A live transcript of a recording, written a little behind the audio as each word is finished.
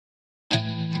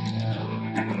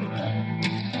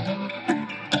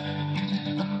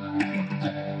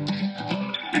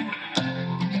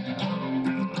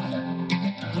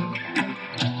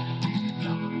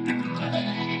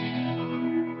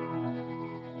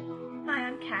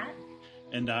Kat.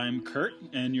 And I'm Kurt,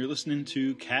 and you're listening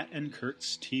to Kat and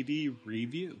Kurt's TV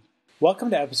Review.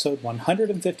 Welcome to episode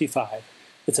 155.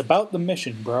 It's about the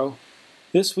mission, bro.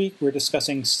 This week we're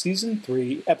discussing Season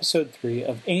 3, Episode 3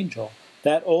 of Angel,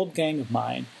 That Old Gang of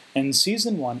Mine, and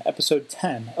Season 1, Episode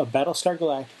 10 of Battlestar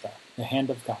Galactica, The Hand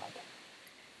of God.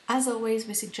 As always,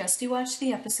 we suggest you watch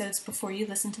the episodes before you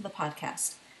listen to the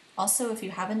podcast. Also, if you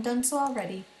haven't done so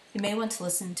already, you may want to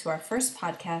listen to our first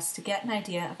podcast to get an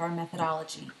idea of our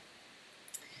methodology.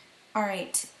 All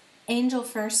right, Angel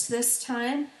first this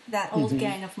time, That Old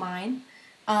Gang of Mine.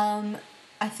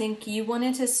 I think you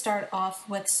wanted to start off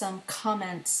with some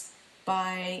comments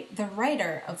by the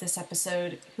writer of this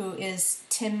episode, who is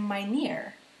Tim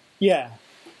Minear. Yeah,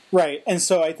 right. And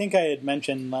so I think I had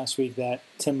mentioned last week that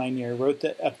Tim Minear wrote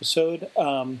the episode.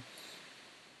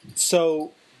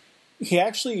 So he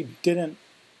actually didn't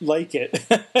like it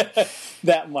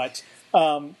that much.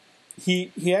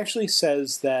 He actually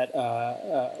says that.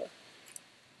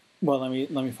 Well, let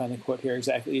me find the quote here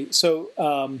exactly. So,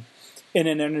 in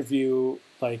an interview,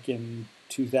 like in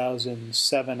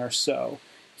 2007 or so,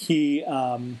 he,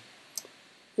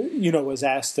 was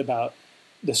asked about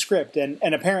the script, and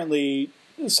apparently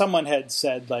someone had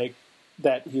said like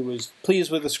that he was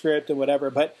pleased with the script and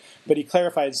whatever, but he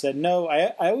clarified and said, no,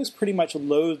 I always pretty much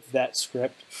loathed that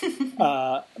script,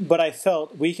 but I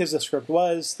felt, weak as the script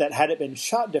was, that had it been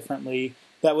shot differently,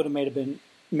 that would have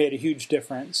made a huge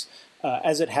difference.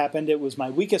 As it happened, it was my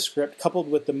weakest script, coupled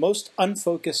with the most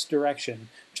unfocused direction,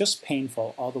 just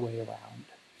painful all the way around.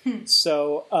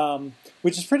 So,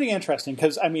 which is pretty interesting,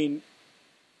 because, I mean,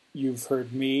 you've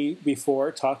heard me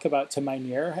before talk about Tim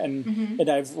Minear, and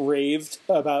I've raved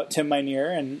about Tim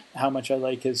Minear and how much I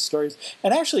like his stories.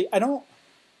 And actually, I don't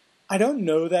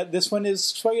know that this one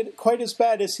is quite as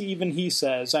bad as he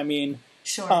says. I mean,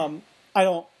 sure. I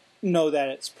don't know that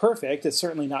it's perfect. It's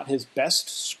certainly not his best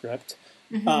script.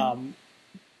 Not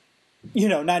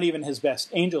even his best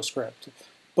Angel script,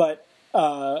 but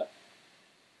I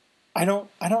don't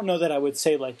know that I would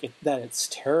say that it's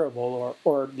terrible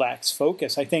or lacks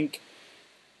focus. I think,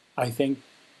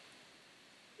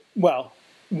 well,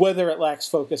 whether it lacks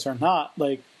focus or not,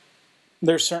 like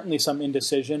there's certainly some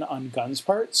indecision on Gunn's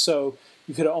part. So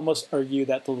you could almost argue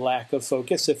that the lack of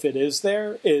focus, if it is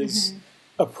there, is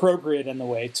appropriate in the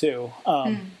way too.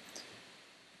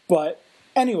 But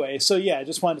anyway, so yeah, I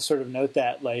just wanted to sort of note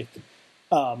that, like,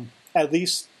 at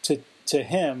least to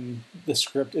him, the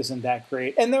script isn't that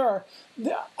great. And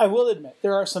I will admit,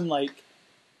 there are some, like,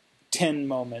 tin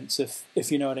moments,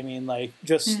 if you know what I mean, like,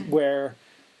 just where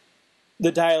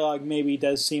the dialogue maybe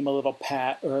does seem a little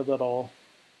pat or a little,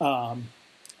 I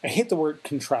hate the word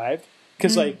contrived,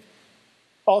 because, like,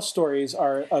 all stories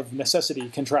are of necessity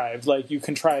contrived. Like, you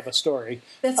contrive a story.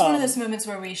 That's one of those moments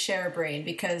where we share a brain,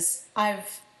 because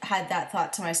I've had that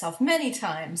thought to myself many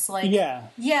times. Like,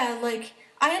 like,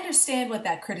 I understand what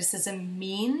that criticism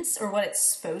means or what it's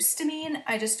supposed to mean.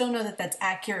 I just don't know that that's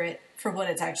accurate for what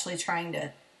it's actually trying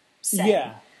to say.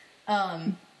 Yeah.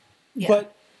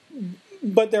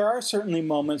 But there are certainly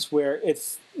moments where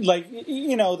it's like,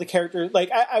 the character, like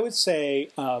I would say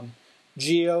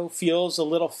Geo feels a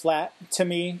little flat to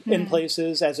me in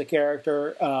places as a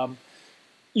character.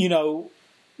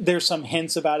 There's some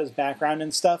hints about his background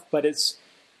and stuff, but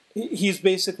he's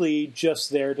basically just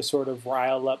there to sort of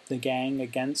rile up the gang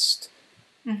against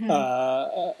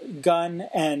Gunn,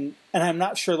 and I'm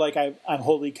not sure, like, I'm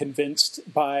wholly convinced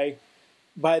by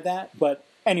that. But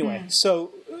anyway,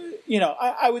 so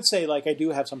I would say, like, I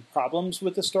do have some problems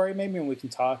with the story, maybe, and we can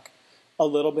talk a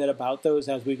little bit about those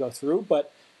as we go through.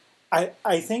 But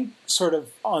I think, sort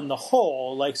of on the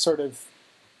whole, like, sort of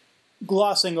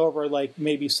glossing over, like,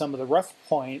 maybe some of the rough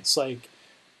points, like,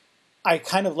 I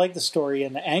kind of like the story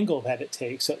and the angle that it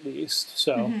takes, at least.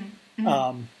 So,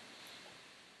 I'll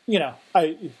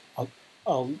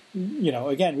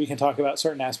again, we can talk about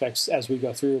certain aspects as we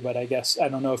go through, but I guess, I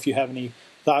don't know if you have any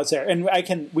thoughts there. And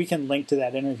we can link to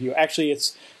that interview. Actually,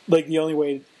 it's like the only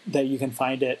way that you can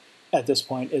find it at this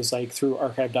point is like through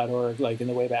archive.org, like in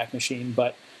the Wayback Machine.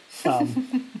 But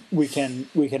we can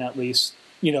at least,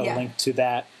 link to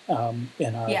that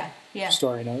in our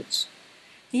story notes.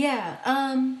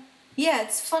 Yeah,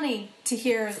 it's funny to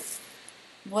hear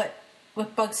what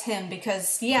bugs him,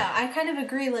 because, I kind of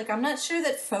agree. Like, I'm not sure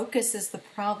that focus is the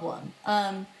problem.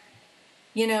 I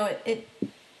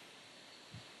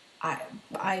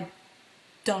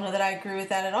don't know that I agree with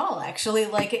that at all, actually.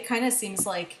 Like, it kind of seems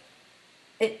like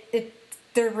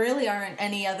there really aren't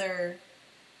any other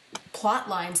plot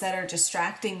lines that are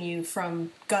distracting you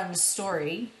from Gunn's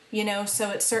story, so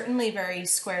it's certainly very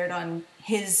squared on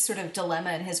his sort of dilemma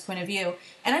and his point of view.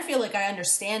 And I feel like I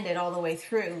understand it all the way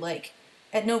through. Like,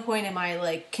 at no point am I,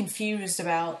 like, confused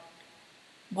about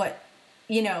what,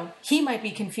 you know, he might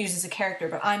be confused as a character,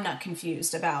 but I'm not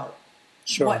confused about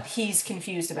what he's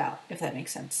confused about, if that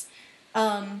makes sense.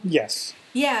 Yes.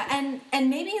 Yeah, and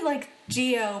maybe, like,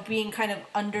 Geo being kind of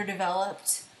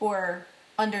underdeveloped or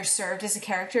underserved as a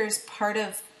character is part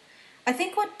of... I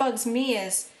think what bugs me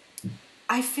is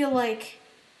I feel like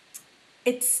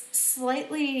it's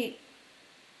slightly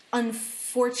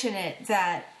unfortunate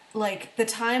that, like, the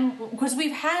time... Because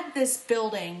we've had this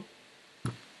building,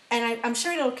 and I'm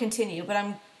sure it'll continue,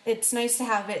 but it's nice to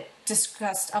have it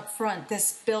discussed up front,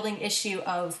 this building issue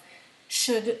of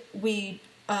should we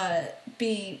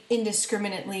be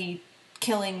indiscriminately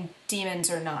killing demons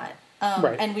or not.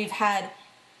 Right. And we've had,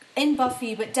 in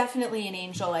Buffy, but definitely in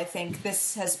Angel, I think,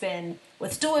 this has been,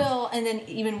 with Doyle, and then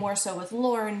even more so with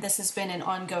Lorne, this has been an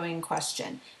ongoing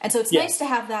question. And so it's nice to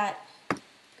have that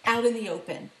out in the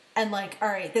open. And like, all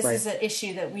right, this is an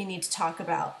issue that we need to talk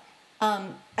about.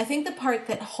 I think the part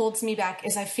that holds me back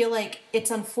is I feel like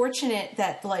it's unfortunate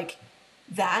that, like,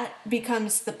 that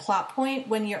becomes the plot point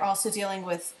when you're also dealing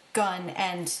with Gunn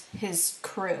and his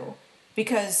crew.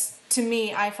 Because, to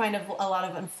me, I find a lot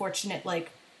of unfortunate,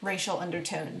 like, racial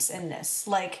undertones in this.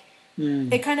 Like,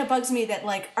 it kind of bugs me that,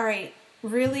 like, all right,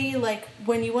 really, like,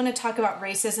 when you want to talk about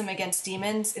racism against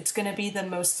demons, it's going to be the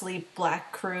mostly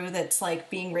black crew that's, like,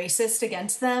 being racist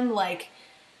against them. Like,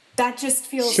 that just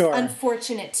feels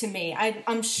unfortunate to me.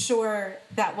 I'm sure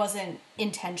that wasn't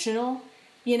intentional,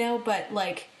 you know, but,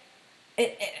 like,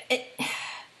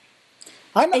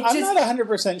 I'm not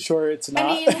 100% sure it's not.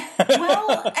 I mean,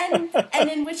 well, and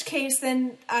in which case,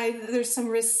 then there's some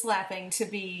wrist slapping to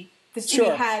be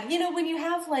had. You know, when you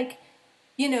have, like,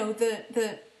 you know,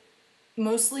 the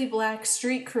mostly black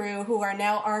street crew who are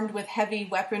now armed with heavy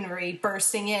weaponry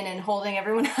bursting in and holding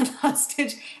everyone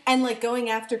hostage and, like, going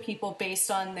after people based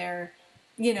on their,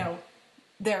 you know,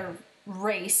 their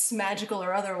race, magical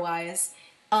or otherwise,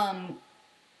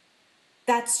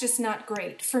 that's just not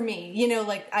great for me. You know,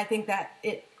 like, I think that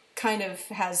it kind of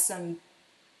has some,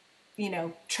 you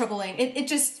know, troubling... It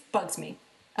just bugs me.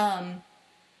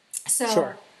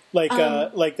 Like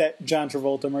that John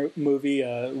Travolta movie,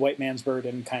 White Man's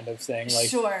Burden kind of thing. Like,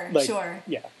 sure.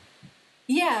 Yeah.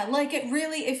 Yeah, like, it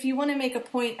really, if you want to make a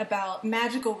point about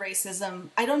magical racism,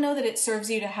 I don't know that it serves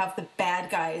you to have the bad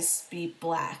guys be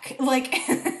black. Like,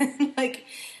 like,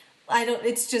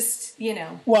 it's just, you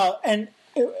know. Well, and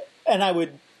I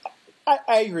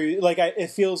agree. Like,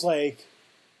 it feels like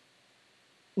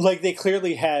they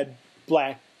clearly had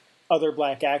other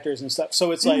black actors and stuff.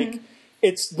 So it's like,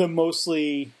 it's the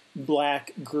mostly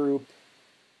black group,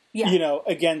 you know,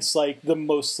 against, like, the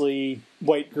mostly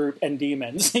white group and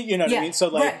demons. You know what I mean? So,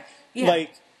 like,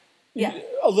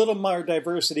 a little more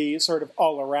diversity sort of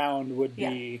all around would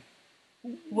be,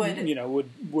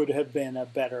 would have been a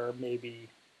better, maybe,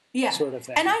 sort of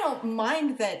thing. And I don't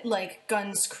mind that, like,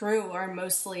 Gunn's crew are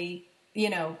mostly, you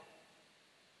know,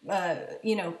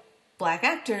 black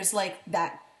actors, like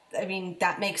that. I mean,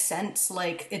 that makes sense.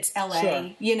 Like, it's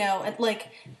LA, you know, and, like,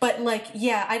 but, like,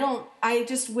 I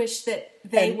just wish that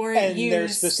they weren't used. And they're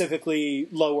specifically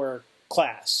lower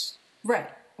class. Right.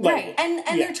 Right.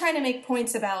 And they're trying to make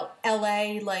points about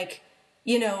LA, like,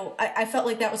 you know, I felt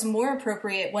like that was more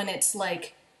appropriate when it's,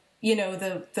 like, you know,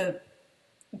 the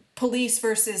police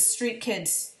versus street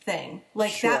kids thing.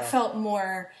 Like, that felt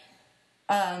more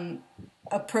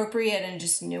appropriate and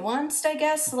just nuanced, I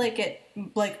guess. Like,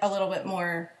 a little bit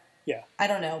more, I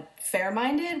don't know,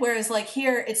 fair-minded. Whereas, like,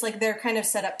 here, it's like they're kind of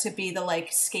set up to be the,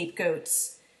 like,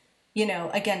 scapegoats, you know,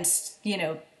 against, you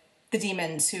know, the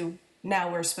demons who now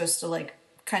we're supposed to, like,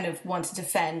 kind of want to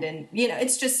defend. And, you know,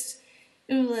 it's just,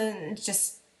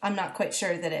 I'm not quite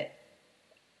sure that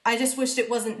I just wished it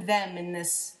wasn't them in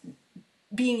this,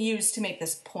 being used to make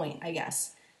this point, I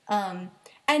guess. And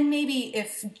maybe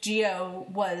if Geo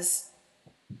was,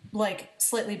 like,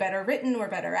 slightly better written or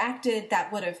better acted,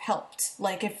 that would have helped.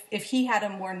 Like, if he had a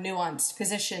more nuanced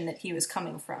position that he was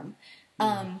coming from.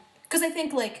 Because I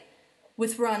think, like,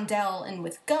 with Rondell and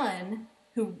with Gunn,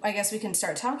 who I guess we can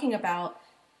start talking about,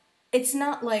 it's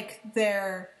not like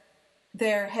their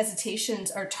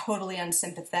hesitations are totally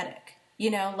unsympathetic.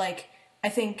 You know, like, I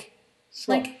think...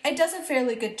 Like, it does a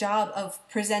fairly good job of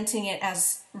presenting it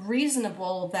as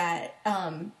reasonable that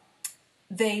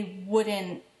they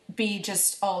wouldn't be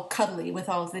just all cuddly with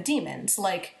all of the demons.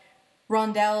 Like,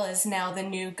 Rondell is now the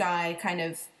new guy kind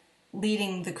of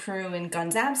leading the crew in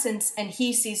Gunn's absence, and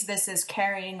he sees this as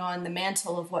carrying on the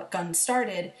mantle of what Gunn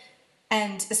started.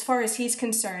 And as far as he's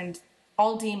concerned,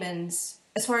 all demons,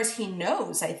 as far as he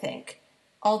knows, I think,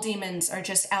 all demons are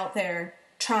just out there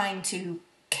trying to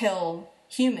kill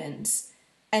humans.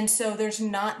 And so there's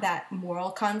not that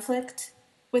moral conflict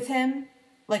with him.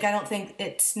 Like, I don't think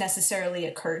it's necessarily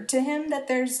occurred to him that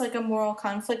there's, like, a moral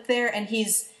conflict there. And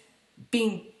he's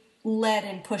being led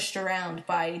and pushed around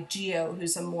by Geo,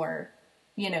 who's a more,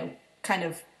 kind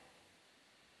of,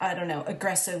 I don't know,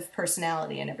 aggressive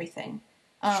personality and everything.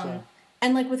 Sure.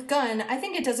 And, like, with Gunn, I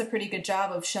think it does a pretty good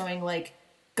job of showing, like,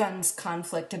 Gunn's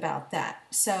conflict about that.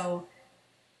 So,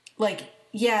 like,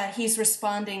 yeah, he's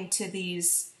responding to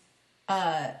these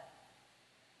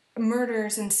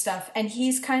murders and stuff, and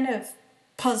he's kind of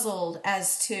puzzled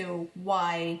as to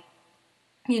why,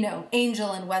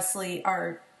 Angel and Wesley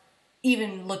are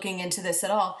even looking into this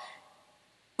at all,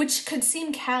 which could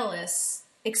seem callous,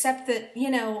 except that,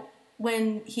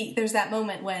 when there's that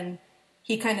moment when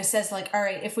he kind of says, like, all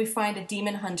right, if we find a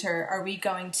demon hunter, are we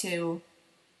going to,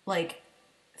 like,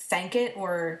 thank it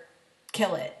or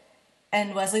kill it?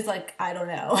 And Wesley's like, I don't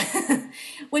know.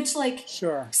 Which, like,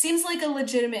 Sure. seems like a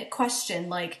legitimate question,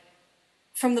 like,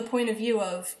 from the point of view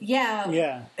of,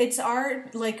 Yeah. it's our,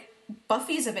 like,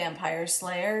 Buffy's a vampire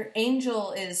slayer.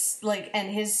 Angel is, like, and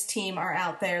his team are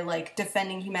out there, like,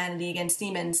 defending humanity against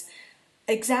demons.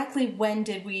 Exactly when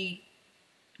did we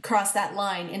cross that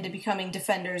line into becoming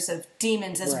defenders of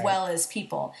demons as Right. well as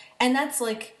people? And that's,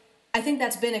 like, I think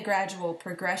that's been a gradual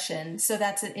progression. So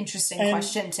that's an interesting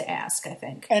question to ask, I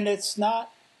think. And it's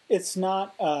not,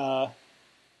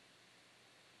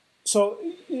 so,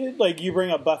 like, you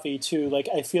bring up Buffy, too. Like,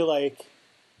 I feel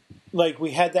like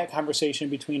we had that conversation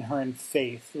between her and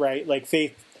Faith, right? Like,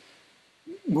 Faith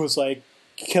was like,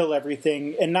 kill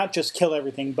everything, and not just kill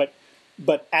everything,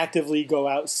 but actively go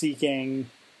out seeking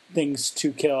things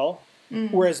to kill.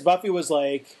 Mm-hmm. Whereas Buffy was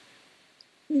like,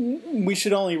 we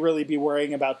should only really be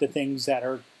worrying about the things that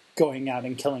are going out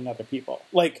and killing other people.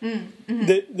 Like,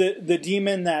 the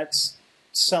demon that's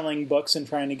selling books and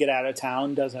trying to get out of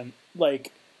town doesn't,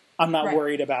 like, I'm not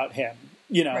worried about him.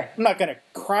 I'm not going to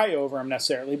cry over him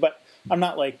necessarily, but I'm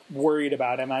not, like, worried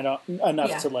about him. I don't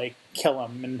enough to, like, kill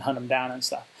him and hunt him down and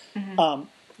stuff. Mm-hmm.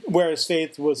 Whereas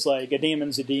Faith was like, a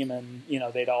demon's a demon,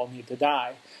 they'd all need to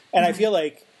die. And I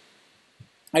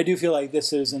do feel like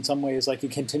this is in some ways like a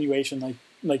continuation,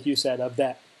 like you said, of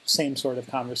that same sort of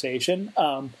conversation.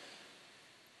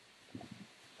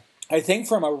 I think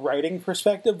from a writing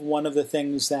perspective, one of the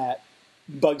things that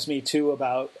bugs me too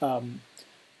about,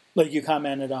 like you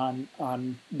commented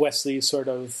on Wesley's sort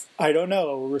of, I don't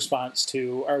know, response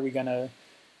to, are we going to,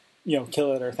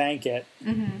 kill it or thank it?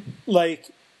 Mm-hmm.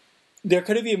 Like, there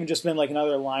could have even just been like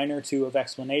another line or two of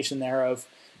explanation there of,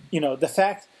 the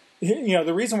fact,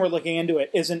 the reason we're looking into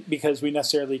it isn't because we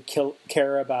necessarily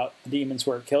care about the demons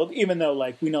who are killed, even though,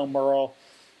 like, we know Merle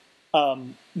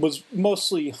was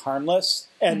mostly harmless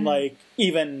and, like,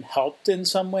 even helped in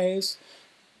some ways.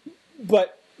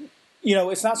 But,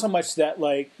 it's not so much that,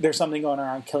 like, there's something going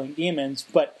around killing demons,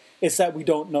 but it's that we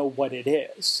don't know what it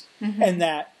is. Mm-hmm. And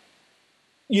that,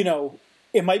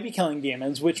 it might be killing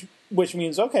demons, which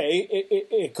means, okay,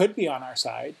 it could be on our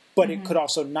side, but it could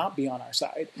also not be on our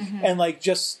side. Mm-hmm. And, like,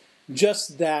 just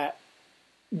that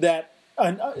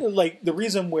like, the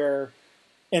reason we're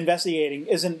investigating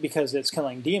isn't because it's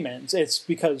killing demons. It's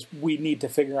because we need to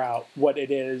figure out what it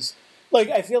is. Like,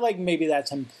 I feel like maybe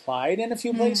that's implied in a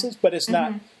few places, but it's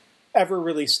not ever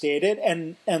really stated.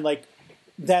 And like,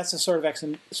 that's a sort of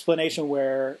explanation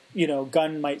where,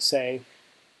 Gunn might say,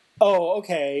 oh,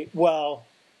 okay, well,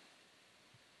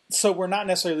 so we're not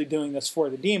necessarily doing this for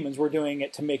the demons. We're doing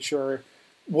it to make sure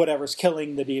whatever's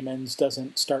killing the demons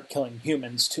doesn't start killing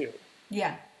humans too.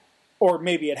 Yeah. Or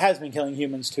maybe it has been killing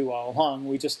humans too all along.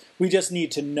 We just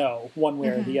need to know one way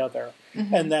or the other,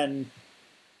 and then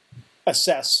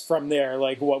assess from there,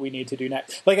 like, what we need to do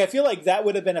next. Like, I feel like that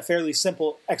would have been a fairly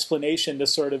simple explanation to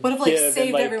sort of would have, like,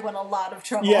 saved everyone a lot of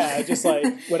trouble. Yeah, just like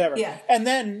whatever. Yeah. And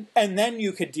then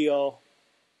you could deal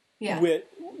with,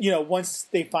 once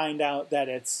they find out that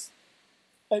it's,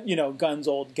 Gunn's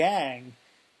old gang,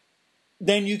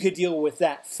 then you could deal with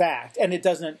that fact. And it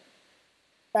doesn't,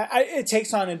 it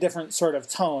takes on a different sort of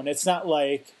tone. It's not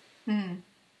like, I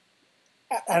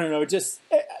don't know, just,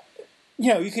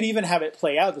 you could even have it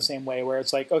play out the same way where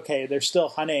it's like, okay, they're still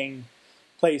hunting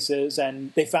places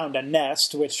and they found a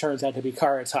nest, which turns out to be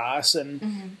Caritas.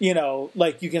 And,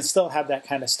 like, you can still have that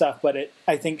kind of stuff, but it,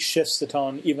 I think, shifts the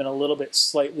tone even a little bit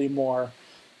slightly more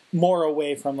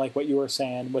away from, like, what you were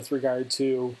saying with regard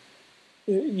to,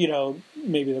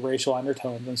 maybe the racial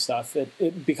undertones and stuff.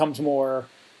 It becomes more,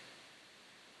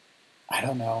 I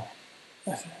don't know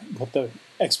what the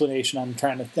explanation I'm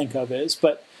trying to think of is,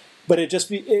 but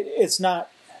it's not,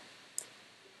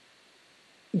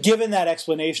 given that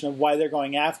explanation of why they're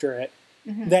going after it,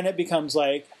 then it becomes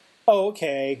like, oh,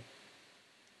 okay,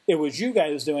 it was you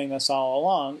guys doing this all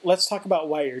along. Let's talk about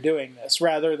why you're doing this,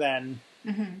 rather than,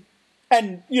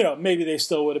 and maybe they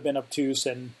still would have been obtuse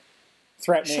and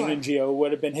threatening, Sure. and Geo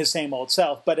would have been his same old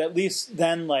self. But at least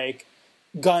then, like,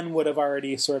 Gunn would have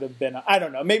already sort of been. I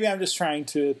don't know. Maybe I'm just trying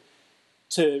to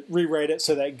rewrite it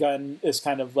so that Gunn is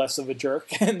kind of less of a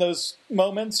jerk in those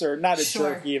moments, or not a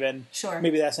Sure. jerk even. Sure.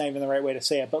 Maybe that's not even the right way to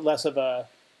say it, but less of a.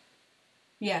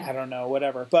 Yeah. I don't know.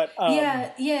 Whatever. But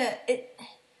Yeah. It,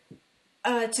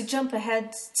 to jump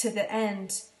ahead to the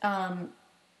end,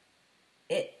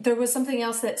 there was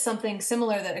something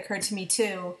similar that occurred to me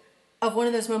too, of one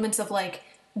of those moments of like,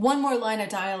 one more line of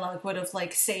dialogue would have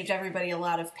like saved everybody a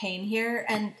lot of pain here,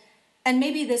 and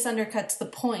maybe this undercuts the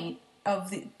point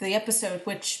of the episode,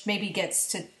 which maybe gets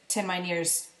to Tim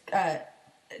Meinier's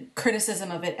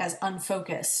criticism of it as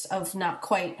unfocused, of not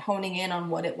quite honing in on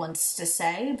what it wants to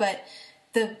say. But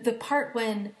the part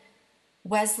when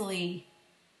Wesley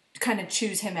kind of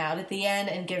chews him out at the end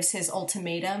and gives his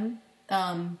ultimatum,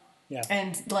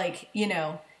 and like,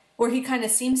 where he kind of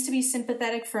seems to be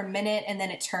sympathetic for a minute, and then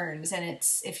it turns, and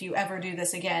it's, if you ever do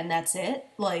this again, that's it.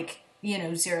 Like,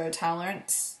 zero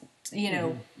tolerance,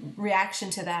 reaction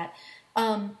to that.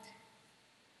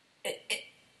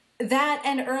 That,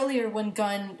 and earlier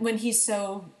when he's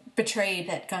so betrayed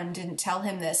that Gunn didn't tell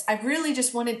him this, I really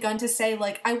just wanted Gunn to say,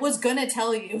 like, I was gonna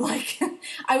tell you, like,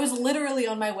 I was literally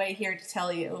on my way here to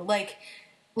tell you, like,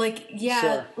 yeah,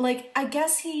 sure. like, I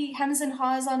guess he hems and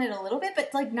haws on it a little bit,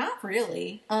 but, like, not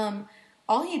really.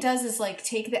 All he does is, like,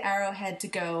 take the Arrowhead to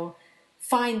go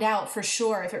find out for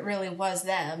sure if it really was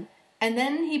them, and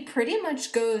then he pretty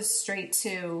much goes straight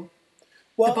to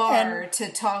the bar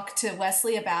to talk to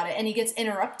Wesley about it, and he gets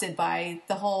interrupted by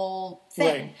the whole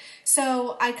thing. Right.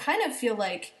 So I kind of feel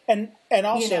like, and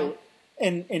also,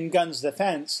 in Gunn's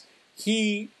defense,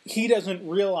 he doesn't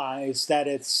realize that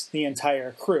it's the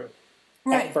entire crew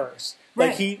at first.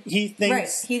 Like, he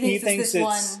thinks it's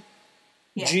one,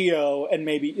 Geo and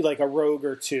maybe like a rogue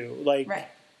or two. Like,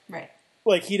 right.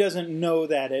 Like, he doesn't know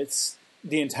that it's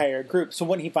the entire group. So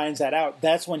when he finds that out,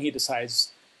 that's when he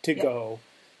decides to go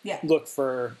look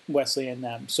for Wesley and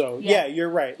them. So yeah, you're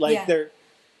right. Like, they're,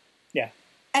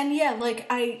 and like,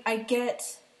 I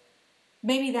get,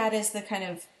 maybe that is the kind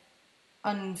of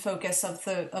unfocus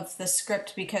of the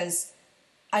script, because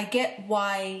I get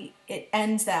why it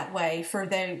ends that way for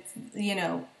the,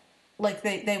 like,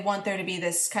 they want there to be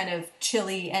this kind of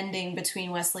chilly ending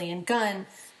between Wesley and Gunn,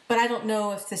 but I don't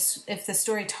know if the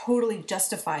story totally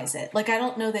justifies it. Like, I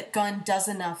don't know that Gunn does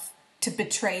enough to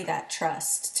betray that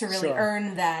trust, to really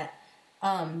earn that,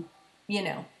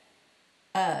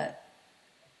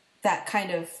 that kind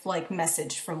of, like,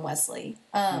 message from Wesley.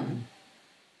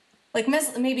 Like,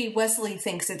 maybe Wesley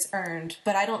thinks it's earned,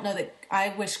 but I don't know that. I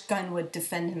wish Gunn would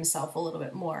defend himself a little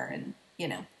bit more, and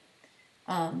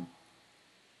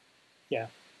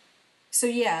So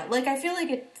like, I feel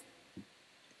like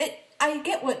I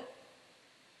get what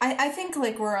I think.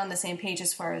 Like, we're on the same page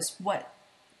as far as what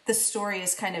the story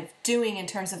is kind of doing in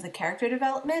terms of the character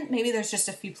development. Maybe there's just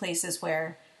a few places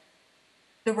where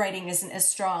the writing isn't as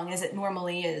strong as it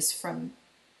normally is from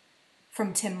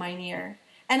Tim Minear,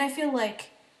 and I feel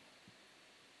like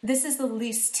this is the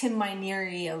least Tim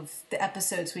Minear-y of the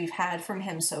episodes we've had from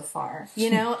him so far,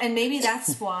 and maybe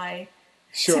that's why.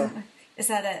 Sure. Is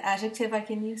that an adjective I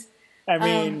can use? I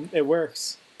mean, it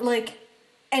works. Like,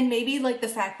 and maybe, like, the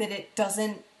fact that it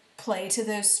doesn't play to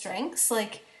those strengths,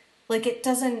 like it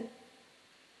doesn't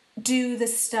do the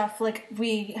stuff, like,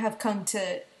 we have come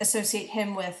to associate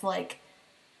him with, like,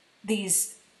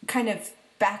 these kind of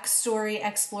backstory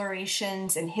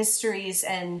explorations and histories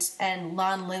and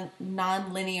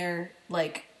non-linear,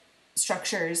 like,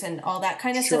 structures and all that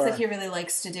kind of stuff that he really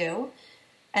likes to do.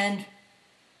 And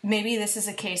maybe this is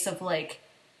a case of, like,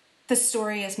 the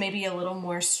story is maybe a little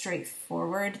more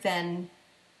straightforward than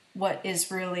what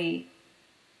is really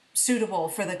suitable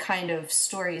for the kind of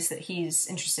stories that he's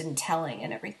interested in telling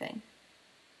and everything.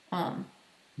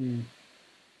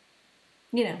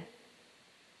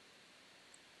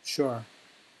 Sure.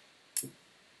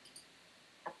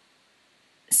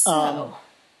 So.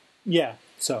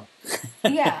 So.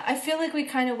 I feel like we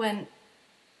kind of went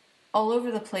all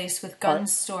over the place with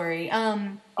Gunn's story.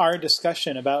 Our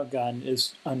discussion about Gunn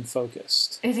is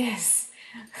unfocused. It is.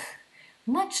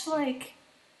 Much like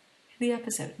the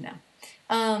episode now.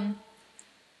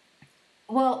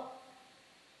 Well,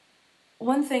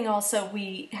 one thing also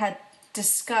we had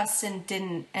discussed and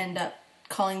didn't end up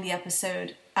calling the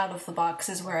episode Out of the Box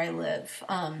is Where I Live,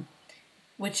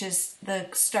 which is the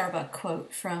Starbuck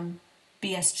quote from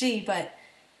BSG, but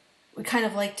we kind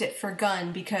of liked it for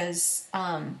Gunn because,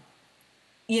 again,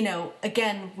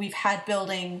 we've had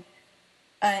building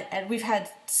and we've had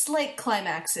slight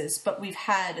climaxes, but we've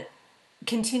had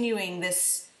continuing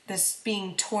this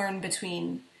being torn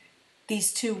between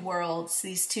these two worlds,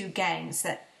 these two gangs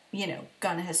that,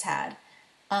 Gunn has had.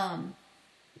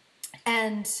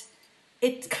 And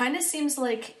it kind of seems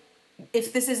like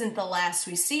if this isn't the last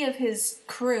we see of his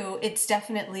crew, it's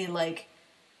definitely like,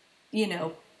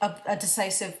 a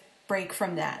decisive break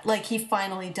from that. Like, he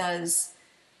finally does,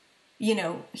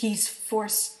 he's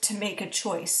forced to make a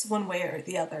choice one way or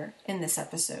the other in this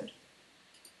episode.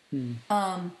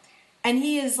 And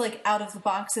he is, like, out of the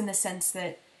box in the sense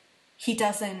that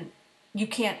you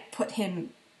can't put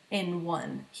him in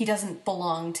one. He doesn't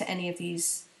belong to any of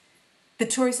these. The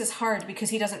choice is hard because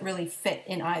he doesn't really fit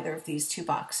in either of these two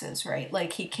boxes, right?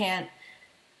 Like, he can't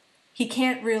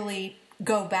really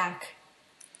go back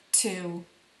to,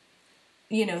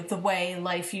 the way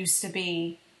life used to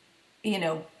be,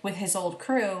 with his old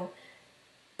crew,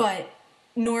 but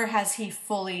nor has he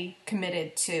fully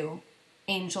committed to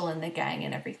Angel and the gang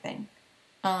and everything.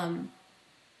 And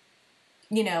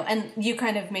you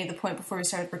kind of made the point before we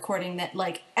started recording that,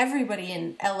 like, everybody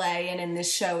in LA and in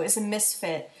this show is a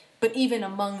misfit, but even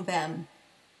among them,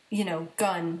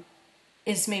 Gunn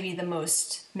is maybe the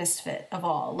most misfit of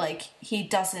all. Like, he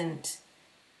doesn't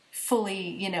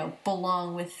fully,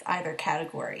 belong with either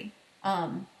category.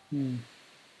 Either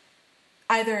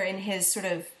in his sort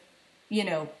of,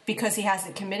 because he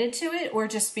hasn't committed to it, or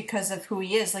just because of who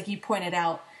he is. Like you pointed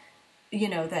out,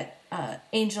 that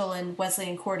Angel and Wesley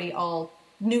and Cordy all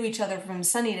knew each other from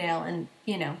Sunnydale, and,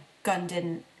 Gunn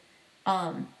didn't.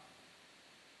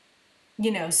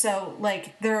 So,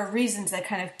 like, there are reasons that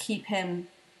kind of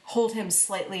hold him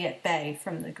slightly at bay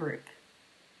from the group.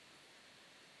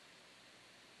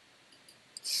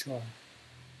 Sure.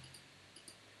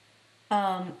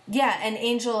 Yeah, and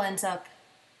Angel ends up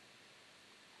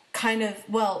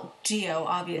Geo,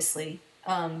 obviously,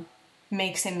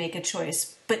 makes him make a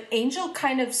choice. But Angel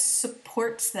kind of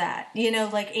supports that.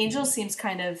 Like, Angel seems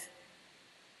kind of,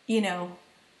 a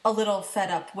little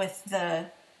fed up with the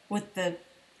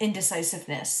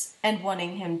indecisiveness and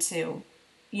wanting him to,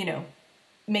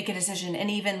 make a decision. And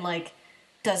even, like,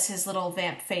 does his little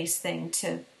vamp face thing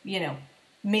to,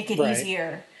 make it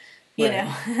easier, you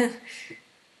know.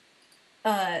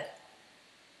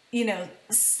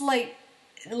 Slight,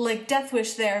 like, death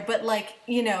wish there, but, like,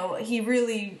 he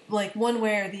really, like, one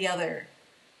way or the other,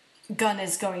 Gunn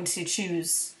is going to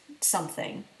choose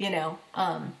something, and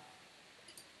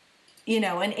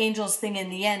Angel's thing in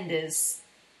the end is,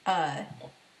 I'll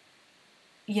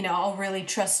really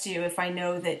trust you if I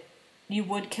know that you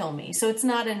would kill me. So it's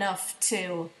not enough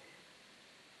to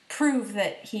prove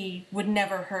that he would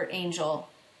never hurt Angel.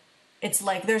 It's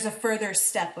like there's a further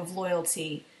step of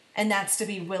loyalty, and that's to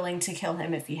be willing to kill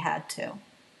him if he had to.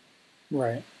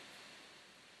 Right.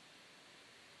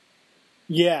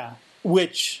 Yeah,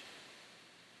 which,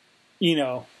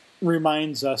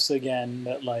 reminds us again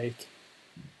that, like,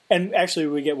 and actually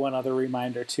we get one other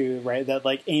reminder too, right? That,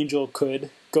 like, Angel could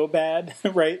go bad,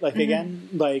 right? Like, again,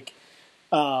 like,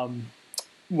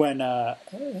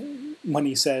 when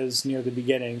he says near the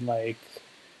beginning, like,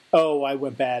 oh, I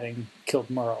went bad and killed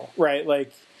Merle, right?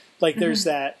 Like there's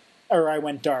that, or I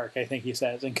went dark, I think he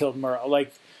says, and killed Merle.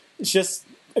 Like, it's just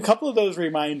a couple of those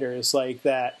reminders, like,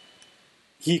 that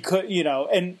he could,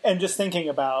 and just thinking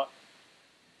about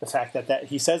the fact that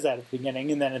he says that at the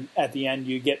beginning, and then at the end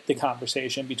you get the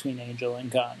conversation between Angel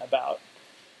and Gunn about,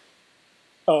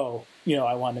 oh,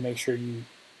 I wanted to make sure you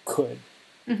could,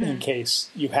 in case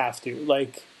you have to.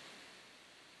 Like,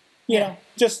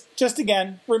 just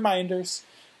again, reminders.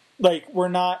 Like, we're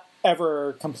not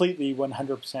ever completely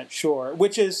 100% sure,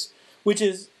 which is,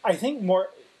 I think, more,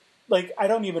 like, I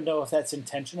don't even know if that's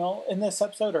intentional in this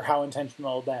episode or how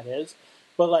intentional that is,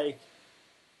 but, like,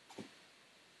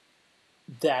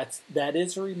 that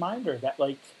is a reminder that,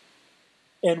 like,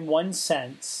 in one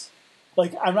sense,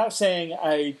 like, I'm not saying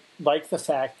I like the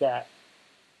fact that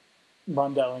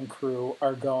Rundell and crew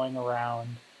are going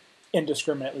around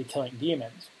indiscriminately killing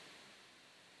demons,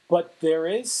 but there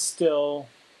is still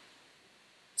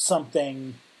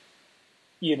something,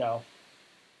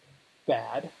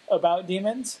 bad about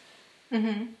demons.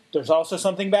 There's also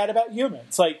something bad about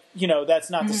humans. Like, that's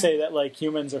not to say that, like,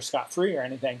 humans are scot-free or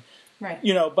anything. Right.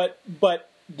 But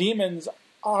demons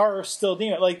are still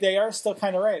demons. Like, they are still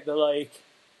kind of right. They're like,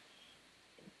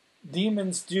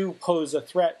 demons do pose a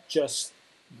threat just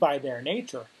by their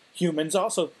nature. Humans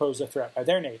also pose a threat by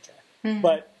their nature.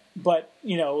 But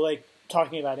like,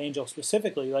 talking about Angel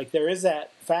specifically, like, there is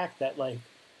that fact that, like,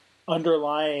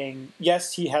 underlying,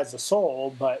 yes, he has a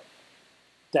soul, but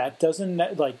that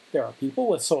doesn't, like, there are people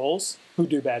with souls who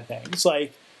do bad things.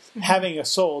 Like, having a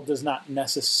soul does not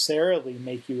necessarily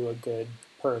make you a good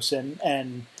person.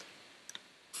 And,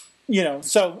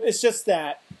 so it's just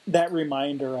that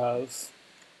reminder of,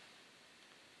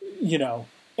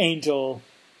 Angel,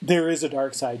 there is a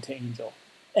dark side to Angel,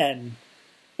 and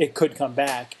it could come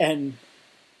back. And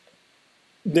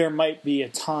there might be a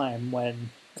time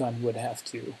when Gunn would have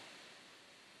to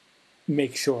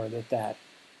make sure that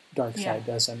dark side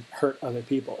doesn't hurt other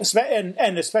people,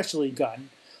 and especially Gunn,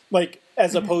 like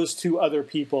as opposed to other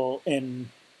people in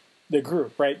the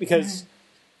group, right? Because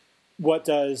what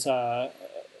does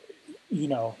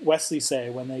Wesley say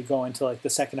when they go into like the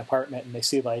second apartment and they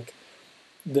see like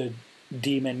the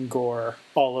demon gore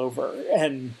all over,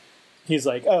 and he's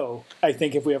like, "Oh, I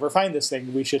think if we ever find this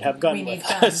thing, we should have Gunn with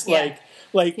us."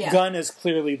 Gunn is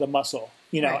clearly the muscle,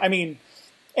 Right. I mean,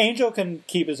 Angel can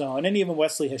keep his own, and even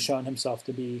Wesley has shown himself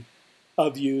to be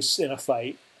of use in a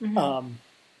fight.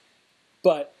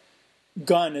 But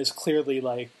Gunn is clearly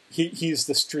like he's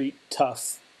the street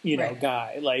tough,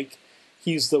 guy. Like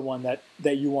he's the one that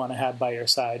you want to have by your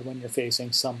side when you're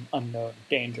facing some unknown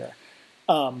danger.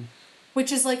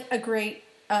 Which is like a great,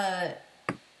 kind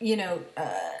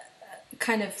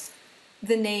of.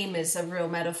 The name is a real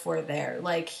metaphor there.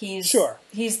 Like he's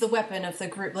the weapon of the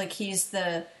group. Like he's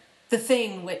the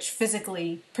thing which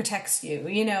physically protects you,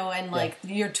 and like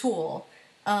your tool.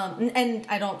 And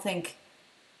I don't think,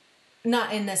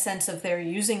 not in the sense of they're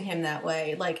using him that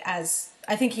way. Like I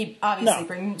think he obviously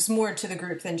brings more to the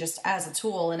group than just as a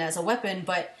tool and as a weapon.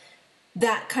 But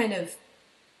that kind of,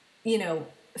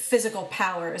 physical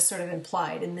power is sort of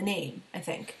implied in the name, I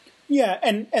think. Yeah,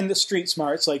 and the street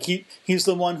smarts, like he's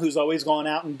the one who's always going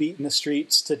out and beating the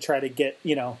streets to try to get,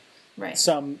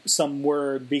 some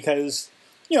word because,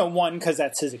 because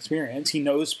that's his experience. He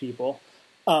knows people.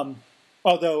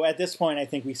 Although at this point, I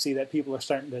think we see that people are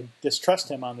starting to distrust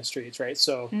him on the streets, right?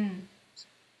 So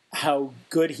how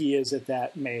good he is at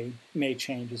that may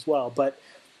change as well. But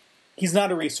he's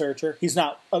not a researcher. He's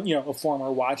not, a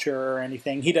former watcher or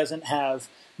anything. He doesn't have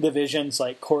the visions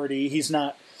like Cordy. He's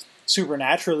not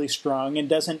supernaturally strong, and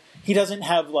he doesn't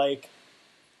have like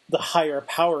the higher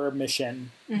power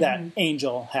mission that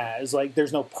Angel has. Like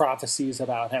there's no prophecies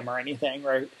about him or anything,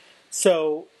 right?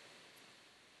 So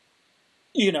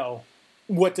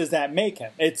what does that make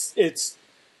him? It's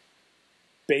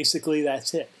basically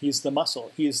that's it. He's the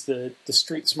muscle. He's the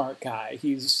street smart guy.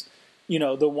 He's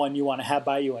the one you want to have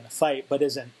by you in a fight, but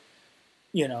isn't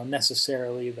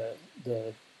necessarily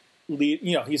the lead.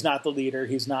 He's not the leader.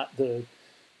 He's not the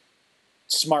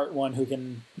smart one who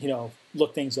can,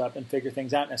 look things up and figure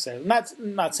things out necessarily.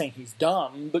 I'm not saying he's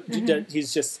dumb, but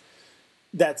he's just,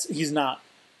 he's not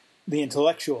the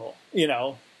intellectual,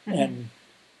 and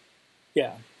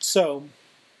yeah, so.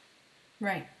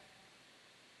 Right.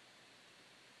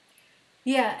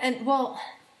 Yeah. And well,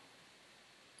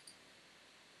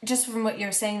 just from what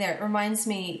you're saying there, it reminds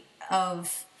me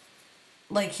of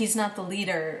like, he's not the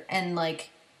leader and like,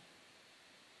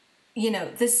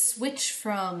 this switch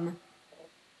from,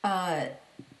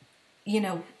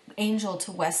 Angel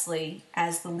to Wesley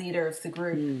as the leader of the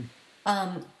group.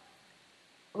 And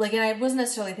I wasn't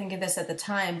necessarily thinking this at the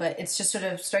time, but it's just sort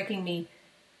of striking me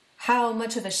how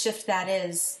much of a shift that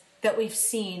is that we've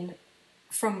seen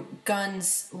from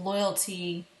Gunn's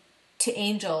loyalty to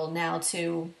Angel now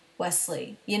to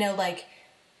Wesley.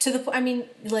 To the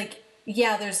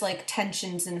there's like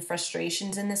tensions and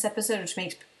frustrations in this episode, which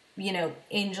makes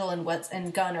Angel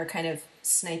and Gunn are kind of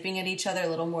sniping at each other a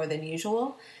little more than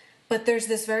usual. But there's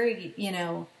this very,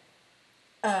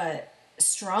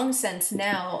 strong sense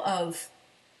now of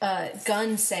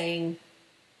Gunn saying,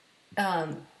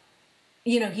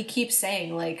 he keeps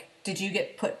saying, like, did you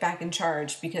get put back in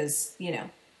charge because,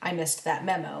 I missed that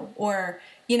memo? Or,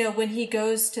 when he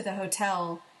goes to the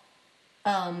hotel,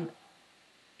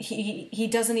 he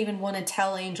doesn't even want to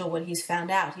tell Angel what he's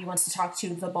found out. He wants to talk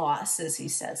to the boss, as he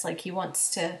says. Like, he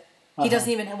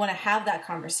doesn't even want to have that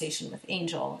conversation with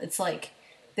Angel. It's like,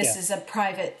 this is a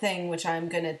private thing, which I'm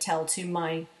going to tell to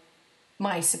my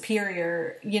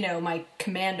superior, my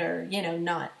commander,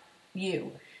 not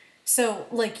you. So,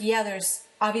 like,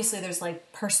 there's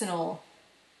like personal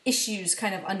issues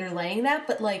kind of underlaying that,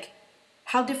 but like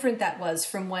how different that was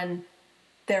from when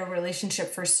their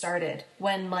relationship first started,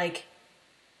 when like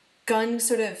Gunn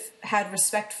sort of had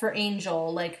respect for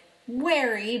Angel, like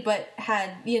wary, but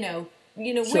had,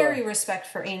 wary respect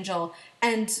for Angel,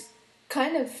 and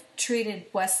kind of treated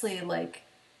Wesley like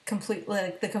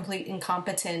the complete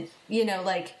incompetent,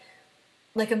 like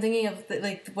I'm thinking of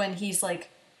when he's like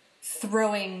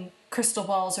throwing crystal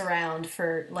balls around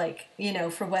for like,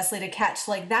 for Wesley to catch.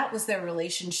 Like that was their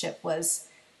relationship, was,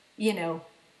 he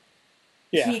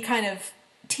kind of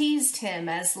teased him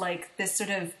as like this sort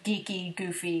of geeky,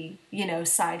 goofy,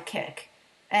 sidekick.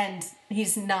 And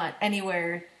he's not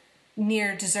anywhere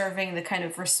near deserving the kind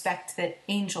of respect that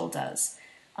Angel does.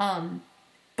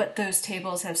 But those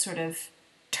tables have sort of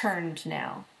turned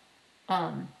now.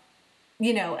 And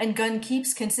Gunn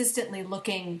keeps consistently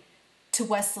looking to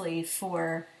Wesley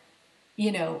for,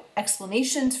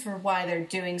 explanations for why they're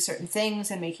doing certain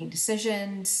things and making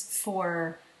decisions,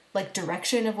 for like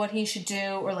direction of what he should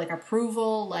do, or like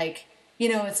approval. Like,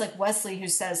 it's like Wesley who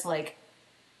says like,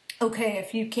 okay,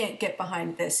 if you can't get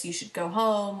behind this, you should go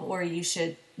home, or you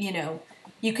should, you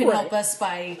can help us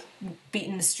by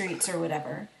beating the streets or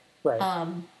whatever. Right.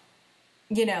 And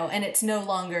it's no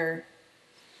longer,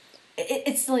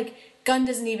 it's like Gunn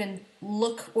doesn't even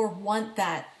look or want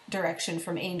that direction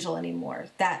from Angel anymore.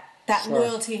 That Sure.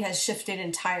 loyalty has shifted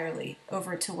entirely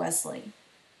over to Wesley.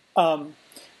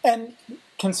 And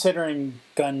considering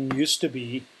Gunn used to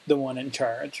be the one in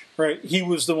charge, right? He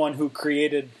was the one who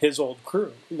created his old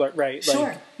crew, right?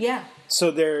 Sure, yeah.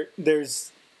 So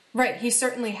there's... Right, he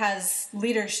certainly has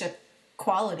leadership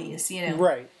qualities,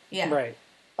 Right, Yeah. right.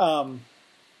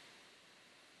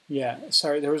 Yeah,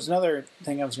 sorry, there was another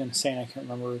thing I was going to say, and I can't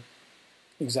remember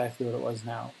exactly what it was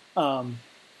now.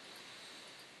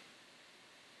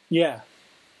 Yeah.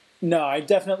 No, I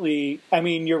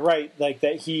mean, you're right, like,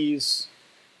 that he's,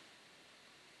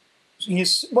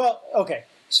 well, okay,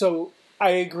 so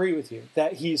I agree with you,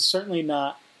 that he's certainly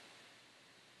not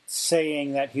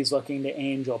saying that he's looking to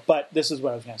Angel, but this is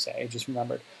what I was going to say, I just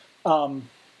remembered.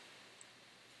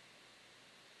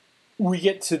 We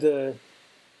get to the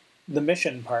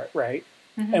mission part, right?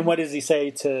 Mm-hmm. And what does he say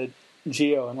to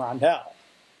Geo and Rondell?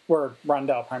 Or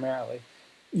Rondell primarily.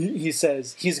 He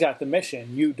says, he's got the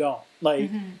mission, you don't. Like,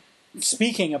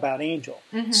 speaking about Angel.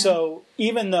 Mm-hmm. So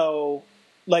even though,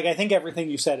 like, I think everything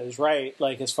you said is right,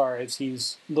 like, as far as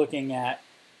he's looking at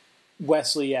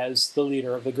Wesley as the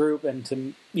leader of the group and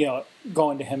to,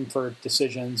 going to him for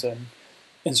decisions and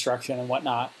instruction and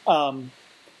whatnot.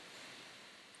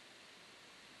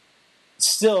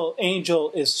 Still,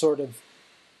 Angel is sort of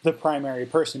the primary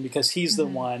person because he's the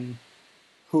one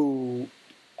who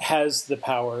has the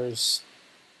powers,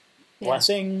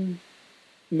 blessing,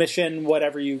 mission,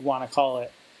 whatever you want to call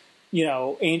it.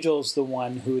 Angel's the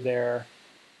one who they're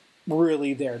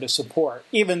really there to support,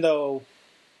 even though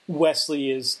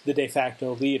Wesley is the de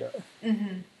facto leader.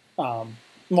 Mm-hmm.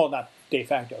 Well, not de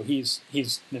facto. He's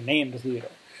the named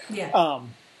leader. Yeah.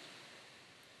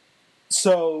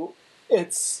 So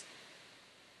it's...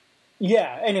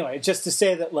 Yeah, anyway, just to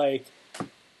say that, like,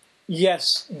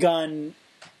 yes, Gunn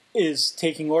is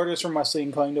taking orders from Wesley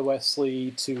and going to Wesley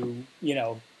to,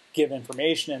 give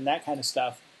information and that kind of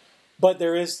stuff. But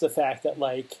there is the fact that,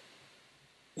 like,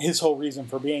 his whole reason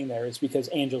for being there is because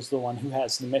Angel's the one who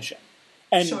has the mission.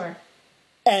 And, sure.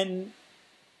 And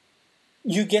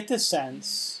you get the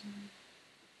sense,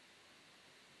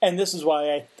 and this is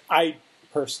why I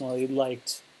personally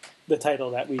liked the title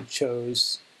that we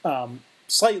chose,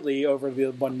 slightly over the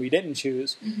one we didn't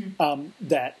choose,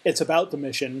 that it's about the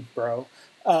mission, bro.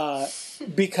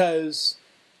 Because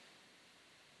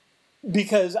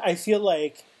I feel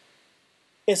like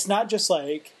it's not just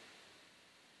like,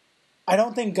 I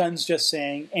don't think Gunn's just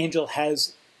saying Angel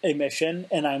has a mission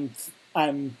and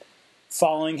I'm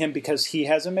following him because he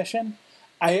has a mission.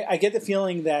 I get the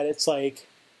feeling that it's like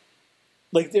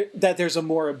that there's a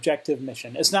more objective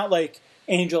mission. It's not like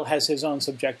Angel has his own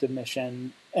subjective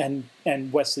mission and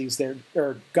Wesley's there,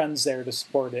 or Gunn's there to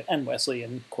support it, and Wesley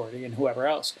and Cordy and whoever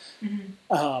else.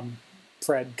 Mm-hmm.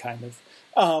 Fred, kind of.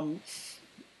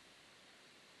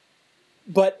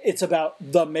 But it's about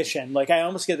the mission. Like, I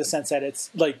almost get the sense that it's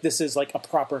like, this is like a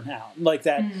proper noun. Like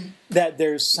that, that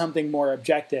there's something more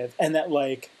objective, and that,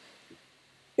 like,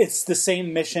 it's the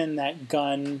same mission that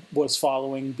Gunn was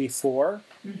following before.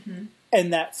 Mm-hmm.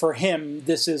 And that for him,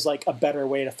 this is like a better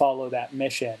way to follow that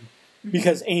mission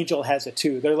because Angel has it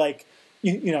too. They're like,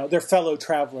 they're fellow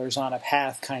travelers on a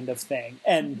path kind of thing.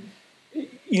 And,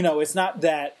 it's not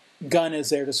that Gunn is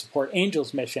there to support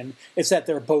Angel's mission. It's that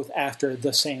they're both after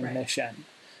the same mission.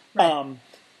 Right.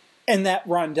 And that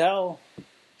Rondell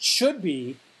should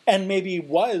be, and maybe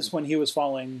was when he was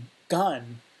following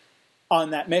Gunn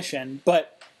on that mission,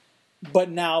 but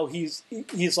now he's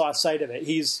lost sight of it.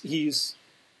 He's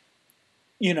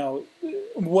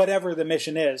whatever the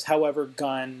mission is, however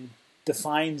Gunn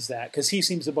defines that, because he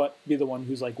seems to be the one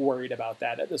who's like worried about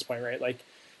that at this point, right? Like,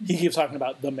 he keeps talking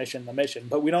about the mission,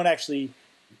 but we don't actually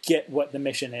get what the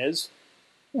mission is.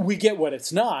 We get what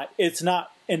it's not. It's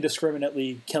not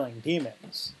indiscriminately killing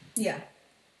demons. Yeah.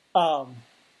 And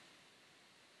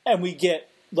we get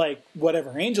like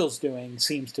whatever Angel's doing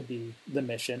seems to be the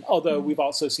mission. Although we've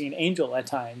also seen Angel at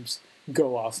times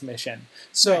go off mission.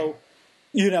 So,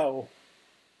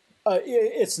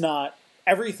 it's not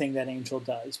everything that Angel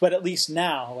does, but at least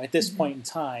now, at this point in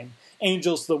time,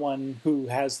 Angel's the one who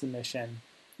has the mission.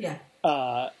 Yeah.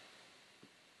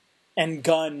 And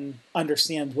Gunn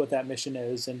understands what that mission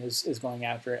is and is going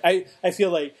after it. I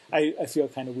feel like I feel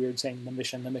kind of weird saying the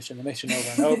mission over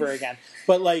and over again.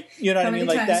 But like, you know what I mean? How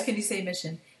many Like times that, can you say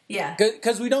mission? Yeah.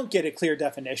 Because we don't get a clear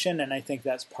definition, and I think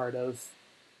that's part of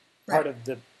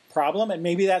the problem, and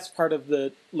maybe that's part of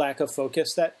the lack of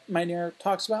focus that Meinir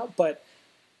talks about. But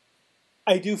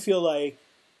I do feel like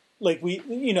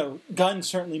we, Gunn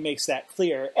certainly makes that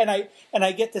clear, and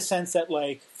I get the sense that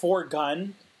like for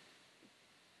Gunn,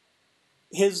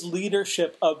 his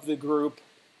leadership of the group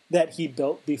that he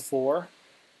built before,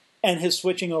 and his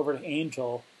switching over to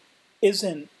Angel,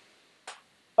 isn't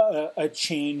a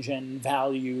change in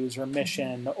values or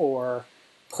mission or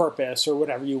purpose or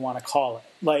whatever you want to call it.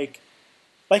 Like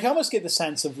I almost get the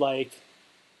sense of like,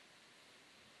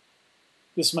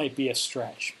 this might be a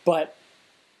stretch, but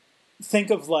think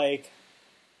of like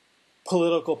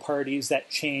political parties that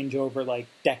change over like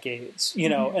decades,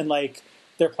 and like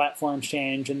their platforms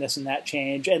change and this and that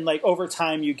change. And like over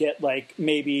time you get like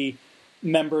maybe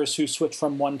members who switch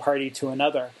from one party to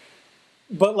another.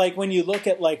 But like when you look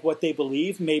at like what they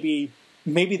believe, maybe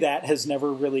that has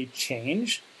never really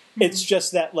changed. It's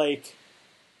just that like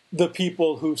the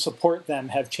people who support them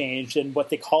have changed and what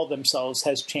they call themselves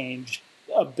has changed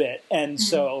a bit. And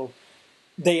so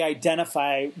they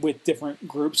identify with different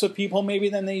groups of people maybe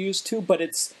than they used to, but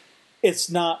it's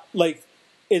not like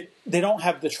they don't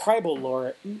have the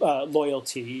tribal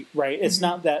loyalty, right? It's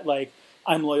not that like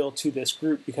I'm loyal to this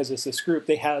group because it's this group.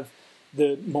 They have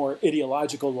the more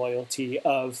ideological loyalty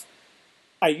of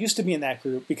I used to be in that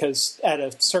group because at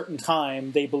a certain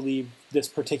time they believe this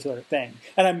particular thing.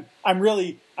 And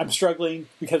I'm struggling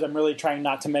because I'm really trying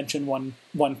not to mention one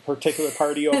particular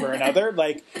party over another.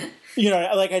 Like,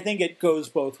 like I think it goes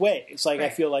both ways. Like I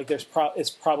feel like it's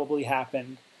probably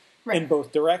happened in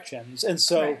both directions. And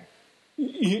so,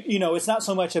 it's not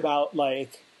so much about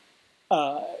like,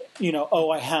 I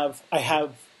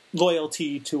have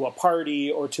loyalty to a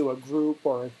party or to a group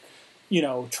or,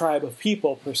 tribe of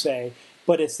people per se,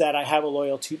 but it's that I have a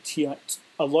loyalty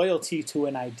to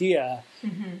an idea.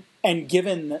 And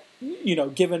given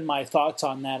my thoughts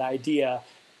on that idea,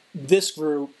 this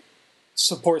group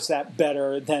supports that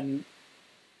better than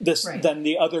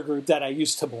the other group that I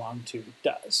used to belong to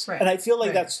does. And I feel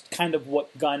like that's kind of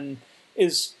what Gunn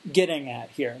is getting at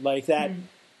here. Like that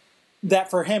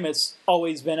for him, it's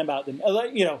always been about them.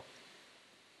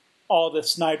 All the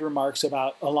snide remarks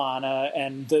about Alana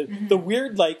and the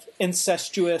weird, like,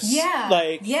 incestuous,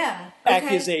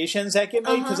 accusations that get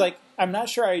made. Because, like, I'm not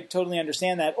sure I totally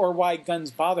understand that or why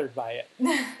Gunn's bothered by it.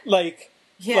 like,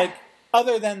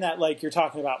 other than that, like, you're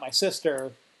talking about my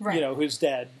sister, who's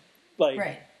dead.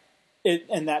 Like,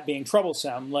 and that being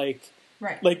troublesome. Like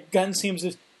Gunn seems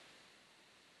to...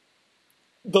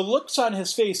 The looks on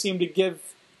his face seem to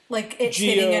give like it's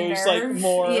hitting a nerve.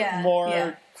 Like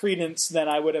more credence than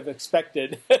I would have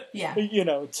expected.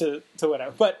 To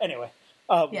whatever. But anyway,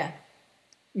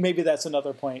 maybe that's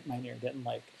another point Meinir didn't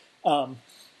like.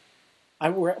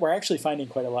 We're actually finding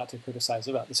quite a lot to criticize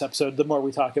about this episode. The more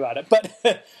we talk about it,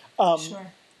 but sure.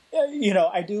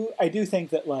 I do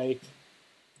think that like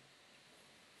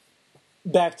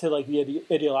back to like the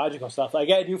ideological stuff. Like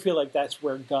I do feel like that's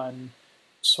where Gunn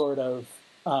sort of.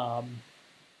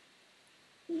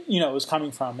 Is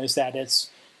coming from is that it's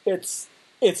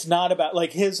not about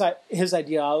like his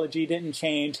ideology didn't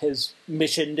change, his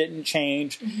mission didn't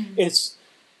change. It's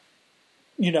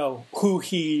who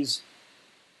he's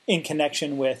in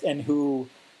connection with and who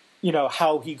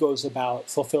how he goes about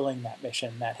fulfilling that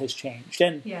mission that has changed.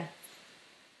 And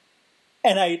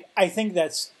I think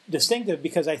that's distinctive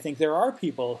because I think there are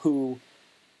people who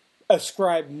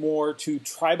ascribe more to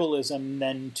tribalism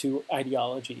than to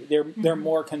ideology. They're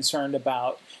more concerned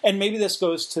about, and maybe this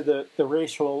goes to the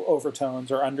racial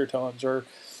overtones or undertones or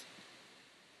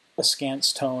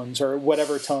askance tones or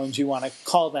whatever tones you want to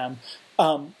call them,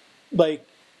 like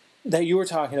that you were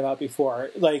talking about before.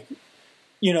 Like,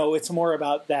 it's more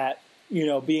about that,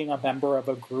 being a member of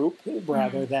a group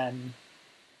rather than,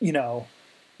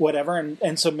 whatever.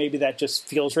 And so maybe that just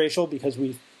feels racial because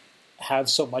we have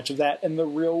so much of that in the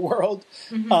real world,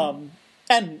 and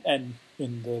in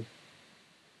the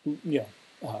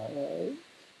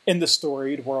in the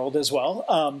storied world as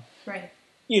well.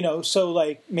 So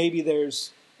like maybe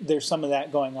there's some of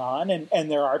that going on,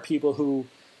 and there are people who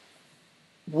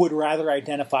would rather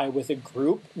identify with a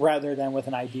group rather than with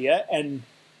an idea, and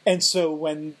And so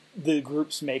when the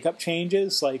group's makeup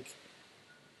changes, like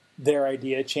their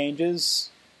idea changes.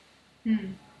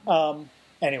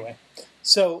 Anyway,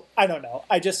 so I don't know.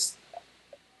 I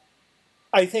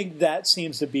think that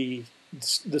seems to be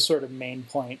the sort of main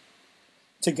point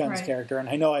to Gunn's character. And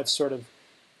I know I've sort of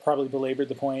probably belabored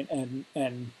the point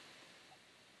and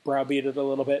browbeat it a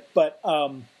little bit, but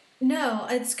no,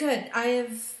 it's good.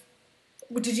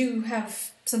 Did you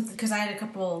have something? Because I had a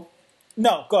couple.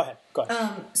 No, go ahead.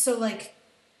 So, like,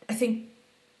 I think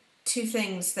two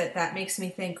things that makes me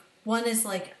think. One is,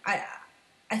 like,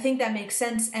 I think that makes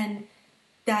sense, and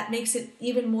that makes it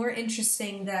even more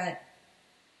interesting that,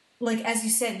 like, as you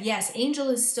said, yes, Angel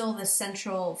is still the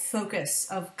central focus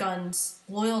of Gunn's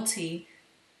loyalty,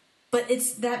 but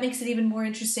that makes it even more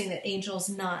interesting that Angel's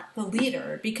not the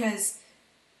leader, because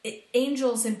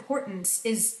Angel's importance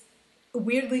is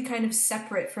weirdly kind of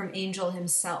separate from Angel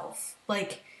himself.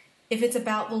 Like, if it's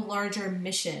about the larger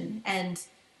mission and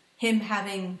him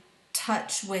having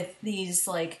touch with these,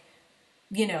 like,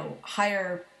 you know,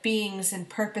 higher beings and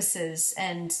purposes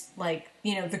and, like,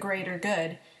 you know, the greater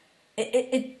good,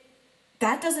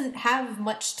 that doesn't have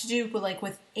much to do with, like,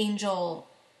 with Angel,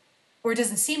 or it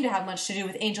doesn't seem to have much to do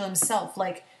with Angel himself,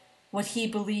 like, what he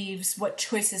believes, what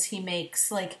choices he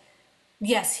makes. Like,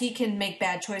 yes, he can make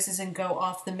bad choices and go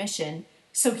off the mission,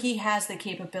 so he has the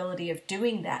capability of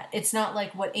doing that. It's not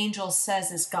like what Angel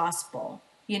says is gospel.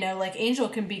 You know, like, Angel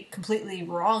can be completely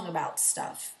wrong about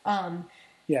stuff.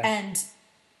 Yeah.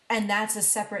 And that's a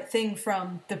separate thing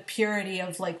from the purity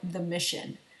of, like, the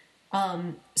mission.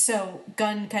 So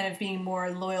Gunn kind of being more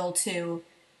loyal to,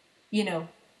 you know,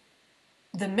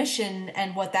 the mission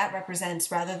and what that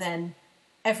represents rather than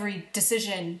every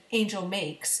decision Angel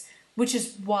makes, which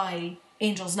is why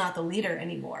Angel's not the leader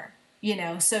anymore. You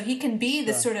know, so he can be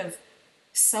the sort of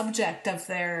subject of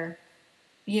their,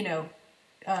 you know,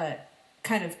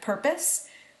 kind of purpose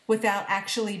without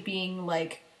actually being,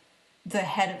 like, the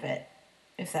head of it,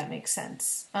 if that makes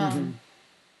sense.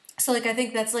 So, like, I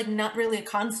think that's, like, not really a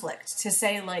conflict to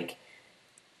say, like,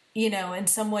 you know, in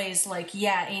some ways, like,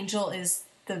 yeah, Angel is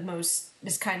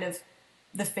kind of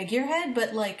the figurehead,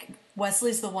 but, like,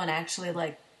 Wesley's the one actually,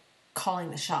 like,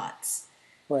 calling the shots.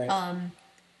 Right.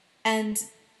 And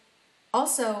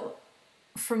also,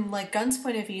 from, like, Gunn's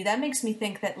point of view, that makes me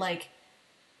think that, like,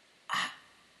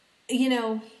 you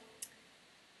know,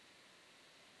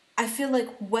 I feel like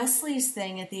Wesley's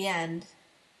thing at the end,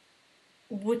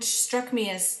 which struck me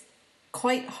as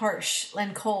quite harsh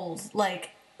and cold,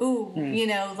 like, ooh, you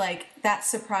know, like, that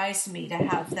surprised me to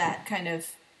have that kind of,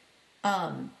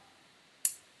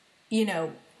 you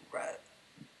know,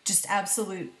 just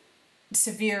absolute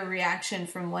severe reaction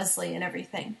from Wesley and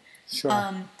everything. Sure.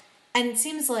 And it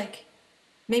seems like,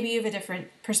 maybe you have a different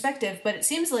perspective, but it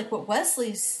seems like what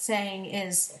Wesley's saying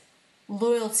is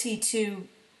loyalty to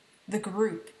the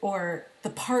group, or the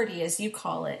party, as you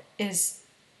call it, is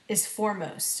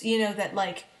foremost. You know, that,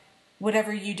 like,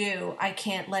 whatever you do, I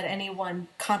can't let anyone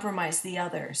compromise the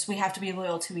others. We have to be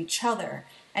loyal to each other.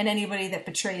 And anybody that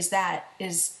betrays that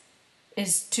is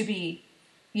to be,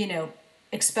 you know,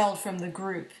 expelled from the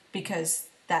group, because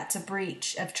that's a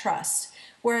breach of trust.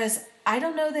 Whereas I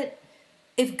don't know that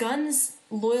if Gunn's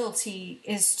loyalty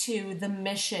is to the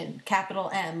mission,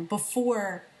 capital M,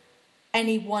 before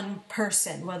any one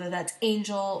person, whether that's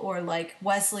Angel or, like,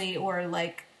 Wesley or,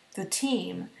 like, the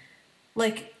team,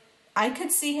 like, I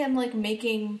could see him, like,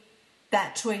 making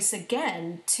that choice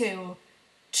again to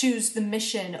choose the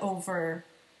mission over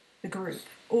the group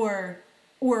or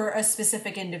a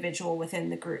specific individual within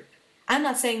the group. I'm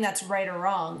not saying that's right or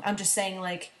wrong. I'm just saying,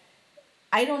 like,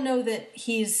 I don't know that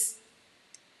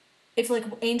if, like,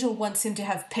 Angel wants him to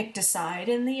have picked a side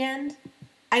in the end,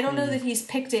 I don't know that he's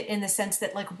picked it in the sense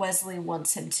that, like, Wesley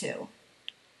wants him to.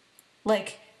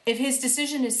 Like, if his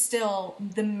decision is still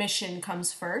the mission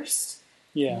comes first,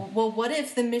 yeah. Well, what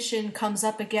if the mission comes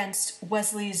up against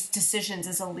Wesley's decisions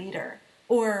as a leader?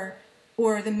 Or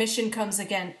the mission comes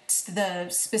against the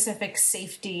specific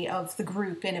safety of the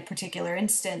group in a particular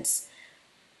instance?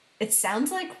 It sounds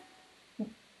like,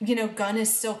 you know, Gunn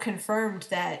is still confirmed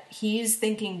that he's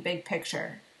thinking big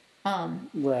picture.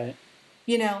 Right.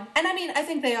 You know, and I mean, I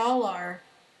think they all are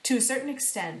to a certain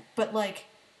extent, but, like,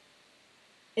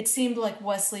 it seemed like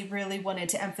Wesley really wanted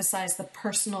to emphasize the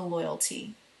personal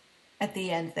loyalty at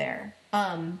the end there,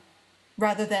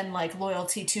 rather than, like,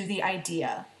 loyalty to the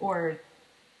idea or,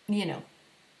 you know,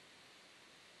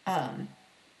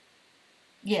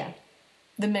 yeah,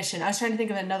 the mission. I was trying to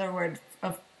think of another word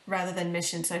of rather than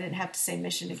mission, so I didn't have to say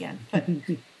mission again, but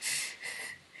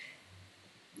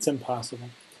it's impossible.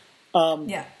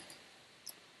 Yeah.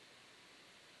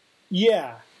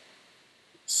 Yeah.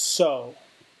 So,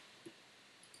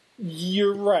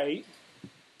 you're right.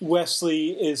 Wesley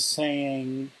is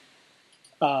saying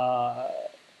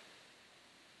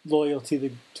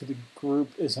loyalty to the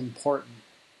group is important.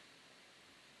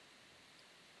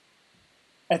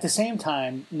 At the same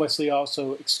time, Wesley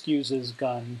also excuses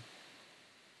Gunn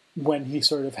when he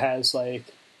sort of has like,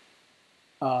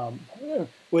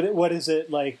 what is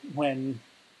it like when,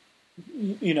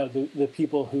 you know, the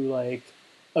people who like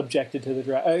objected to the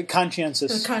draft,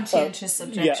 conscientious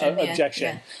objection,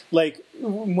 objection. Yeah. Like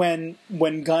when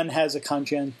Gunn has a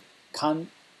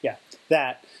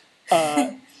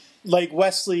like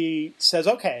Wesley says,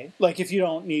 okay, like if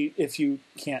you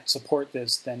can't support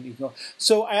this, then you go.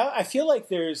 So I feel like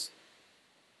there's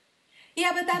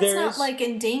but that's not like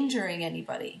endangering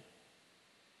anybody.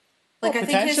 Like well, I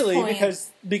think his point,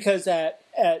 because at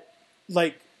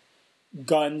like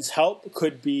Gunn's help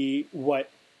could be what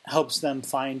helps them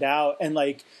find out, and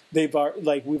like we've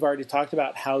already talked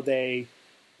about how they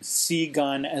see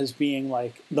Gunn as being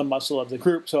like the muscle of the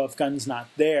group. So if Gunn's not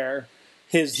there,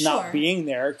 his not being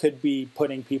there could be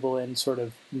putting people in sort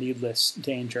of needless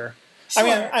danger. Sure.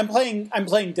 I mean, I'm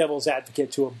playing devil's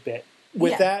advocate to a bit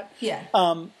with that. Yeah.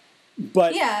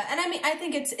 But yeah, and I mean, I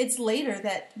think it's later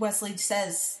that Wesley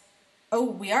says, "Oh,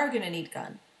 we are going to need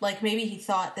Gunn." Like maybe he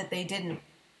thought that they didn't,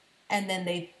 and then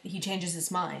he changes his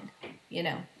mind. You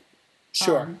know.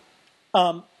 Sure.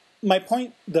 My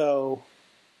point, though,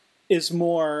 is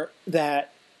more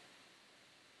that,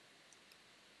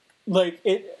 like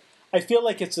it. I feel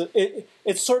like it's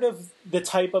sort of the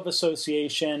type of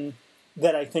association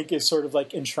that I think is sort of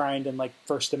like enshrined in like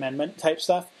First Amendment type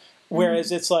stuff,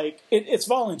 whereas it's like it's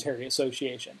voluntary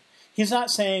association. He's not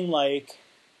saying like,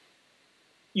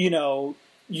 you know,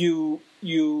 you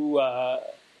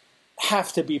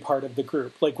have to be part of the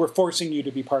group. Like we're forcing you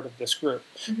to be part of this group,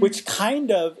 which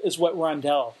kind of is what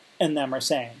Rondell and them are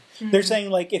saying. They're saying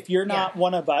like, if you're not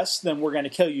one of us, then we're going to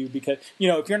kill you because, you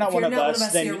know, if you're not one of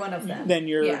us, then you're one of them. Then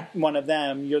you're one of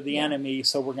them. You're the enemy,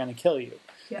 so we're going to kill you.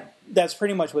 Yeah, that's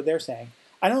pretty much what they're saying.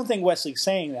 I don't think Wesley's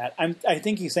saying that. I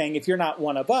think he's saying if you're not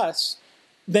one of us,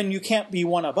 then you can't be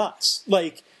one of us.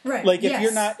 Like, like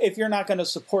if you're not going to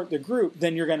support the group,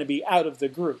 then you're going to be out of the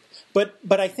group. But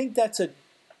I think that's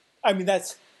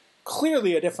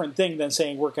clearly a different thing than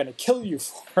saying we're going to kill you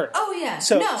for it. Oh yeah,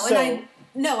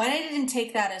 and I didn't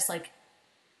take that as like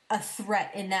a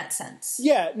threat in that sense.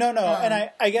 Yeah, no, and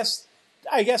I guess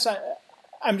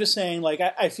I'm just saying like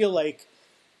I feel like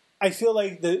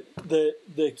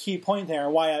the key point there,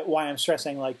 and why I'm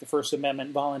stressing like the First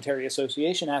Amendment voluntary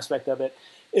association aspect of it,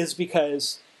 is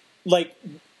because like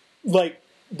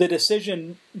the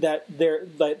decision that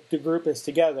the group is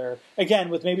together, again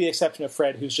with maybe the exception of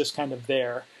Fred, who's just kind of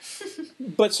there,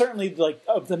 but certainly like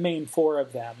of the main four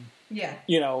of them,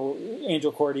 you know,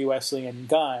 Angel, Cordy, Wesley, and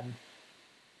Gunn,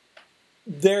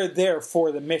 they're there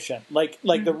for the mission. Like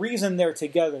the reason they're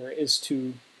together is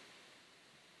to,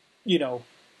 you know,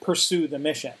 pursue the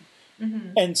mission.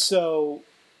 And so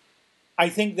I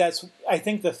think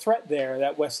the threat there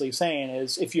that Wesley's saying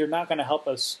is if you're not going to help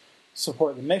us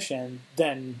support the mission,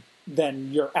 then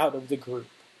you're out of the group.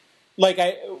 Like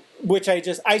I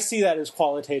see that as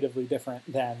qualitatively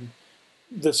different than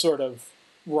the sort of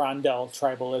Rondell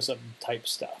tribalism type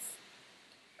stuff.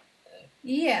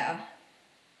 Yeah.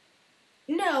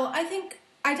 No, I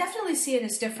definitely see it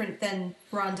as different than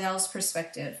Rondell's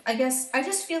perspective. I guess I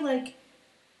just feel like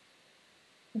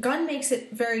Gunn makes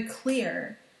it very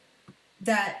clear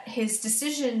that his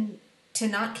decision to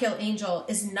not kill Angel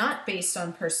is not based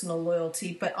on personal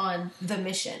loyalty, but on the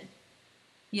mission.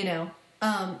 You know?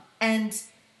 And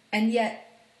yet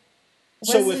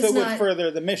so if it would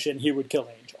further the mission, he would kill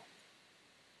Angel.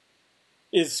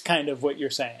 Is kind of what you're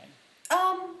saying.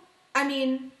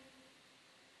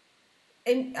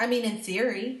 In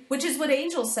theory, which is what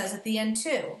Angel says at the end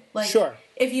too. Like, sure.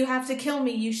 If you have to kill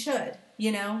me, you should.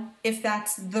 You know, if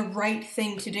that's the right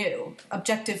thing to do,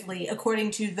 objectively,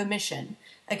 according to the mission.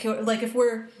 Like if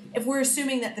we're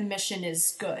assuming that the mission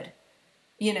is good,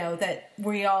 you know, that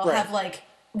we all have like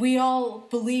we all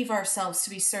believe ourselves to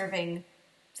be serving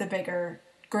the bigger,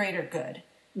 greater good.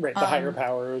 Right, the higher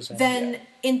powers. Then,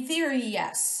 in theory,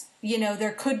 yes. You know,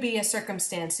 there could be a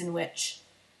circumstance in which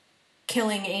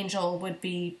killing Angel would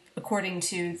be, according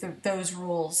to those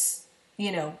rules,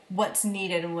 you know, what's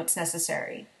needed and what's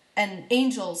necessary. And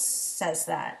Angel says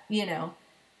that, you know.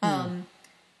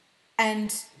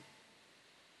 And,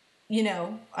 you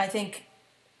know, I think,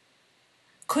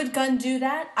 could Gunn do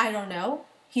that? I don't know.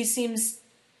 He seems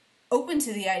open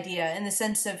to the idea in the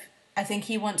sense of, I think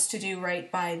he wants to do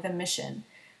right by the mission.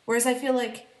 Whereas I feel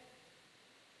like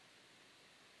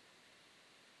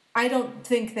I don't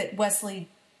think that Wesley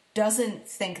doesn't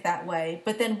think that way,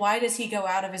 but then why does he go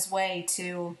out of his way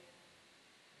to,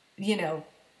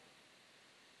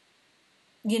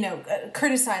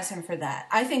 criticize him for that?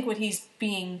 I think what he's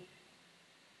being,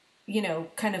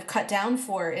 kind of cut down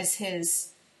for is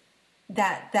his,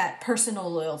 that personal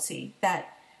loyalty,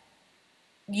 that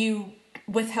you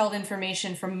withheld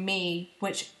information from me,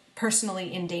 which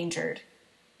personally endangered,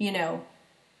 the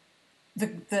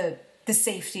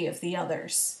safety of the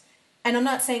others. And I'm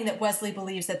not saying that Wesley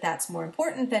believes that that's more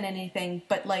important than anything,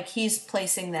 but, like, he's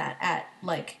placing that at,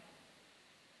 like,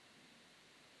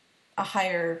 a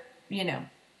higher,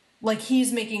 like,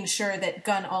 he's making sure that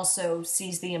Gunn also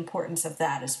sees the importance of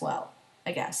that as well,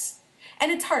 I guess.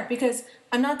 And it's hard because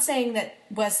I'm not saying that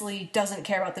Wesley doesn't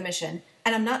care about the mission,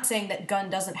 and I'm not saying that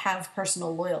Gunn doesn't have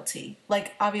personal loyalty.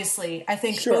 Like, obviously, I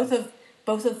think Sure.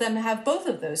 both of them have both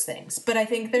of those things, but I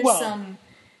think there's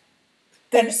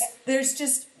there's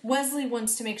just, Wesley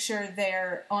wants to make sure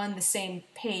they're on the same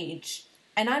page,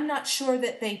 and I'm not sure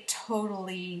that they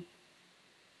totally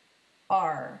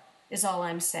are, is all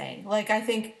I'm saying. Like, I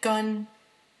think Gunn,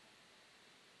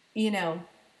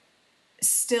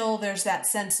 still there's that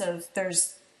sense of,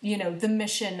 there's, the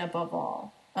mission above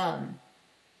all.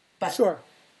 But Sure.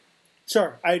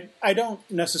 I don't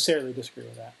necessarily disagree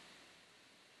with that.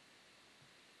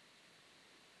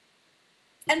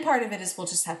 And part of it is we'll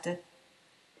just have to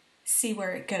see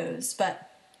where it goes, but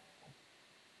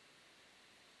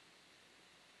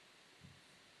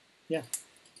Yeah.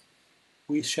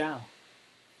 We shall.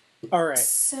 All right.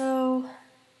 so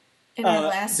in our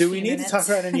last do we few need minutes, to talk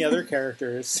about any other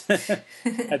characters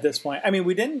at this point? I mean,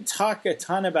 we didn't talk a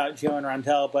ton about Gio and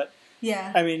Rondell, but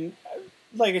yeah, I mean,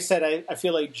 like I said, I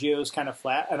feel like Gio's kind of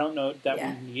flat. I don't know that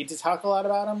Yeah. we need to talk a lot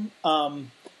about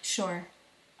him. sure.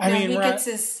 I mean, he gets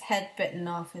his head bitten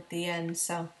off at the end,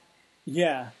 so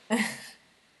yeah.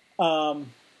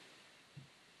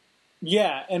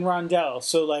 Yeah, and Rondell.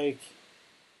 So, like,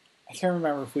 I can't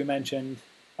remember if we mentioned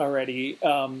already.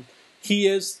 He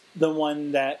is the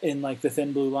one that in, like, the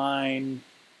Thin Blue Line,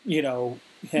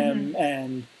 him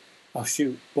and, oh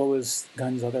shoot, what was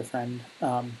Gunn's other friend?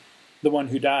 The one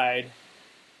who died.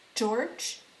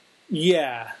 George?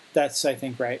 Yeah, that's, I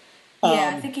think, right.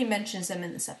 Yeah, I think he mentions him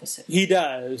in this episode. He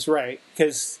does, right,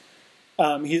 because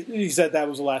he said that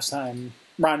was the last time,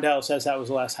 Rondell says that was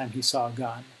the last time he saw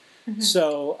Gunn. Mm-hmm.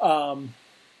 So,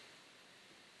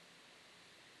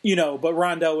 but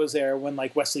Rondell was there when,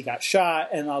 like, Wesley got shot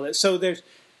and all that. So there's,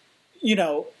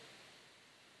 I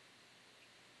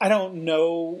don't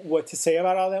know what to say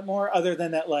about all that more, other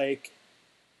than that, like,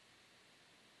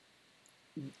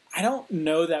 I don't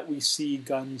know that we see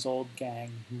Gunn's old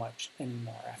gang much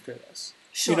anymore after this.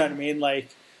 Sure. You know what I mean? Like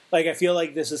I feel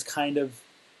like this is kind of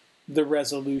the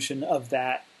resolution of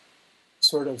that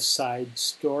sort of side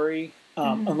story,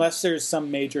 unless there's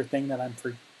some major thing that I'm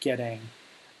forgetting.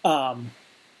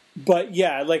 But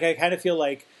yeah, like, I kind of feel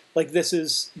like this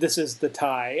is the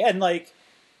tie, and like,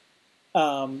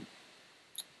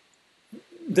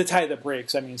 the tie that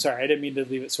breaks. I mean, sorry, I didn't mean to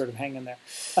leave it sort of hanging there.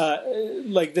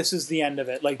 Like, this is the end of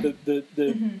it, like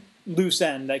the loose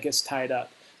end that gets tied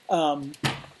up.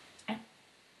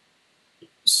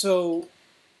 So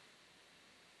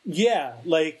yeah,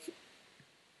 like,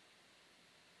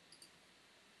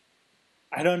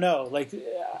 I don't know. Like,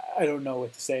 I don't know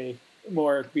what to say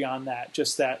more beyond that.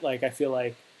 Just that, like, I feel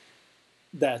like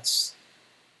that's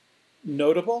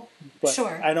notable, but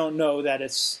Sure. I don't know that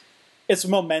it's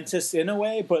momentous in a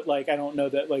way, but, like, I don't know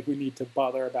that, like, we need to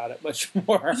bother about it much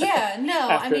more. Yeah, no,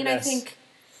 I mean, this. I think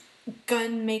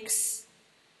Gunn makes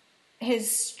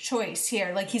his choice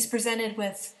here. Like, he's presented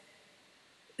with,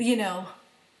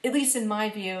 at least in my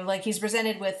view, like, he's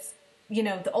presented with,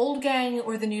 the old gang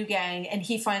or the new gang, and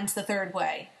he finds the third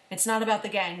way. It's not about the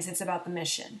gangs, it's about the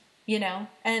mission,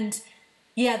 And,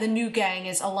 yeah, the new gang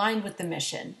is aligned with the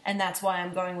mission, and that's why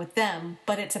I'm going with them,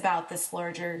 but it's about this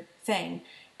larger thing.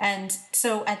 And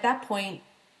so at that point,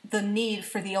 the need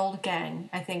for the old gang,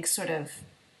 I think, sort of,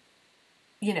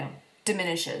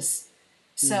 diminishes.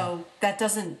 So that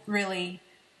doesn't really...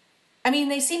 I mean,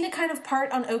 they seem to kind of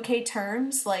part on okay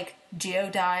terms. Like,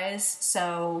 Gio dies,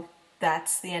 so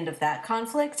that's the end of that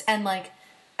conflict. And, like,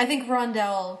 I think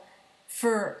Rondell,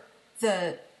 for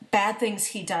the bad things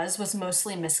he does, was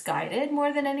mostly misguided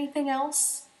more than anything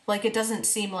else. Like, it doesn't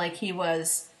seem like he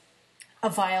was a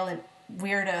violent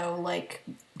weirdo like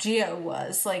Gio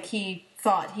was. Like, he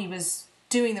thought he was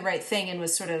doing the right thing and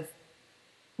was sort of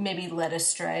maybe led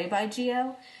astray by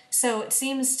Gio. So it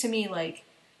seems to me like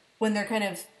when they're kind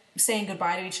of saying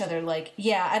goodbye to each other, like,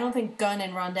 yeah, I don't think Gunn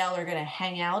and Rondell are going to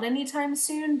hang out anytime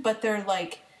soon, but they're,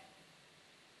 like,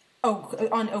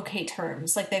 on okay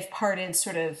terms. Like, they've parted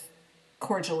sort of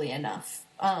cordially enough,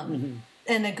 and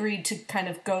agreed to kind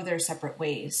of go their separate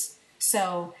ways.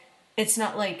 So it's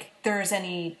not like there's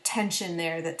any tension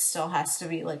there that still has to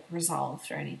be like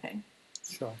resolved or anything.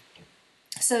 Sure.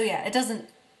 So yeah, it doesn't,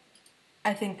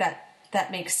 I think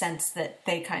that makes sense that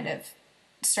they kind of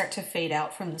start to fade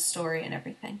out from the story and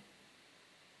everything.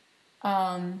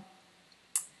 Of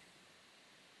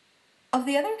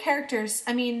the other characters,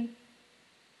 I mean,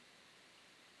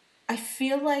 I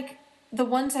feel like the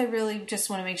ones I really just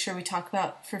want to make sure we talk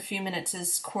about for a few minutes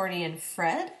is Cordy and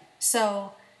Fred.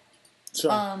 So,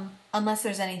 Sure. Unless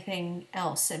there's anything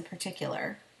else in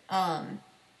particular.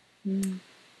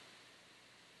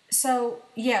 So,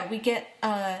 yeah, we get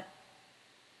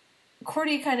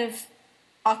Cordy kind of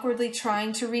awkwardly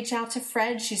trying to reach out to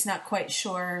Fred. She's not quite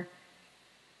sure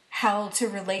how to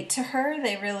relate to her.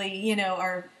 They really,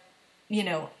 are,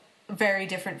 very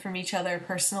different from each other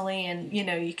personally. And,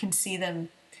 you can see them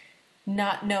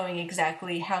not knowing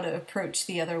exactly how to approach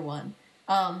the other one.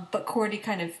 But Cordy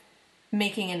kind of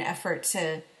making an effort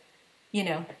to,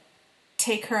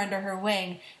 take her under her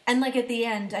wing. And, like, at the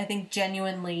end, I think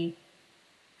genuinely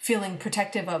feeling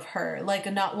protective of her,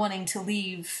 like, not wanting to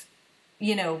leave,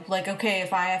 like, okay,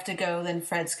 if I have to go, then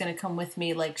Fred's going to come with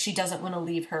me. Like, she doesn't want to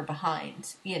leave her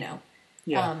behind, Yeah.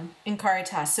 in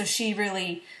Caritas. So she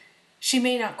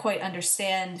may not quite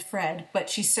understand Fred, but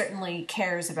she certainly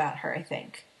cares about her, I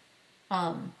think.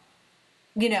 And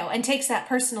takes that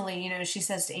personally. She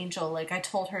says to Angel, like, I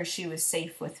told her she was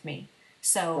safe with me.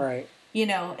 So, Right.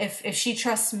 If she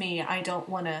trusts me, I don't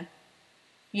want to,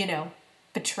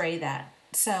 betray that.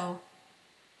 So,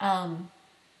 and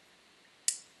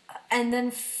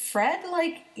then Fred,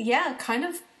 like, yeah, kind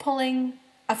of pulling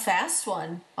a fast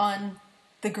one on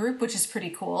the group, which is pretty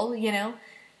cool,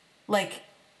 Like,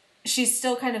 she's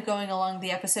still kind of going along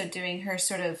the episode doing her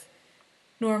sort of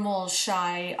normal,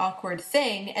 shy, awkward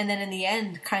thing, and then in the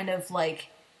end kind of, like,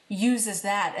 uses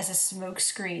that as a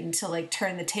smokescreen to, like,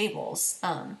 turn the tables,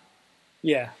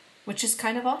 Yeah. which is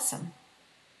kind of awesome.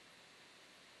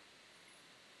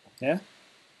 Yeah.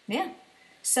 Yeah.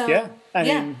 So, Yeah. I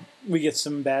mean, we get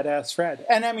some badass Fred.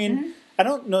 And I mean, I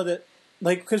don't know that,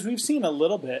 like, because we've seen a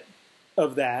little bit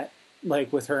of that,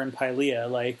 like, with her and Pylea.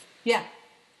 Like, yeah.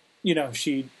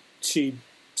 She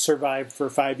survived for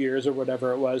 5 years or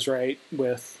whatever it was, right?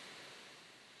 With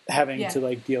having to,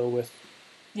 like, deal with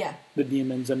the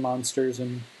demons and monsters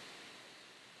and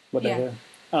whatever.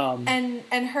 Yeah.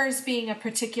 And hers being a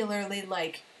particularly,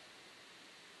 like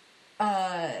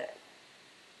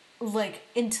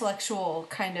intellectual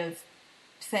kind of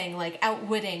thing, like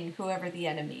outwitting whoever the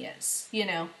enemy is,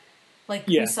 Like,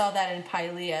 we saw that in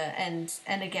Pylea, and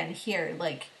again here,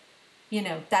 like,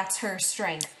 that's her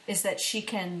strength, is that she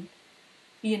can,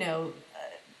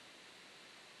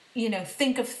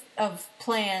 think of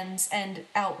plans and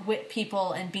outwit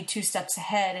people and be 2 steps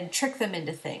ahead and trick them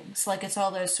into things. Like, it's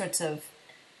all those sorts of,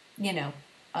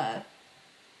 I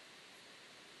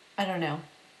don't know,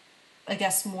 I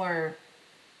guess more,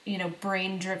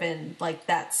 brain driven. Like,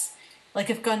 that's, like,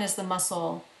 if gun is the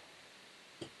muscle,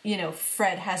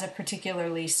 Fred has a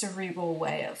particularly cerebral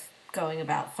way of going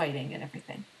about fighting and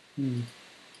everything.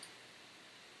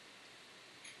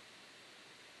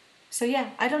 So yeah,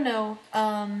 I don't know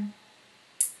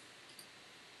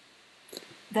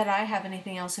that I have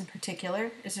anything else in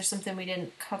particular. Is there something we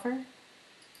didn't cover?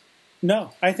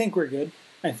 No, I think we're good.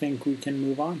 I think we can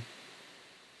move on.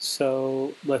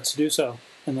 So let's do so.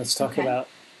 And let's talk about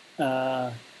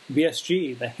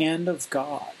BSG, The Hand of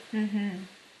God.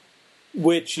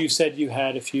 Which you said you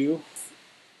had a few,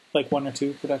 like 1 or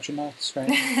 2 production notes,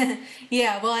 right?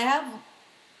 Yeah, well, I have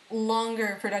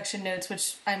longer production notes,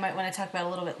 which I might want to talk about a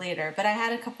little bit later. But I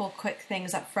had a couple quick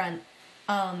things up front.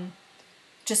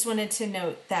 Just wanted to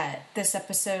note that this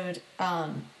episode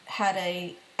had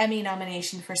a Emmy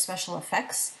nomination for special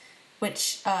effects,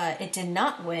 which it did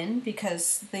not win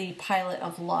because the pilot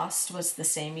of Lost was the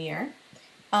same year.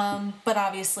 But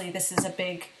obviously this is a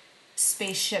big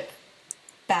spaceship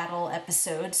battle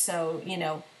episode, so,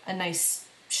 a nice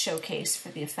showcase for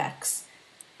the effects.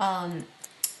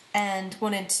 And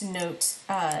wanted to note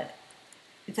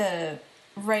the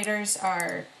writers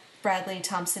are Bradley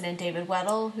Thompson and David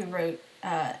Weddle, who wrote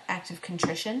Act of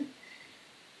Contrition.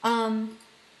 And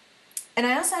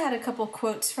I also had a couple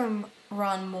quotes from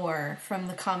Ron Moore from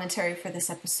the commentary for this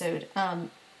episode,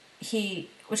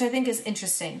 which I think is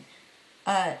interesting.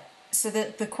 So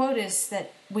the quote is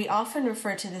that we often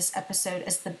refer to this episode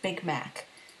as the Big Mac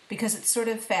because it's sort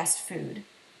of fast food.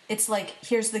 It's like,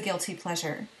 here's the guilty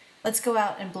pleasure. Let's go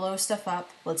out and blow stuff up.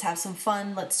 Let's have some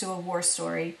fun. Let's do a war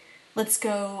story. Let's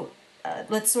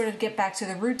sort of get back to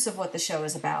the roots of what the show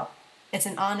is about. It's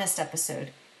an honest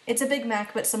episode. it's a Big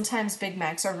Mac, but sometimes Big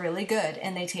Macs are really good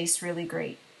and they taste really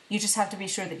great. You just have to be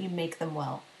sure that you make them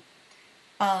well.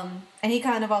 And he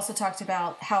kind of also talked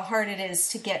about how hard it is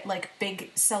to get like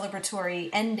big celebratory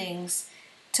endings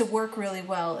to work really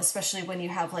well, especially when you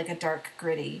have like a dark,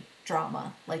 gritty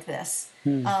drama like this.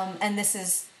 And this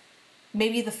is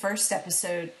maybe the first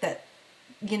episode that,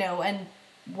 and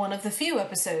one of the few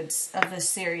episodes of this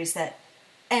series that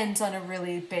ends on a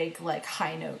really big, like,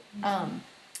 high note.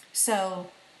 So,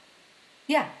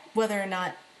 yeah, whether or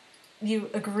not you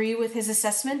agree with his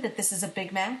assessment that this is a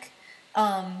Big Mac,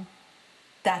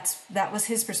 that was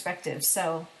his perspective.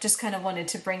 So just kind of wanted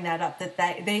to bring that up, that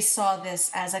they saw this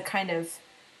as a kind of,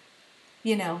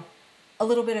 a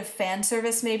little bit of fan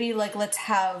service maybe, like let's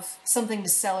have something to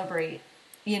celebrate,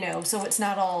 so it's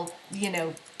not all,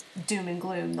 doom and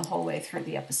gloom the whole way through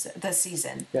the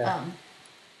season. Yeah.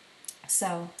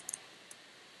 So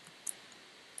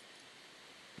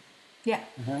yeah.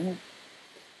 Uh-huh.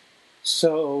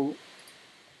 So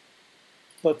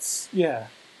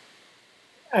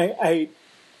I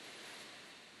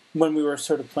when we were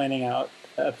sort of planning out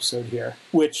the episode here,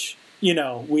 which,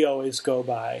 we always go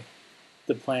by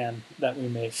the plan that we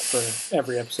make for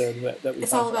every episode that we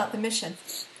It's talk all about the mission.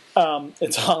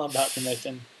 It's all about the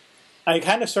mission. I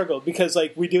kind of struggled because,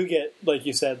 like, we do get, like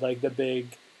you said, like the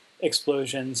big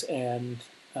explosions and,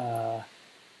 the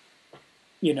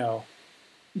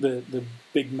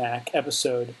Big Mac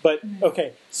episode. But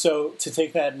okay, so to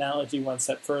take that analogy one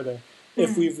step further,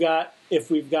 if we've got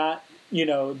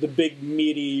the big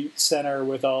meaty center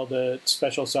with all the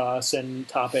special sauce and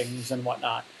toppings and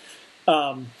whatnot,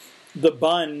 the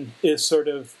bun is sort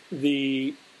of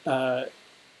the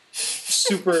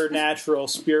supernatural,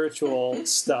 spiritual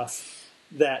stuff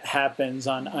that happens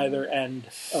on either end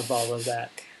of all of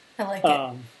that. I like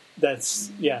it. That's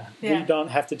we don't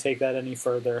have to take that any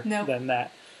further than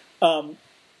that.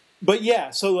 But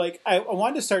yeah, so like I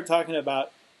wanted to start talking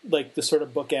about like the sort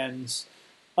of bookends,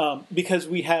 because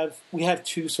we have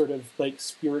two sort of like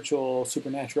spiritual,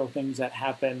 supernatural things that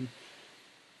happen,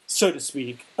 so to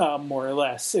speak, more or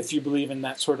less, if you believe in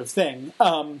that sort of thing.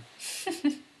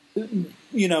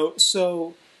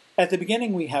 So at the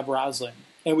beginning we have Rosalind,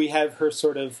 and we have her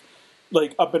sort of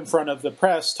like up in front of the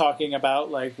press talking about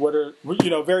like what are,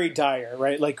 very dire,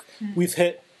 right? Like we've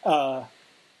hit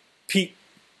peak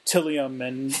Tillium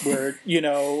and we're,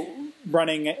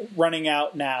 running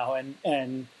out now,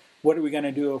 and what are we going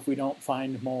to do if we don't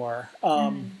find more?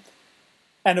 And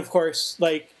of course,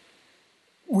 like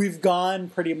we've gone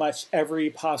pretty much every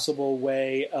possible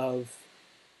way of,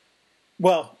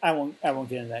 well, I won't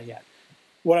get into that yet.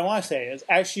 What I want to say is,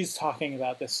 as she's talking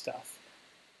about this stuff,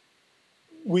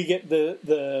 we get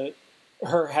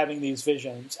her having these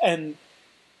visions, and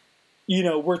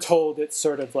we're told it's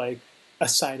sort of like a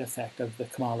side effect of the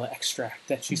Kamala extract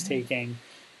that she's taking,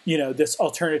 this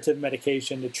alternative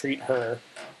medication to treat her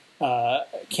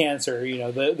cancer.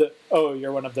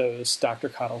 You're one of those, Dr.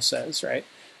 Connell says, right?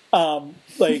 And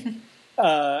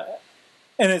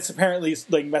it's apparently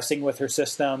like messing with her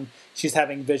system. She's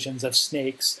having visions of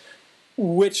snakes,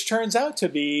 which turns out to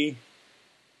be,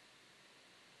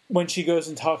 when she goes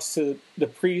and talks to the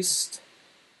priest,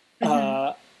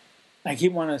 I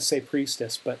keep wanting to say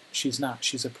priestess, but she's not.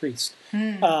 She's a priest.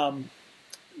 When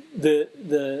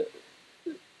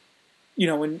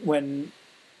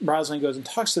Rosalind goes and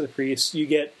talks to the priest, you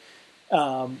get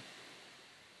like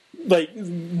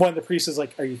one of the priests is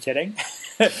like, "Are you kidding?"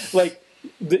 like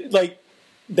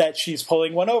that she's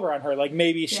pulling one over on her. Like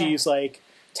maybe she's like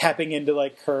tapping into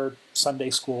like her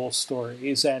Sunday school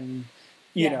stories and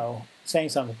saying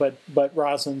something. But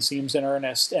Rosalind seems in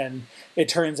earnest, and it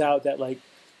turns out that like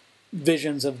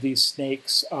visions of these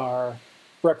snakes are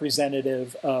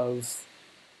representative of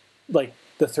like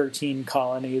the 13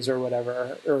 colonies or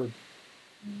whatever, or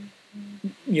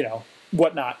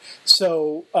whatnot.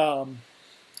 So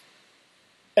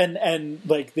and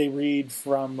like they read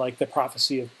from like the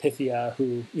prophecy of Pythia,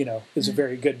 who is a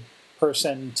very good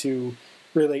person to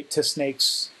relate to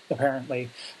snakes, apparently.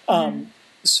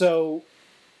 So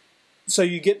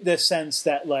you get this sense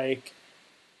that like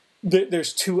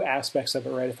there's two aspects of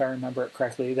it, right? If I remember it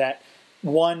correctly, that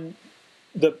one,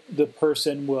 the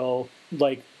person will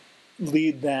like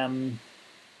lead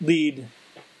the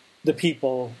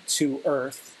people to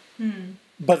Earth,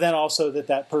 but then also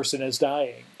that person is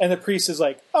dying, and the priest is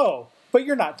like, "Oh, but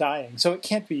you're not dying, so it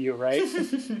can't be you, right?"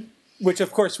 Which,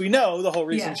 of course, we know the whole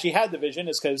reason she had the vision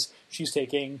is because she's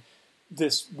taking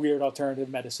this weird alternative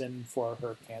medicine for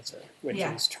her cancer, which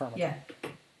is terminal. Yeah.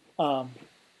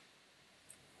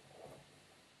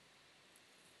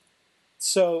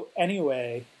 So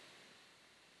anyway,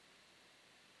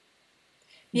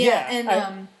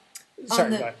 Sorry,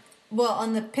 go ahead. Well,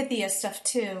 on the Pythia stuff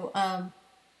too, I'm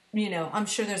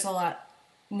sure there's a lot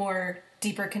more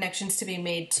deeper connections to be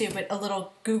made too, but a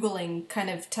little Googling kind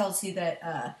of tells you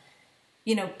that,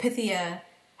 Pythia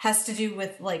has to do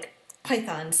with, like,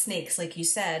 python, snakes, like you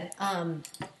said.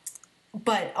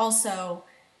 But also,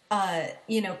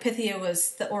 Pythia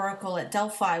was the oracle at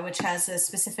Delphi, which has a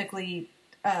specifically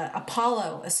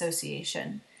Apollo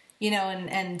association,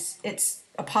 and it's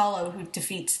Apollo who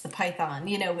defeats the python,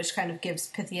 which kind of gives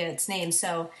Pythia its name.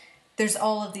 So there's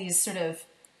all of these sort of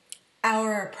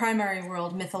our primary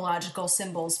world mythological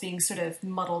symbols being sort of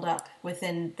muddled up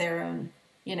within their own,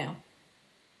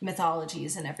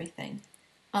 mythologies and everything.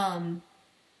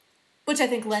 Which I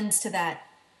think lends to that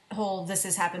whole this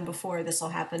has happened before, this will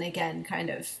happen again kind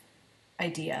of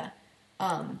idea.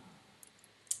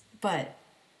 But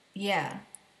yeah.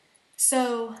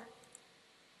 So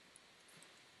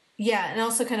yeah, and I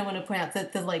also kind of want to point out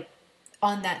that the like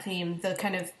on that theme, the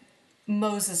kind of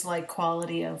Moses-like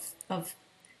quality of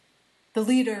the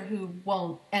leader who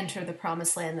won't enter the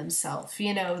promised land themselves,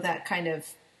 that kind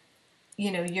of,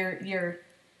 you're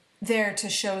there to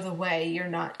show the way, you're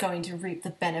not going to reap the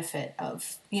benefit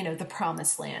of, the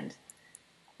promised land.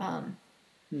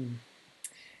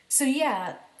 So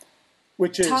yeah.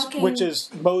 Which is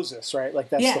Moses, right? Like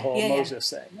that's the whole Moses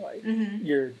thing. Like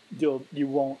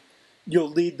you'll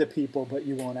lead the people, but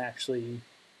you won't actually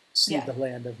see the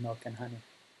land of milk and honey.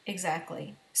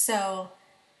 Exactly. So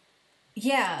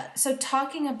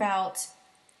talking about,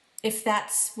 if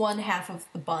that's one half of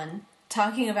the bun,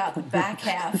 talking about the back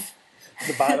half.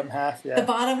 The bottom half, yeah. The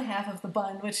bottom half of the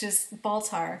bun, which is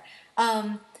Baltar.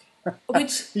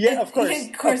 Which of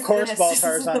course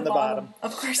Baltar's on the bottom.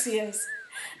 Of course he is.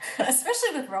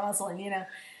 Especially with Rosalind,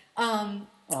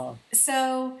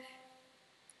 So,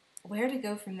 where to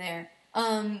go from there?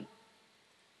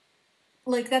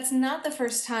 That's not the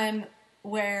first time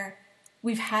where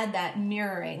we've had that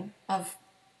mirroring of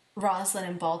Rosalind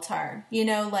and Baltar.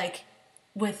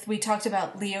 We talked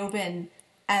about Leoben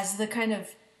as the kind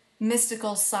of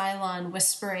mystical Cylon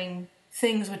whispering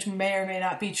things which may or may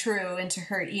not be true into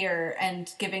her ear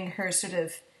and giving her sort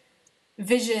of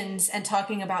visions and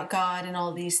talking about God and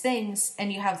all these things.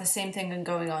 And you have the same thing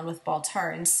going on with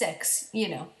Baltar in 6,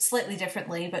 slightly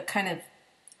differently, but kind of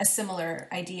a similar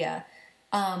idea.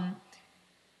 In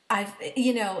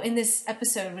this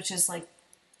episode, which is like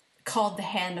called The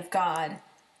Hand of God,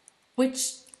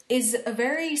 which is a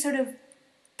very sort of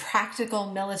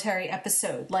practical military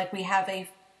episode. Like we have a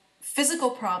physical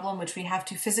problem which we have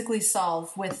to physically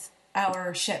solve with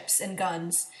our ships and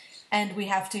guns, and we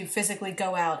have to physically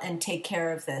go out and take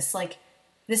care of this. Like,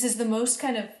 this is the most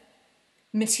kind of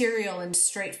material and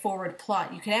straightforward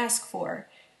plot you could ask for.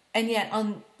 And yet,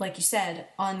 like you said,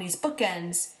 on these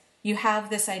bookends, you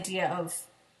have this idea of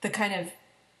the kind of,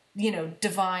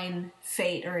 divine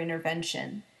fate or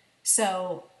intervention.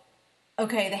 So,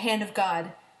 okay, the hand of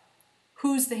God.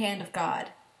 Who's the hand of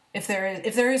God? If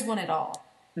there is one at all.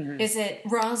 Mm-hmm. Is it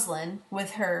Rosalind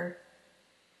with her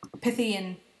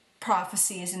Pythian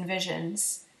prophecies and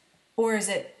visions, or is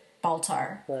it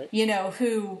Baltar? Right.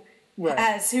 Who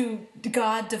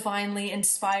God divinely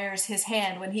inspires his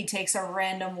hand when he takes a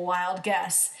random wild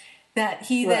guess that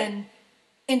he then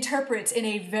interprets in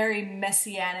a very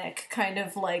messianic kind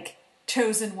of like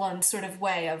chosen one sort of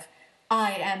way of,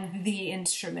 I am the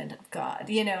instrument of God.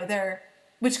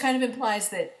 Which kind of implies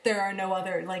that there are no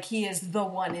other, like he is the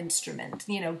one instrument.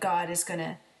 God is going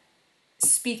to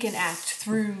speak and act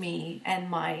through me and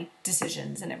my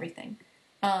decisions and everything.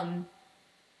 And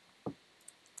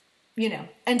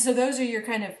so those are your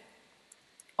kind of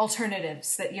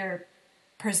alternatives that you're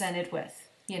presented with,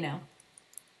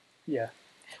 Yeah.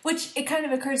 Which it kind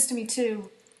of occurs to me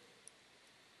too.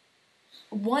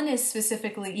 One is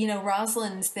specifically,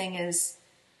 Rosalind's thing is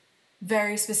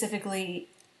very specifically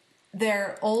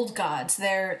their old gods,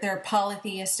 their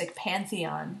polytheistic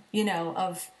pantheon,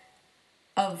 of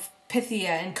Pythia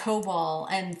and Kobol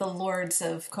and the lords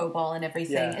of Kobol and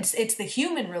everything. Yeah. It's the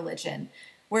human religion,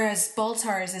 whereas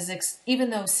Baltar's is,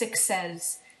 even though 6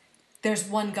 says there's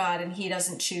one god and he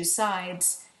doesn't choose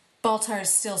sides, Baltar is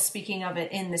still speaking of it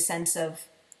in the sense of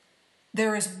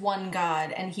there is one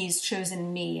God and he's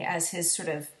chosen me as his sort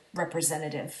of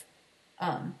representative.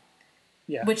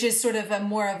 Which is sort of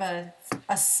more of a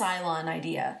Cylon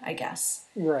idea, I guess.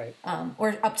 Right.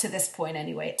 Or up to this point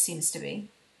anyway, it seems to be.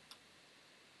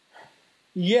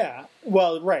 Yeah.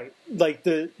 Well, right. Like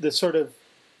the sort of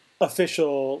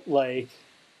official, like,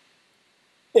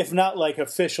 if not like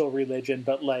official religion,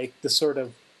 but like the sort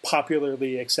of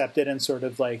popularly accepted and sort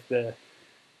of like the,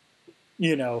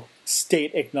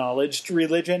 state acknowledged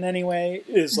religion anyway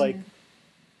is like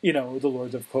you know, the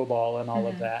Lords of Kobol and all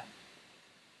of that.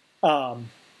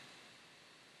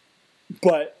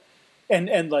 But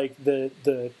and like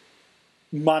the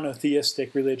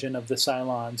monotheistic religion of the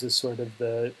Cylons is sort of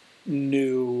the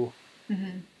new,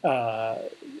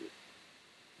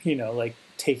 you know, like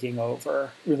taking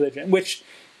over religion, which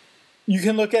you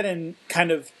can look at in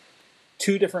kind of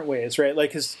two different ways, right?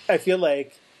 Like, because I feel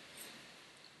like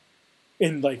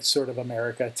in like sort of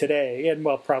America today, and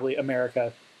well, probably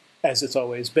America as it's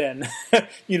always been,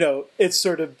 you know, it's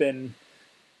sort of been,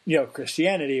 you know,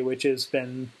 Christianity, which has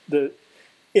been the,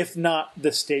 if not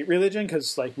the state religion,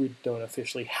 because like we don't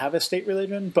officially have a state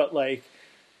religion, but like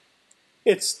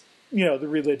it's, you know, the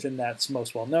religion that's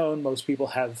most well known. Most people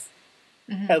have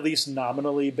at least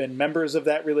nominally been members of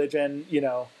that religion, you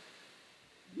know,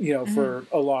 for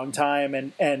a long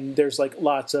time. And there's like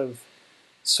lots of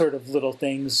sort of little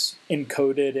things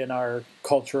encoded in our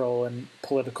cultural and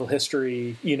political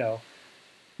history, you know,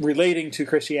 relating to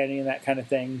Christianity and that kind of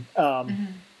thing.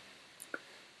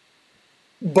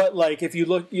 But like, if you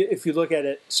look at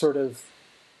it sort of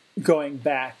going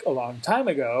back a long time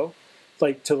ago,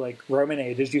 like to like Roman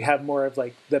ages, you have more of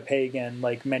like the pagan,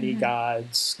 like many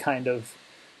gods kind of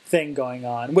thing going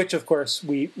on, which of course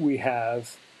we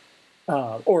have,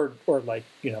 or like,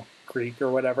 you know, Greek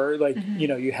or whatever, like, you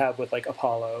know, you have with like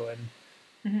Apollo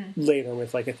and later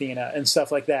with like Athena and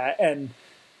stuff like that. And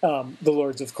the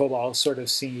Lords of Kobol sort of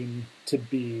seem to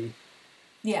be,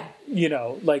 you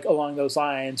know, like along those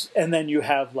lines. And then you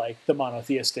have like the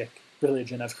monotheistic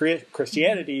religion of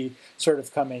Christianity sort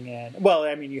of coming in. Well,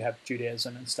 I mean, you have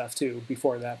Judaism and stuff too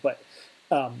before that, but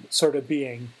sort of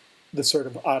being the sort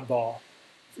of oddball,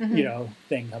 you know,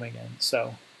 thing coming in.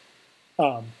 So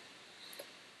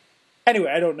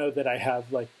anyway, I don't know that I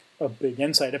have like a big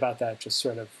insight about that, just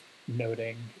sort of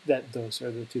noting that those are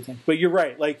the two things. But you're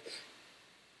right, like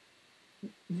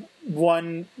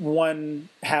one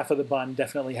half of the bun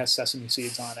definitely has sesame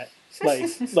seeds on it.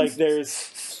 Like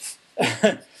there's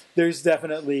there's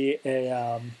definitely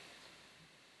a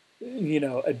you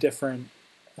know, a different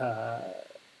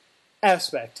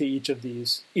aspect to each of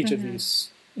these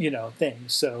you know,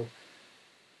 things. So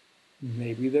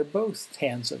maybe they're both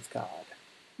hands of God.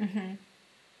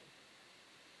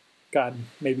 God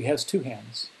maybe has two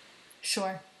hands.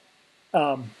 Sure.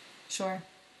 Sure.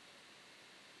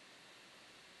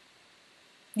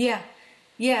 Yeah.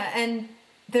 Yeah, and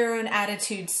their own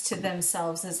attitudes to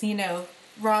themselves, as, you know,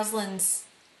 Rosalind's,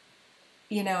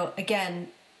 you know, again,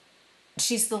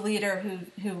 she's the leader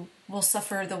who will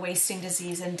suffer the wasting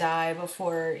disease and die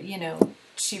before, you know,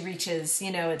 she reaches,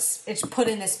 you know, it's put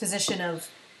in this position of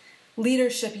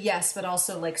leadership, yes, but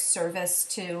also like service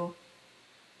to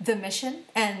the mission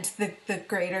and the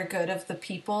greater good of the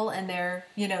people and their,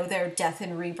 you know, their death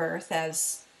and rebirth,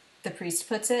 as the priest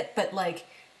puts it. But like,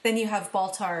 then you have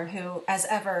Baltar, who, as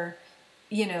ever,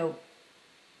 you know,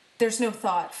 there's no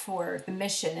thought for the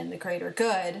mission and the greater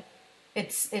good.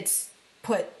 It's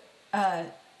put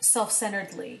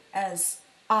self-centeredly as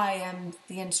I am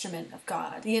the instrument of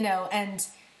God, you know, and,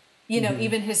 you know,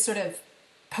 even his sort of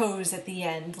pose at the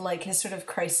end, like his sort of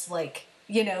Christ-like,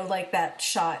 you know, like that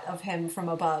shot of him from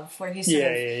above where he's sort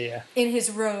of in his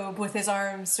robe with his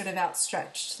arms sort of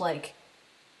outstretched, like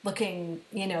looking,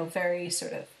 you know, very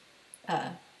sort of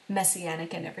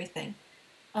messianic and everything.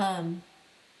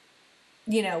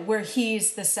 You know, where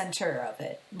he's the center of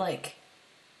it, like,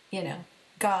 you know,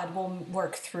 God will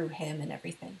work through him and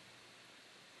everything.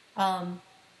 Although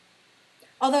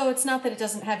it's not that it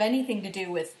doesn't have anything to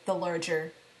do with the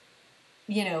larger,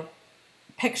 you know,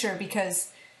 picture,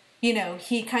 because, you know,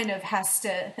 he kind of has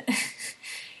to,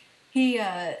 he,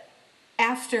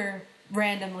 after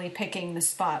randomly picking the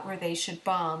spot where they should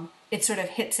bomb, it sort of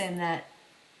hits him that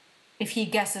if he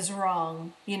guesses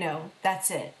wrong, you know, that's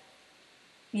it.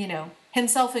 You know,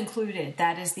 himself included,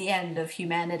 that is the end of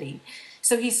humanity.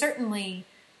 So he certainly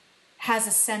has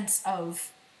a sense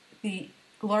of the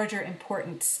larger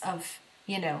importance of,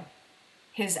 you know,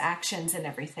 his actions and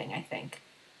everything, I think.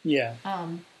 Yeah.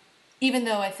 Even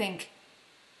though I think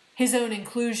his own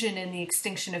inclusion in the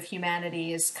extinction of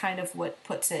humanity is kind of what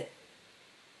puts it,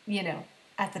 you know,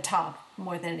 at the top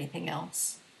more than anything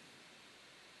else.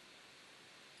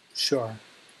 Sure.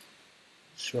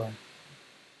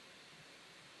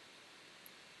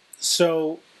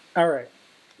 So, all right.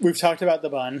 We've talked about the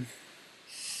bun.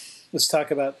 Let's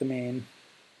talk about the main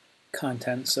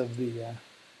contents of the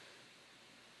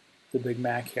Big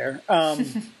Mac here.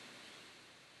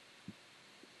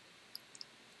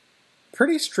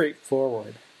 Pretty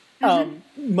straightforward. So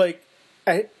what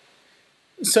I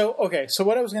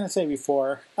was going to say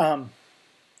before, when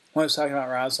I was talking about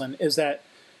Rosalind, is that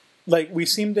like we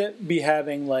seem to be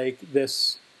having like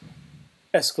this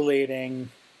escalating,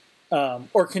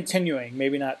 or continuing,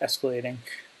 maybe not escalating,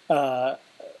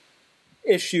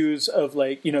 issues of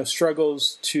like,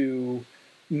 struggles to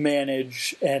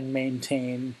manage and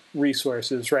maintain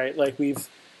resources, right? Like we've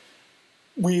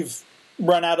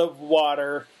run out of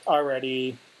water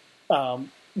already.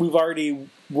 We've already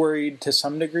worried to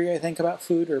some degree, I think, about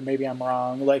food, or maybe I'm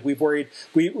wrong. Like we've worried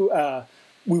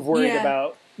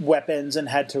about weapons and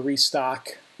had to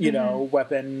restock,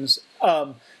 weapons.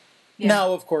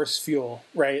 Now, of course, fuel,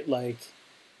 right? Like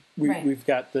we've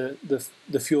got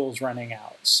the fuels running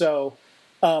out. So,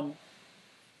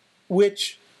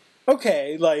 which,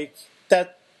 okay, like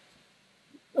that.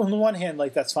 On the one hand,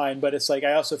 like that's fine, but it's like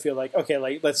I also feel like, okay,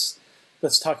 like let's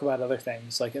talk about other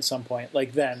things. Like at some point,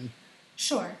 like then,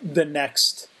 sure, the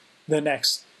next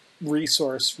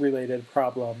resource related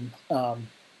problem.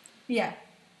 Yeah.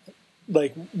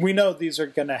 Like we know these are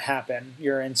going to happen.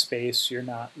 You're in space. You're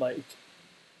not like,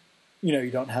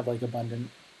 you don't have like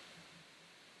abundant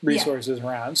resources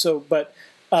around. So, but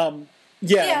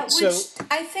which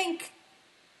I think,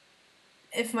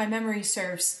 if my memory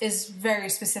serves, is very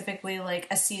specifically like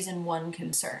a season 1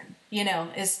 concern.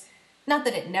 Is not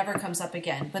that it never comes up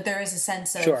again, but there is a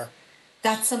sense of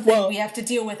that's something we have to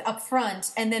deal with up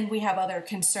front, and then we have other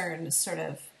concerns sort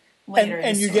of later.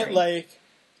 And you get like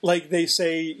they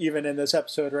say even in this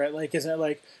episode, right? Like, isn't it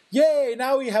like, yay,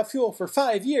 now we have fuel for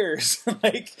 5 years?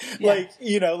 like we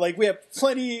have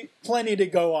plenty to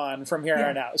go on from here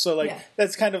on out. So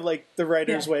that's kind of like the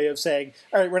writer's way of saying,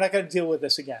 all right, we're not going to deal with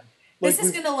this again. Like, this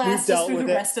is going to last us through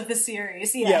the rest of the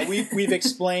series. Yeah, we've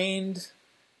explained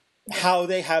how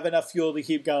they have enough fuel to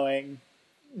keep going.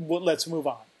 Well, let's move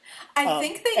on. I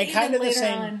think they even later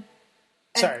on.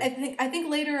 Sorry, I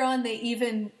think later on they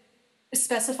even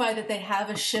specify that they have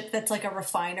a ship that's like a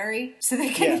refinery, so they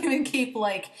can even keep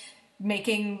like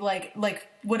making like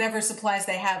whatever supplies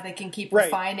they have, they can keep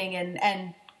refining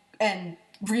and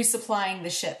resupplying the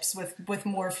ships with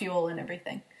more fuel and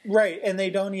everything. Right, and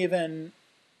they don't even.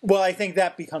 Well, I think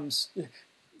that becomes,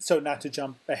 so not to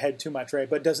jump ahead too much, right?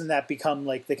 But doesn't that become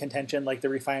like the contention, like the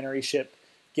refinery ship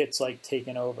gets like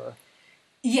taken over?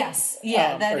 Yes,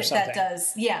 yeah, that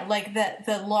does. Yeah, like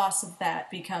the loss of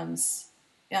that becomes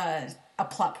a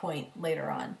plot point later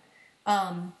on.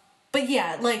 But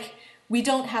yeah, like we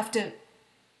don't have to,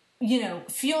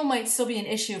 fuel might still be an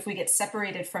issue if we get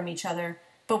separated from each other,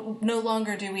 but no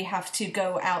longer do we have to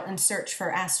go out and search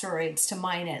for asteroids to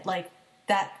mine it. Like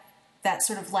that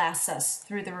sort of lasts us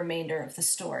through the remainder of the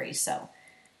story. So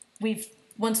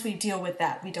once we deal with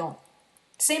that, we don't.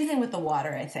 Same thing with the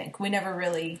water, I think. We never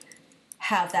really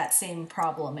have that same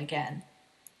problem again.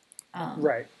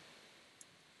 Right.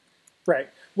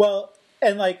 Well,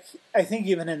 and like I think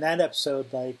even in that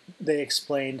episode, like they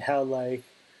explained how like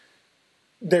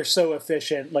they're so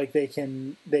efficient, like they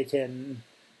can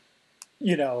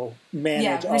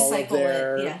manage all of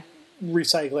their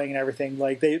recycling and everything.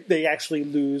 Like they actually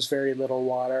lose very little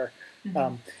water.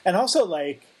 And also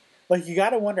like you got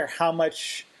to wonder how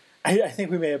much. I think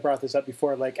we may have brought this up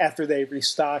before. Like after they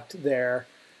restocked their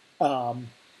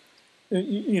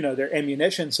their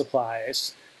ammunition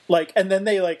supplies, like, and then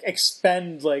they like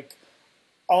expend like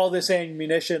all this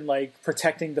ammunition, like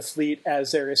protecting the fleet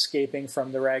as they're escaping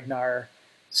from the Ragnar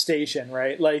station,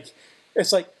 right? Like,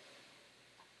 it's like,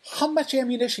 how much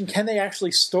ammunition can they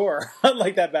actually store on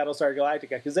like that Battlestar Galactica?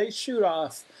 Because they shoot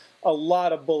off a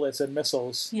lot of bullets and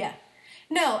missiles. Yeah,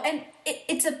 no, and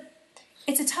it's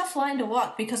a tough line to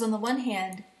walk, because on the one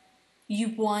hand, you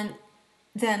want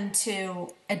them to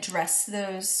address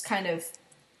those kind of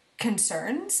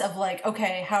concerns of like,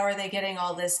 okay, how are they getting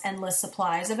all this endless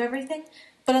supplies of everything?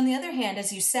 But on the other hand,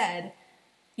 as you said,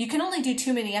 you can only do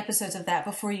too many episodes of that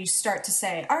before you start to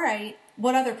say, all right,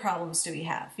 what other problems do we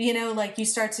have? Like you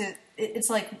start to, it's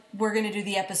like, we're going to do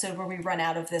the episode where we run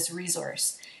out of this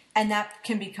resource. And that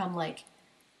can become like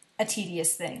a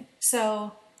tedious thing.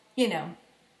 So,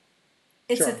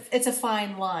 it's a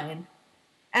fine line.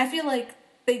 I feel like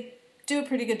they do a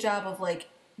pretty good job of like,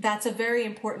 that's a very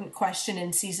important question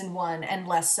in season 1, and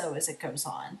less so as it goes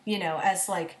on, as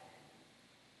like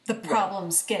the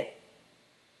problems get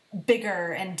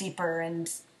bigger and deeper and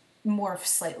morph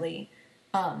slightly.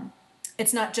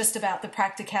 It's not just about the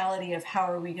practicality of how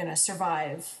are we going to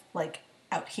survive like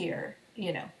out here,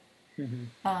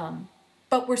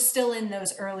 but we're still in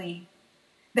those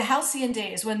the halcyon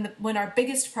days when our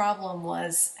biggest problem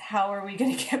was how are we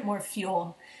going to get more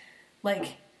fuel,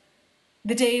 like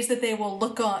the days that they will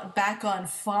look back on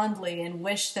fondly and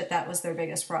wish that was their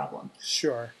biggest problem.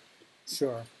 Sure.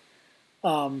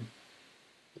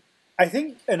 I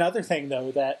think another thing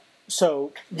though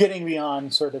so getting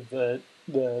beyond sort of the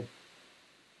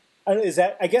Is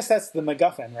that? I guess that's the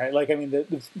MacGuffin, right? Like, I mean,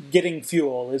 the getting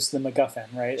fuel is the MacGuffin,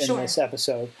 right? In Sure. this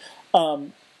episode,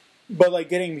 but like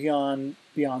getting beyond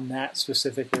that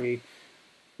specifically,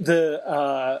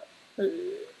 there's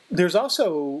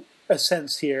also a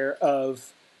sense here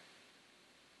of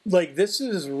like this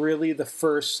is really the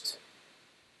first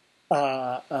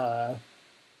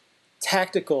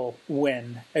tactical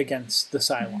win against the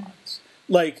Cylons,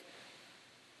 like,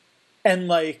 and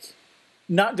like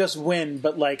not just win,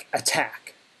 but like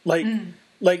attack, like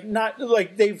not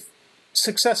like they've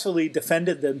successfully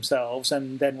defended themselves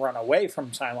and then run away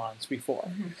from Cylons before,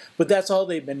 but that's all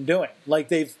they've been doing. Like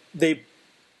they've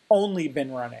only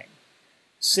been running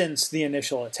since the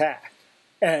initial attack,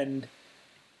 and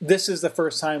this is the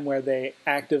first time where they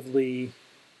actively,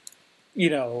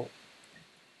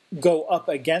 go up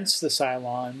against the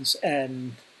Cylons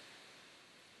and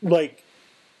like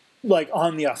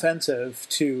on the offensive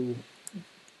to,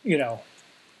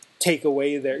 take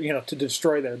away their, to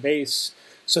destroy their base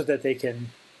so that they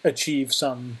can achieve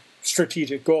some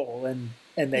strategic goal and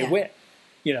they win.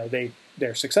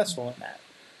 They're successful in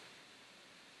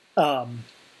that.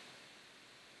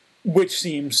 Which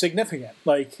seems significant.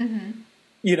 Like,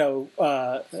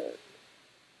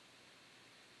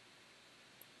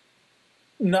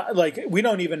 not like we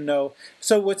don't even know.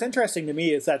 So what's interesting to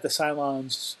me is that the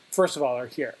Cylons, first of all, are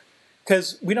here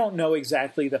because we don't know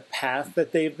exactly the path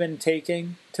that they've been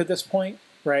taking to this point,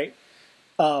 right?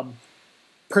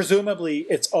 Presumably,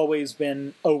 it's always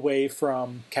been away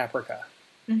from Caprica,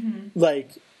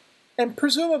 like, and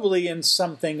presumably in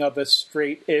something of a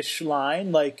straight-ish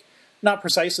line, like not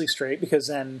precisely straight, because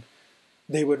then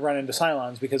they would run into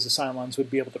Cylons because the Cylons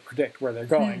would be able to predict where they're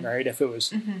going, right? If it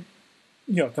was,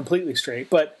 completely straight,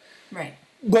 but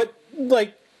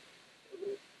like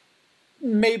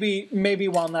maybe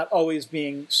while not always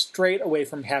being straight away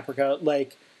from Caprica,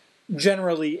 like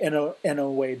generally in a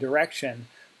way direction.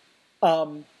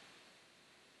 I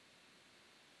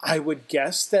would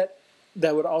guess that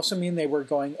would also mean they were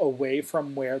going away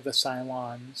from where the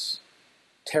Cylons'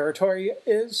 territory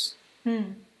is.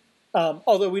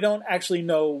 Although we don't actually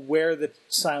know where the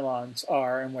Cylons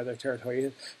are and where their territory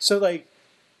is. So, like,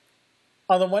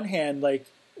 on the one hand, like,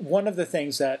 one of the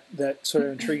things that sort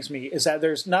of intrigues me is that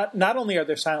there's not only are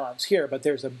there Cylons here, but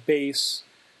there's a base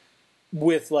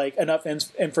with, like, enough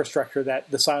infrastructure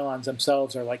that the Cylons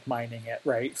themselves are, like, mining it,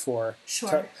 right?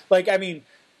 Sure. Like, I mean,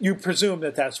 you presume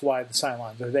that that's why the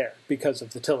Cylons are there, because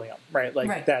of the Tilium, right?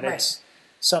 Like, it's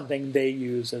something they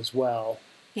use as well.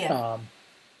 Yeah.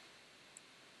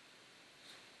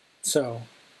 So.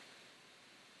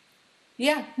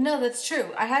 Yeah, no, that's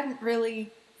true. I hadn't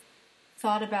really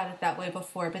thought about it that way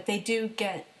before, but they do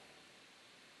get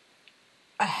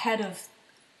ahead of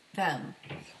them.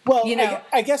 Well,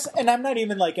 I guess, and I'm not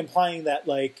even like implying that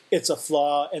like it's a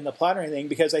flaw in the plot or anything,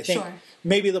 because I think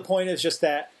maybe the point is just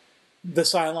that the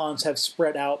Cylons have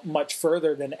spread out much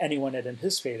further than anyone had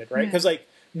anticipated, right? Because like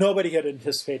nobody had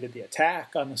anticipated the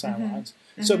attack on the Cylons,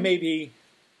 so maybe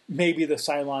the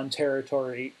Cylon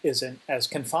territory isn't as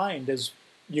confined as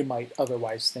you might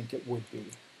otherwise think it would be.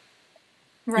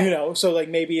 Right. So like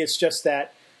maybe it's just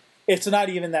that it's not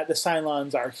even that the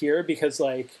Cylons are here because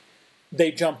like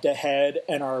they jumped ahead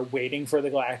and are waiting for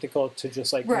the Galactical to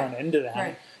just like run into them.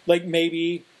 Right. Like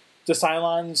maybe the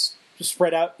Cylons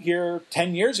spread out here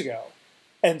 10 years ago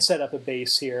and set up a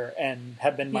base here and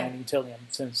have been mining Tilium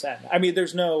since then. I mean,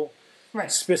 there's no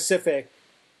specific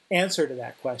answer to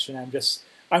that question. I'm just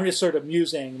sort of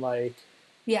musing like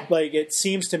it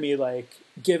seems to me like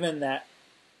given that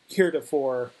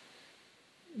heretofore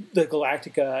the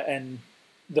Galactica and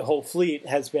the whole fleet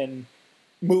has been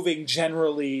moving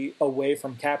generally away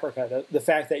from Caprica, the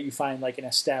fact that you find like an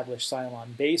established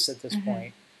Cylon base at this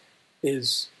point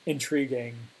is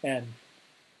intriguing and,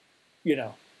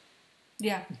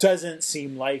 doesn't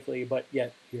seem likely, but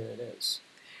yet here it is.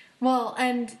 Well,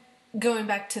 and going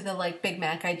back to the like Big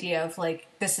Mac idea of like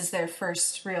this is their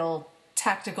first real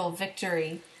tactical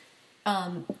victory,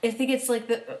 I think it's like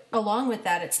along with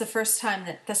that, it's the first time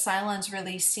that the Cylons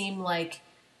really seem like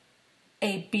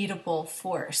a beatable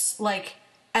force. Like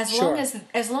as long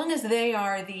as they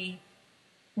are the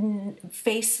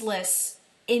faceless,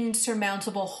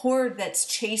 insurmountable horde that's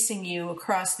chasing you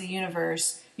across the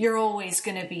universe, you're always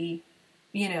going to be,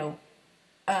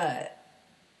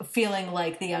 feeling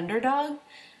like the underdog.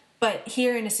 But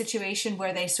here in a situation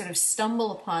where they sort of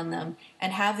stumble upon them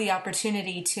and have the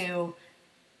opportunity to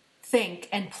think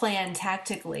and plan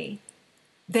tactically,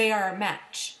 they are a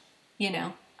match,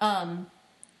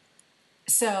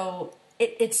 So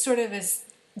it sort of is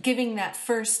giving that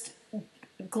first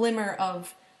glimmer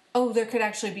of oh, there could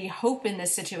actually be hope in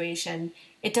this situation.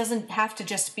 It doesn't have to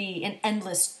just be an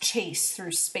endless chase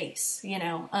through space, you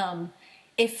know.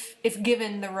 If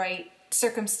given the right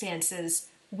circumstances,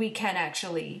 we can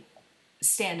actually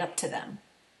stand up to them.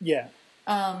 Yeah.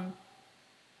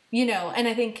 You know, and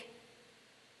I think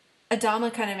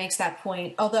Adama kind of makes that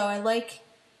point, although I like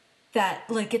that,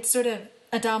 like, it's sort of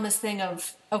Adama's thing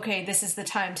of, okay, this is the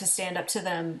time to stand up to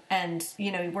them, and,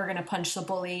 you know, we're going to punch the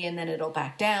bully and then it'll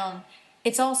back down.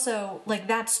 It's also, like,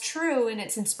 that's true and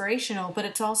it's inspirational, but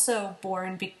it's also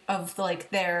born of,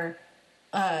 like, their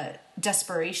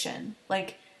desperation.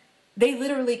 Like, they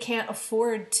literally can't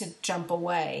afford to jump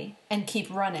away and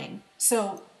keep running.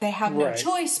 So they have no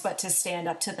choice but to stand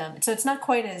up to them. So it's not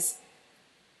quite as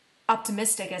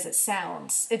optimistic as it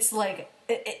sounds. It's like,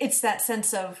 it's that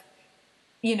sense of,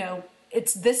 you know,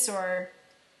 it's this or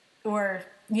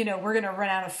you know, we're going to run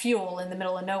out of fuel in the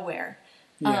middle of nowhere.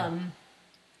 Yeah.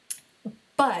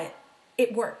 But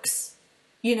it works.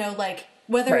 You know, like,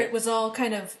 whether it was all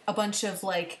kind of a bunch of,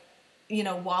 like, you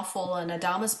know, waffle on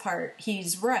Adama's part,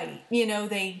 he's right. You know,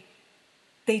 they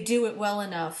do it well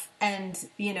enough, and,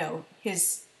 you know,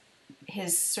 his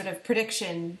sort of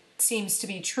prediction seems to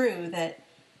be true, that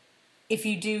if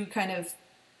you do kind of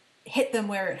hit them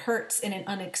where it hurts in an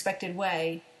unexpected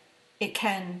way, it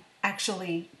can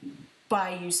actually buy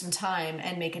you some time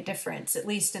and make a difference, at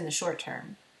least in the short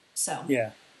term. So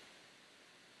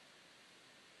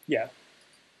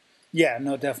Yeah,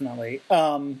 no, definitely.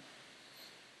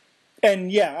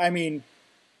 And yeah, I mean,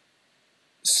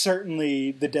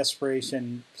 certainly the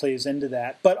desperation plays into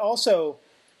that, but also,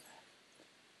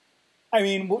 I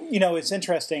mean, you know, it's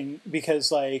interesting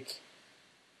because, like,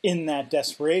 in that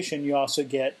desperation, you also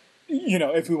get, you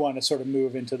know, if we want to sort of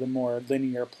move into the more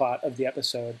linear plot of the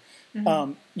episode,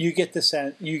 you get the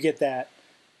sense, you get that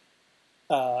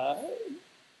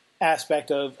aspect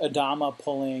of Adama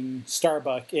pulling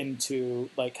Starbuck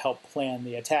into, like, help plan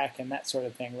the attack and that sort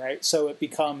of thing, right? So it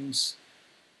becomes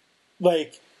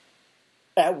like,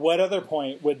 at what other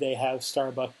point would they have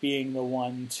Starbuck being the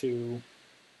one to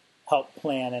help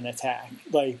plan an attack?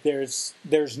 Like, there's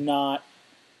not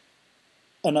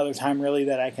another time really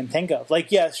that I can think of.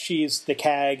 Like, yes, she's the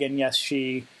CAG, and yes,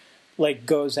 she, like,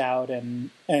 goes out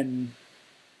and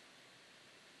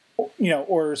you know,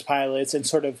 orders pilots and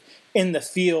sort of in the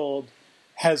field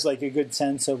has, like, a good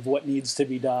sense of what needs to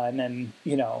be done. And,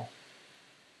 you know,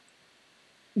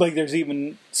 like, there's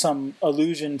even some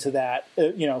allusion to that,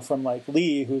 you know, from, like,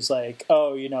 Lee, who's like,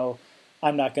 oh, you know,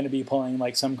 I'm not going to be pulling,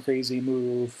 like, some crazy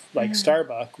move like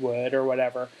Starbuck would or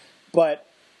whatever. But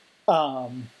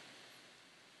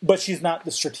she's not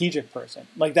the strategic person.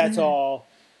 Like, that's all,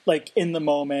 like, in the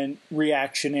moment,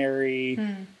 reactionary,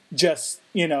 just,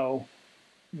 you know,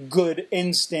 good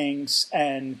instincts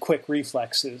and quick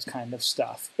reflexes kind of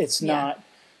stuff. It's not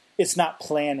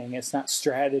planning. It's not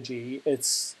strategy.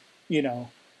 It's, you know,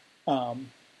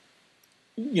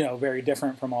 very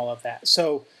different from all of that.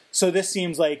 So this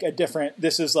seems like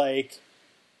this is like,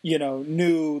 you know,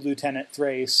 new Lieutenant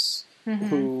Thrace,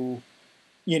 who,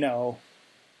 you know,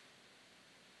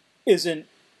 isn't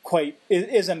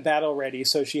battle ready.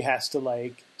 So she has to,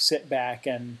 like, sit back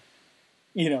and,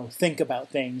 you know, think about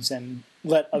things and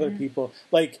let other people,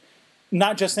 like,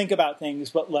 not just think about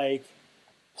things, but, like,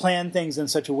 plan things in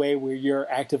such a way where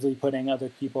you're actively putting other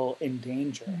people in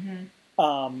danger.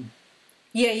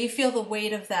 Yeah, you feel the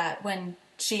weight of that when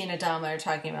she and Adama are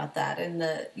talking about that, and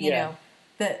the, you know,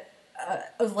 that,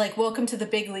 like, welcome to the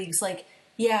big leagues. Like,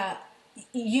 yeah,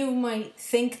 you might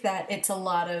think that it's a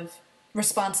lot of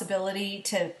responsibility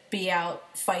to be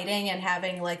out fighting and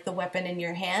having, like, the weapon in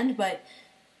your hand, but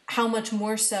how much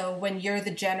more so when you're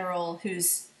the general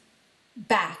who's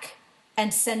back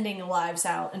and sending lives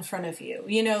out in front of you.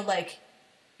 You know, like,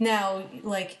 now,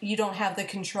 like, you don't have the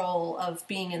control of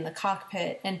being in the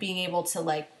cockpit and being able to,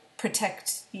 like,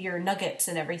 protect your nuggets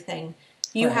and everything.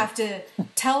 You have to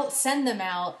send them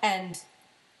out and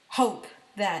hope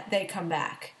that they come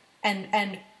back,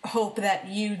 and hope that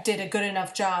you did a good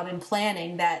enough job in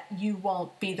planning that you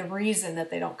won't be the reason that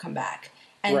they don't come back.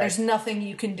 And there's nothing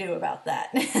you can do about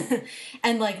that.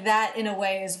 And, like, that in a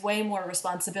way is way more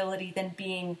responsibility than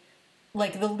being,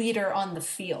 like, the leader on the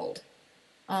field.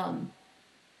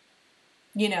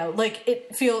 You know, like,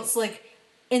 it feels like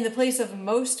in the place of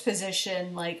most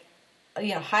position, like,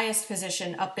 you know, highest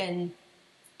position up in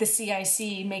the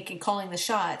CIC calling the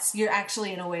shots, you're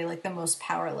actually in a way like the most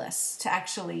powerless to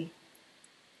actually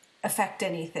affect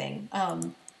anything.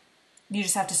 You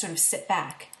just have to sort of sit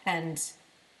back and,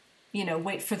 you know,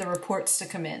 wait for the reports to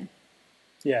come in.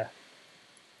 Yeah.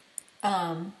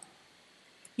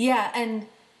 Yeah, and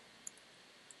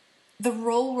the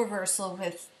role reversal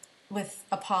with with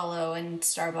Apollo and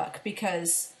Starbuck,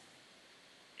 because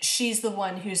she's the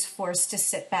one who's forced to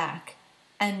sit back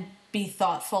and be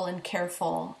thoughtful and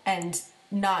careful and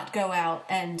not go out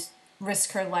and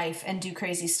risk her life and do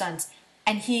crazy stunts.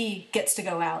 And he gets to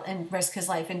go out and risk his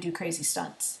life and do crazy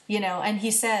stunts, and he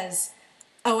says,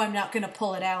 oh, I'm not going to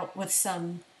pull it out with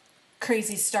some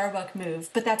crazy Starbuck move,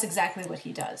 but that's exactly what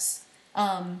he does.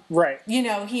 Right.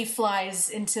 He flies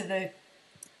into the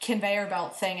conveyor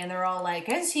belt thing and they're all like,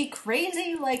 is he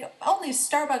crazy? Like, only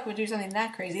Starbuck would do something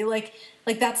that crazy. Like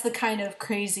that's the kind of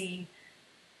crazy,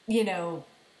 no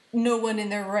one in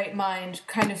their right mind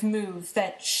kind of move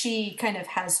that she kind of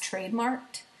has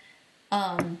trademarked,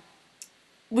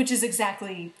 which is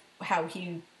exactly how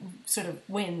he sort of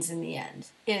wins in the end,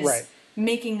 is right.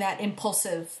 making that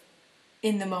impulsive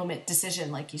in the moment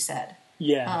decision, like you said.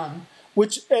 Yeah.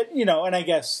 Which, and I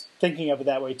guess thinking of it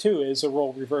that way too is a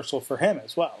role reversal for him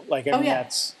as well. Like, I mean,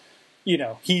 that's,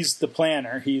 he's the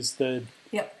planner, he's the,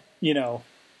 yep.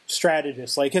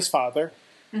 Strategist, like his father.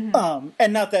 Mm-hmm.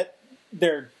 And not that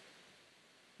they're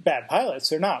bad pilots,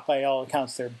 they're not. By all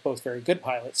accounts, they're both very good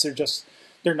pilots.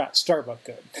 They're not Starbuck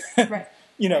good. Right.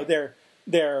 Right.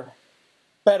 They're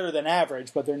better than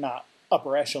average, but they're not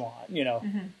upper echelon,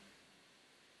 Mm-hmm.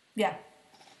 Yeah.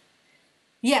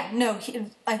 Yeah, no,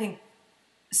 I think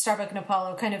Starbuck and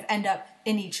Apollo kind of end up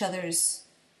in each other's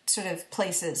sort of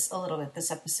places a little bit this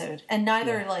episode. And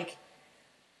neither,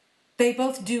 they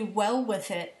both do well with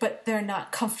it, but they're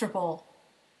not comfortable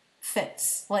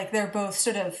fits. Like, they're both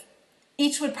sort of,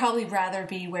 each would probably rather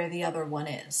be where the other one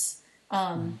is.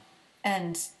 And,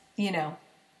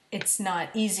 it's not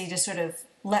easy to sort of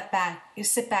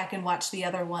sit back and watch the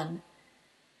other one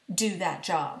do that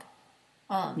job.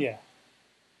 Yeah.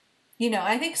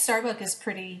 I think Starbuck is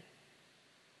pretty...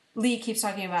 Lee keeps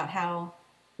talking about how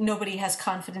nobody has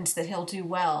confidence that he'll do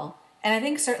well. And I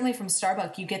think certainly from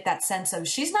Starbuck, you get that sense of,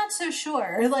 she's not so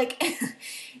sure. Like,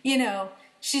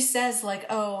 she says, like,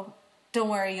 oh, don't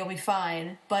worry, you'll be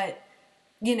fine. But,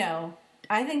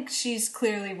 I think she's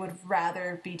clearly would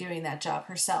rather be doing that job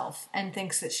herself and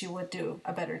thinks that she would do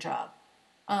a better job.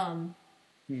 And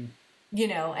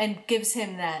gives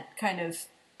him that kind of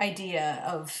idea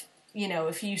of,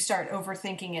 if you start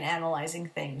overthinking and analyzing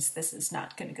things, this is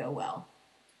not going to go well.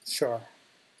 Sure.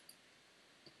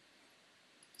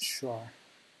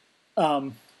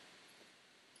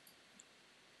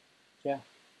 Yeah.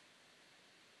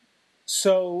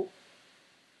 So,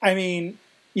 I mean,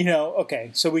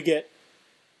 okay, so we get,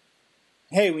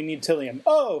 hey, we need Tillium.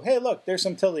 Oh, hey, look, there's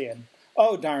some Tillium.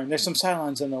 Oh, darn, there's some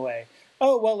Cylons in the way.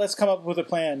 Oh, well, let's come up with a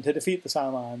plan to defeat the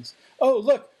Cylons. Oh,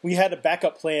 look, we had a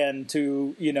backup plan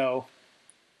to,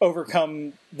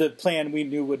 overcome the plan we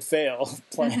knew would fail.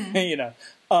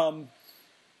 Mm-hmm.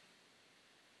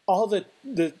 All the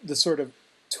sort of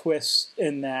twists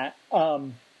in that.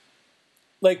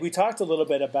 Like, we talked a little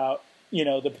bit about,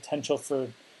 the potential for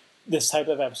this type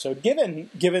of episode,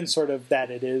 given sort of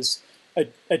that it is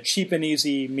a cheap and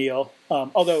easy meal.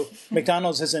 Although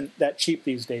McDonald's isn't that cheap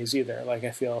these days either. Like,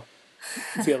 I feel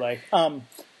like,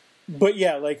 but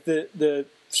yeah, like the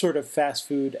sort of fast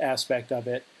food aspect of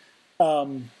it.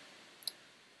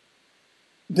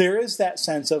 There is that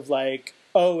sense of like,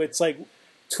 oh, it's like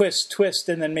twist,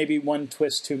 and then maybe one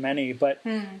twist too many. But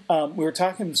we were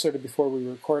talking sort of before we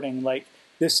were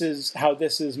this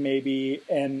is maybe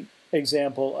an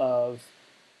example of,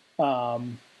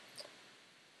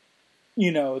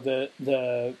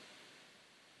 the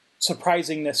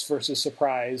surprisingness versus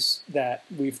surprise that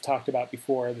we've talked about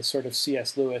before, the sort of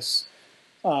C.S. Lewis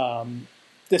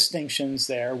distinctions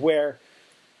there, where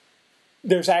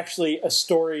there's actually a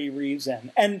story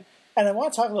reason. And I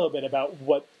want to talk a little bit about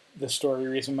what the story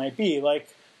reason might be. Like,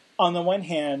 on the one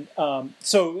hand,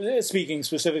 so speaking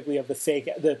specifically of the fake,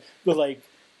 the like,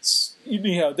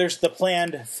 there's the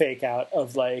planned fake out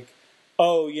of like,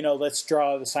 oh, let's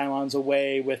draw the Cylons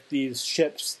away with these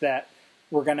ships that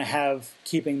we're going to have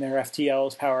keeping their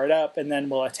FTLs powered up, and then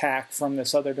we'll attack from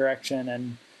this other direction,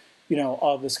 and,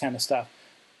 all this kind of stuff.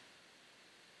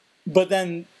 But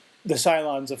then the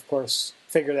Cylons, of course,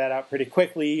 figure that out pretty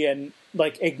quickly and,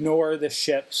 like, ignore the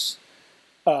ships,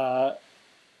 the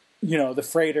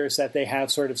freighters that they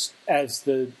have sort of as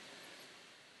the,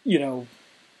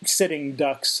 sitting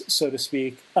ducks, so to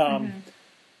speak,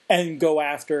 and go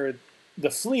after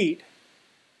the fleet.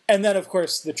 And then, of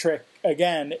course, the trick,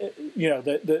 again,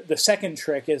 the second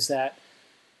trick is that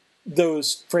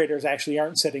those freighters actually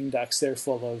aren't sitting ducks. They're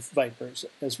full of Vipers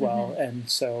as well. And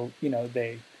so,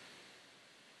 they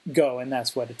go, and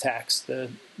that's what attacks the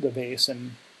base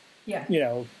and,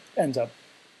 ends up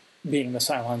being the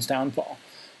Cylons' downfall.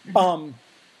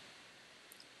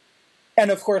 And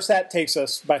of course, that takes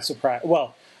us by surprise.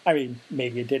 Well, I mean,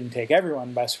 maybe it didn't take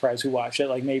everyone by surprise who watched it.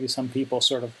 Like maybe some people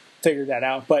sort of figured that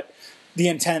out. But the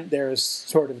intent there is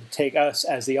sort of to take us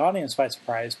as the audience by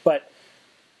surprise. But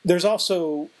there's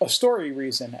also a story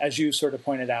reason, as you sort of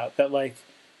pointed out, that like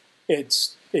it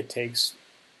takes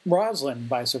Rosalind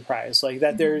by surprise. Like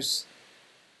that there's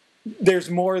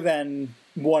more than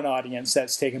one audience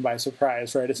that's taken by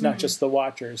surprise, right? It's not just the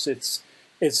watchers. It's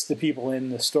the people in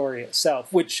the story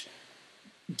itself, which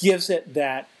gives it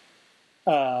that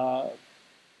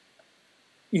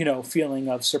feeling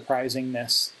of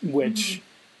surprisingness, which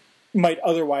might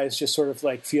otherwise just sort of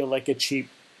like feel like a cheap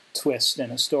twist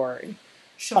in a story.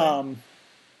 Sure.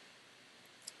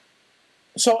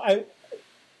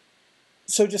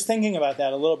 So just thinking about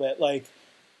that a little bit, like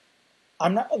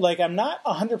I'm not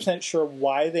 100% sure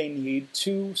why they need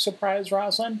to surprise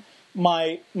Rosalind.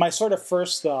 My sort of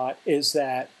first thought is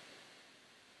that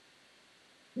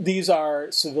these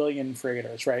are civilian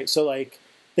frigaters, right? So like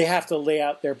they have to lay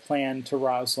out their plan to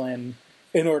Rosalind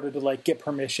in order to like get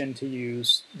permission to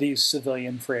use these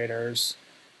civilian freighters.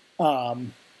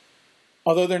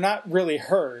 Although they're not really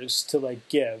hers to like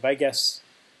give. I guess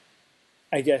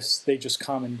they just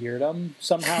commandeered them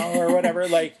somehow or whatever.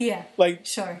 Like, yeah, like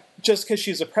sure. Just because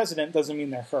she's a president doesn't mean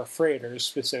they're her freighters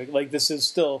specific. Like this is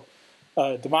still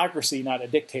a democracy, not a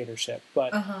dictatorship.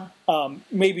 But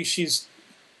maybe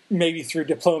through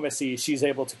diplomacy, she's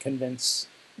able to convince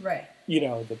right.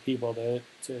 The people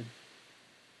to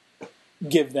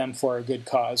give them for a good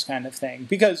cause, kind of thing.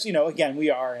 Because again, we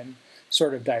are in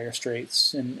sort of dire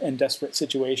straits and desperate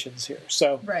situations here.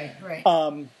 So right.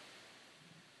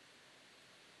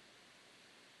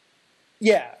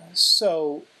 Yeah.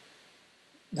 So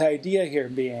the idea here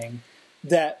being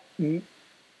that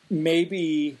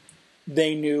maybe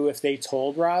they knew if they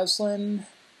told Rosalind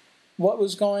what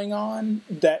was going on,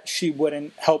 that she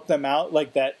wouldn't help them out.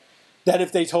 Like that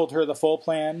if they told her the full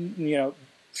plan,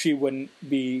 she wouldn't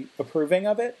be approving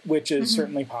of it, which is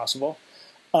certainly possible.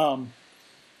 I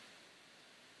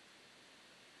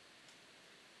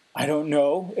don't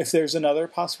know if there's another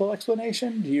possible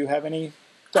explanation. Do you have any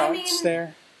thoughts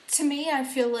there? To me, I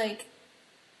feel like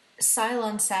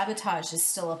Cylon sabotage is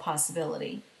still a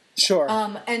possibility. Sure.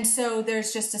 And so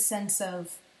there's just a sense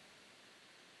of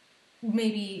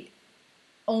maybe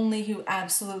only who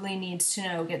absolutely needs to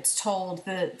know gets told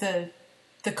the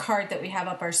card that we have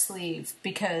up our sleeve,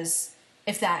 because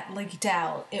if that leaked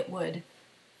out, it would,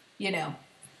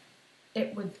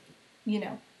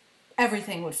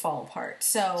 everything would fall apart.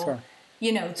 So, sure.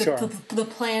 The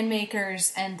plan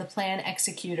makers and the plan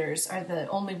executors are the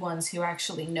only ones who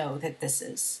actually know that this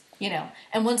is,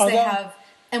 and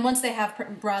once they have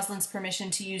Rosalind's permission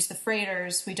to use the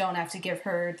freighters, we don't have to give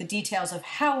her the details of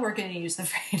how we're going to use the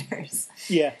freighters.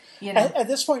 Yeah. At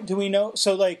this point, do we know?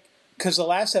 So, like, because the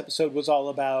last episode was all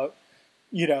about,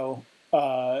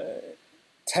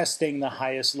 testing the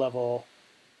highest level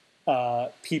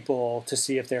people to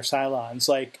see if they're Cylons.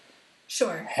 Like,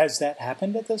 sure. Has that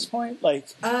happened at this point? Like,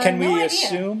 can we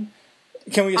assume?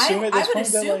 Can we assume at this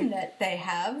point that they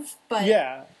have, but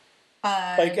yeah.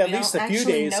 At least a few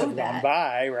days have gone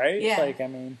by, right? Yeah. Like, I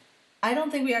mean, I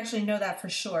don't think we actually know that for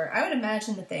sure. I would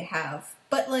imagine that they have,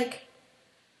 but like,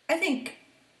 I think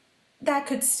that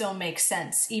could still make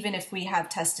sense, even if we have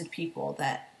tested people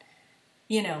that,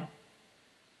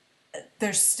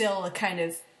 there's still a kind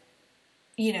of,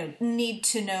 need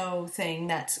to know thing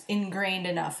that's ingrained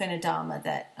enough in Adama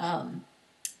that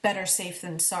better safe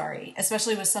than sorry,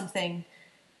 especially with something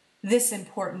this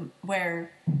important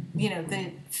where,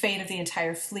 the fate of the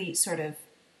entire fleet sort of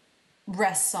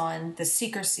rests on the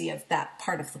secrecy of that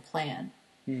part of the plan.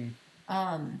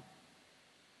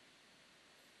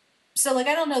 So, like,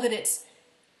 I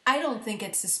don't think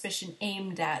it's suspicion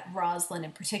aimed at Rosalind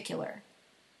in particular.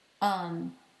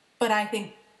 But I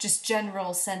think just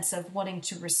general sense of wanting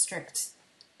to restrict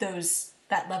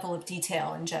that level of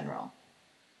detail in general.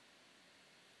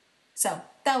 So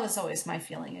that was always my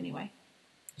feeling anyway.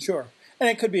 Sure. And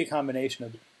it could be a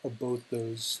combination of both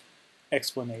those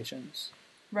explanations.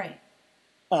 Right.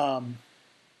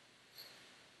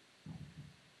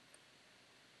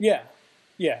 Yeah.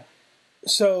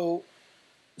 So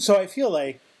I feel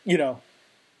like,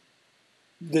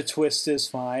 the twist is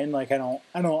fine. Like I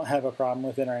don't have a problem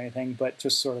with it or anything, but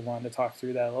just sort of wanted to talk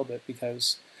through that a little bit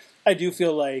because I do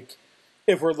feel like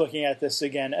if we're looking at this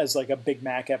again as like a Big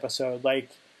Mac episode, like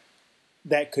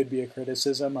that could be a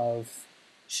criticism of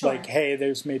like, hey,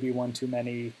 there's maybe one too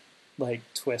many like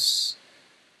twists.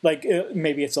 Like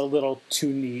maybe it's a little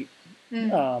too neat.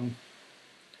 But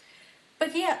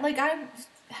yeah, like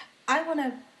I want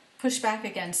to push back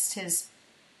against his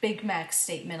Big Mac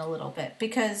statement a little bit,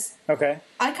 because Okay.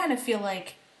 I kind of feel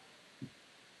like,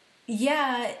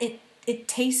 yeah, it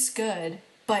tastes good,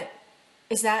 but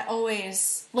is that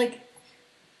always, like,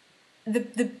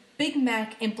 the Big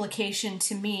Mac implication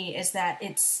to me is that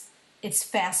it's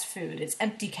fast food, it's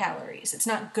empty calories, it's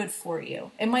not good for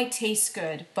you. It might taste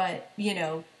good, but, you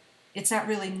know, it's not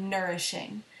really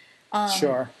nourishing.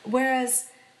 Sure. Whereas,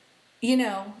 you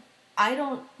know, I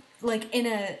don't, like, in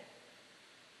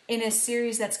a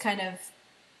series that's kind of,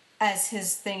 as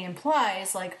his thing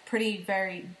implies, like, pretty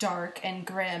very dark and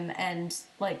grim and,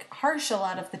 like, harsh a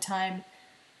lot of the time,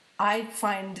 I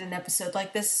find an episode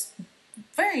like this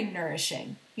very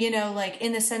nourishing, you know, like,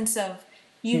 in the sense of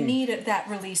you need that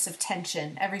release of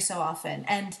tension every so often.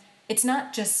 And it's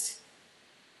not just,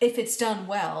 if it's done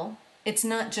well, it's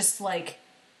not just like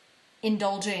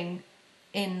indulging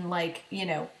in, like, you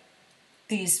know,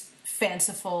 these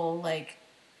fanciful, like,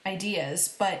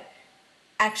 ideas, but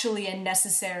actually a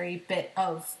necessary bit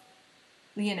of,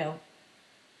 you know,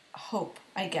 hope,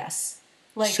 I guess.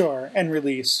 Like, Sure. And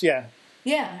release. Yeah.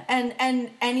 yeah,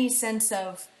 and any sense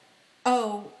of,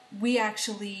 oh, we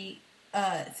actually,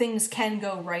 things can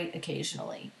go right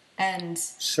occasionally, and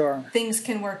Sure. things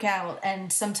can work out,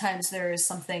 and sometimes there is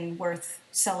something worth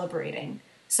celebrating.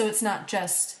 So it's not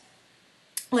just,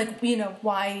 like, you know,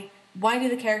 why do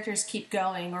the characters keep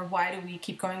going, or why do we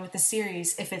keep going with the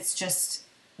series if it's just,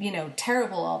 you know,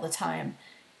 terrible all the time,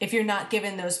 if you're not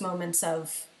given those moments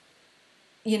of,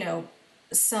 you know,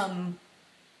 some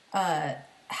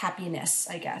happiness,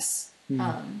 I guess,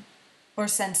 or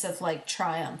sense of, like,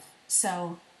 triumph.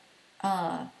 So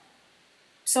I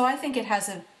think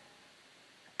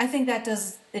I think that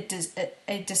does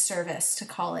a disservice to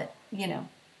call it, you know.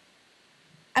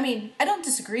 I mean, I don't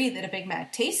disagree that a Big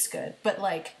Mac tastes good, but,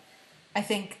 like, I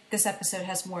think this episode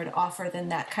has more to offer than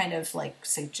that kind of, like,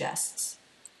 suggests.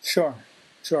 Sure.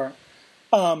 Sure.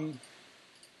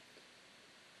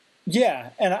 Yeah,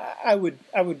 and I would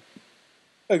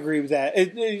agree with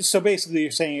that. So basically,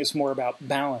 you're saying it's more about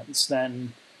balance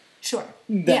than Sure.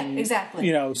 Yeah, exactly.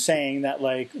 You know, saying that,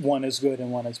 like, one is good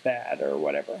and one is bad or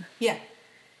whatever. Yeah.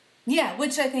 Yeah,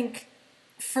 which I think,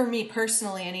 for me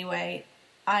personally anyway,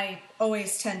 I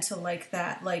always tend to like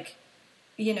that. Like,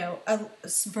 you know, a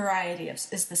variety is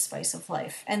the spice of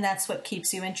life, and that's what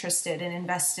keeps you interested and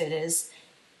invested. Is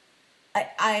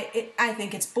I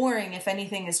think it's boring if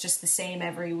anything is just the same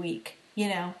every week, you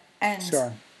know, and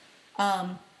Sure.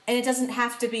 and it doesn't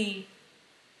have to be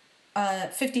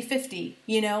 50-50,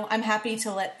 you know. I'm happy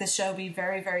to let the show be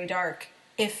very, very dark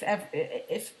if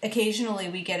occasionally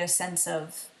we get a sense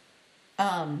of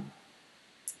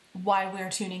why we're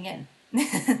tuning in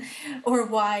or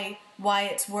why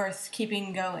it's worth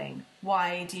keeping going.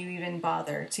 Why do you even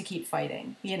bother to keep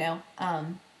fighting, you know?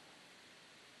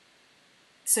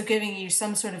 So giving you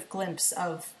some sort of glimpse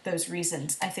of those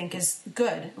reasons, I think, is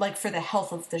good, like, for the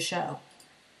health of the show.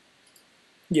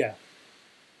 Yeah.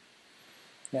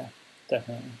 Yeah,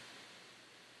 definitely.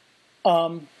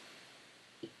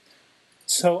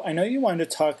 So I know you wanted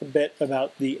to talk a bit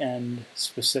about the end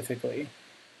specifically.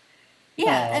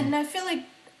 Yeah, and I feel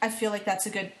like that's a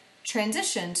good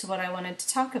transition to what I wanted to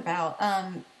talk about.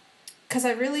 Because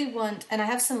I really want, and I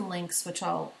have some links which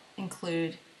I'll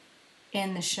include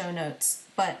in the show notes,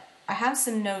 but I have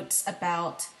some notes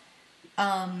about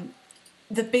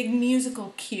the big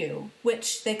musical cue,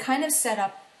 which they kind of set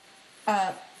up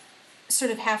sort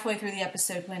of halfway through the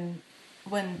episode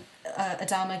when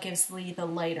Adama gives Lee the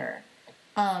lighter,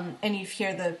 and you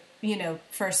hear the, you know,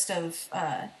 first of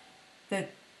the,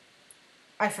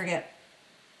 I forget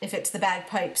if it's the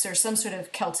bagpipes or some sort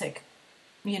of Celtic,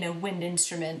 you know, wind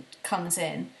instrument comes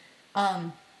in,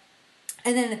 and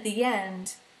then at the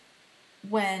end,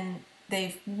 when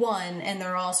they've won and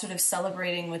they're all sort of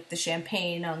celebrating with the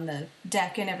champagne on the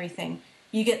deck and everything,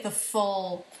 you get the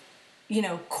full, you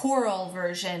know, choral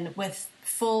version with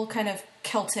full kind of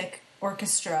Celtic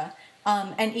orchestra,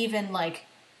 and even, like,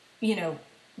 you know,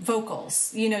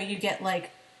 vocals. You know, you get,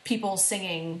 like, people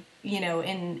singing, you know,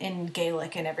 in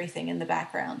Gaelic and everything in the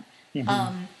background.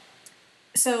 Mm-hmm.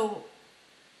 So,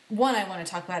 one, I want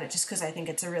to talk about it just because I think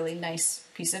it's a really nice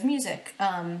piece of music.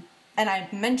 And I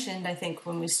mentioned, I think,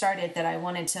 when we started, that I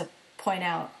wanted to point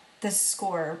out the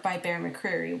score by Bear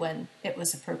McCreary when it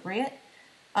was appropriate.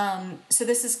 So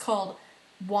this is called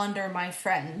Wander My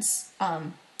Friends,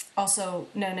 also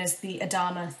known as the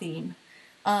Adama theme.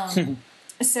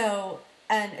 So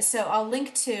I'll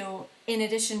link to, in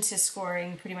addition to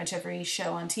scoring pretty much every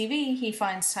show on TV, he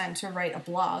finds time to write a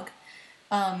blog,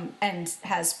 and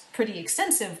has pretty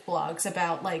extensive blogs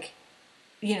about, like,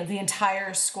 you know, the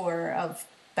entire score of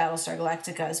Battlestar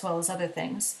Galactica as well as other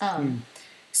things.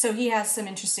 So he has some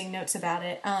interesting notes about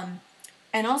it.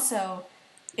 And also,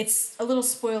 it's a little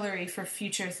spoilery for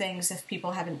future things if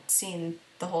people haven't seen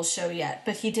the whole show yet.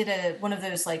 But he did one of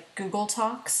those like Google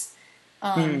Talks,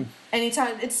 and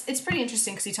it's pretty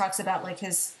interesting because he talks about like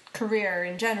his career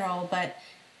in general, but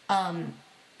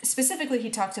specifically he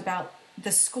talked about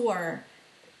the score,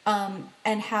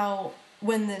 and how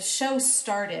when the show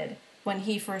started, when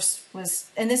he first was,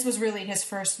 and this was really his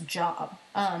first job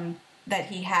that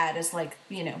he had as like,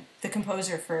 you know, the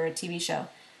composer for a TV show,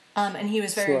 and he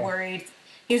was very worried.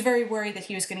 He was very worried that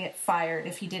he was going to get fired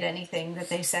if he did anything that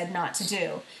they said not to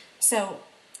do. So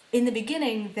in the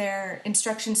beginning, their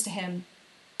instructions to him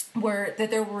were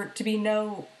that there were to be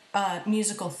no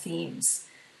musical themes,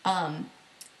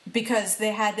 because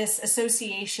they had this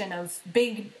association of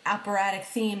big operatic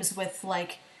themes with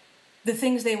like the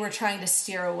things they were trying to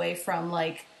steer away from,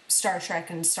 like Star Trek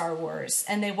and Star Wars,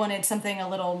 and they wanted something a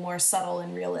little more subtle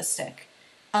and realistic.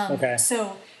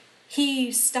 So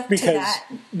he stuck to that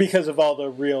because of all the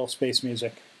real space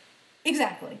music.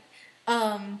 Exactly.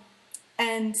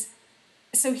 And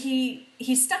so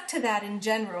he stuck to that in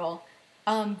general,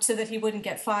 so that he wouldn't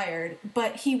get fired,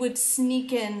 but he would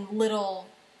sneak in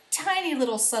tiny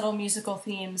little subtle musical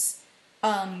themes,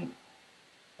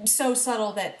 so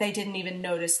subtle that they didn't even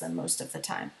notice them most of the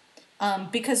time.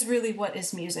 Because really, what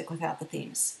is music without the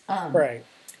themes? Right.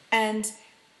 And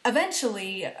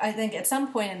eventually, I think at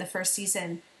some point in the first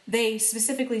season, they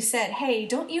specifically said, hey,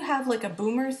 don't you have like a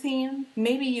boomer theme?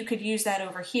 Maybe you could use that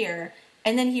over here.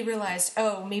 And then he realized,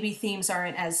 oh, maybe themes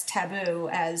aren't as taboo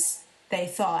as they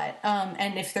thought.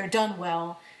 And if they're done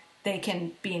well, they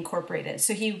can be incorporated.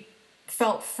 So he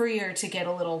felt freer to get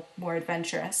a little more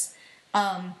adventurous.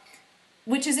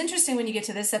 Which is interesting when you get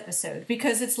to this episode,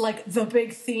 because it's like the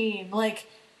big theme. Like,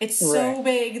 it's so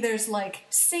big, there's like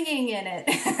singing in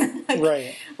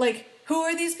it. Like, who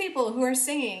are these people who are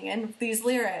singing and these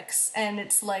lyrics? And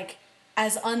it's like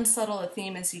as unsubtle a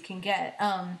theme as you can get.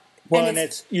 Well, and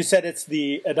it's you said it's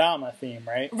the Adama theme,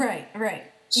 right? Right.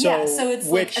 So so it's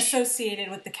like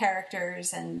associated with the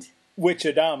characters and... Which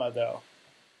Adama, though?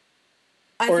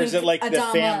 Or is it like Adamas,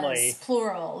 the family?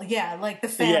 Plural, yeah, like the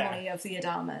family of the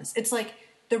Adamas. It's like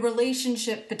the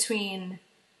relationship between,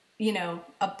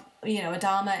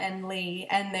 Adama and Lee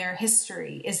and their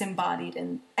history is embodied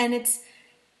in, and it's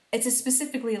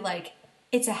specifically like,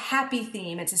 it's a happy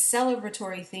theme, it's a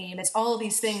celebratory theme, it's all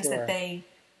these things that they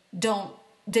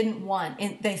didn't want,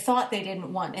 they thought they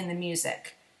didn't want in the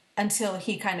music until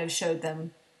he kind of showed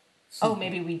them, oh,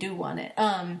 maybe we do want it.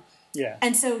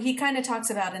 And so he kind of talks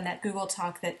about in that Google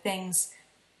Talk that things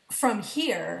from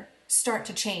here start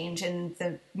to change in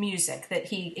the music, that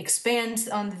he expands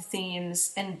on the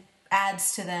themes and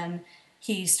adds to them.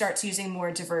 He starts using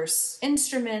more diverse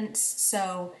instruments.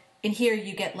 So in here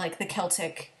you get like the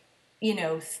Celtic,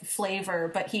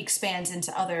 flavor, but he expands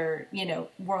into other,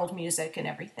 world music and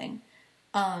everything.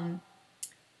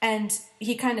 And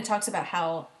he kind of talks about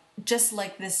how just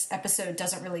like this episode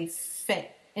doesn't really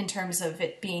fit in terms of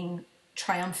it being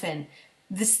triumphant,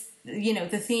 this,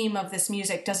 the theme of this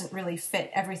music doesn't really fit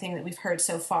everything that we've heard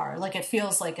so far. Like, it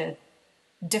feels like a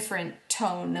different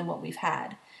tone than what we've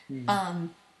had.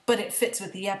 But it fits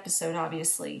with the episode,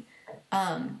 obviously.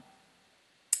 And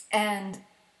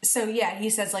so, he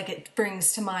says, like, it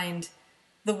brings to mind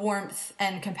the warmth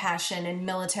and compassion and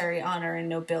military honor and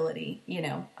nobility,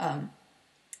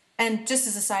 And just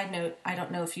as a side note, I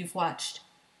don't know if you've watched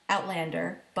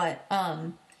Outlander, but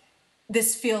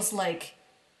this feels like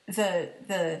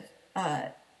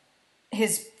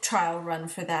his trial run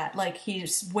for that. Like,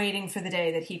 he's waiting for the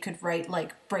day that he could write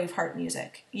like Braveheart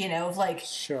music,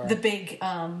 the big,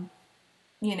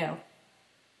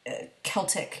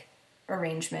 Celtic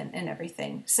arrangement and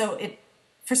everything. So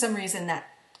for some reason, that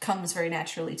comes very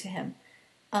naturally to him.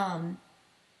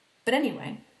 But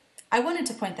anyway, I wanted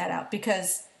to point that out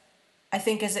because I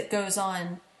think as it goes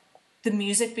on, the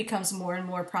music becomes more and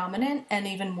more prominent and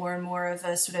even more of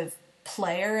a sort of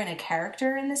player and a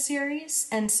character in the series.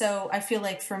 And so I feel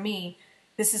like for me,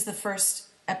 this is the first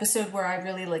episode where I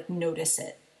really notice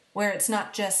it, where it's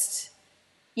not just,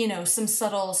 some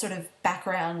subtle sort of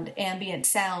background ambient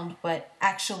sound, but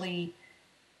actually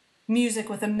music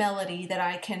with a melody that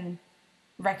I can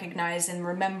recognize and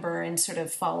remember and sort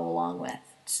of follow along with.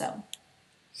 So,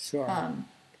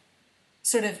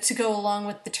 sort of to go along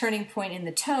with the turning point in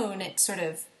the tone, it sort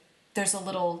of, there's a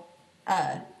little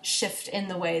shift in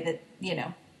the way that,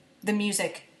 the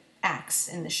music acts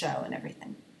in the show and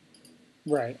everything.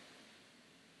 Right.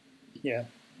 Yeah.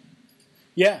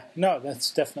 Yeah, no,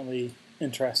 that's definitely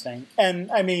interesting.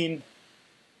 And, I mean,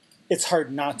 it's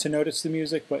hard not to notice the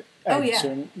music, but I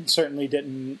certainly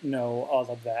didn't know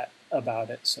all of that. about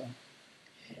it. So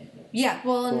Yeah,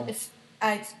 well, cool. and if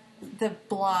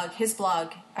his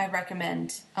blog, I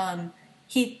recommend.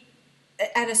 He,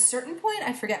 at a certain point,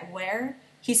 I forget where,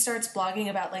 he starts blogging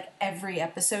about like every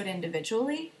episode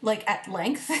individually, like at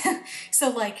length. So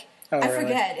like, Oh, I really?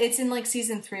 forget, it's in like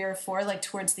season 3 or 4, like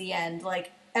towards the end,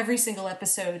 like every single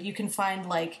episode you can find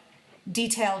like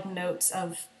detailed notes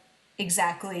of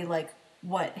exactly like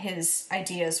what his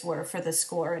ideas were for the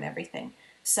score and everything.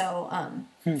 So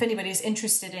if anybody's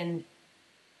interested in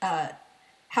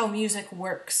how music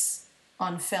works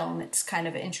on film, it's kind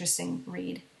of an interesting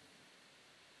read.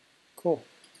 Cool.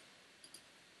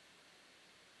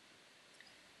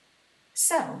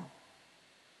 So,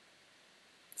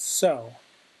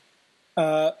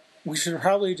 We should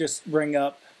probably just bring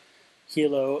up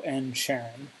Hilo and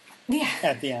Sharon yeah.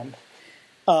 at the end.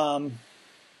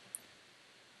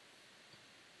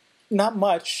 Not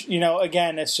much,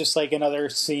 again, it's just like another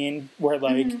scene where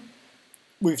like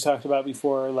we've talked about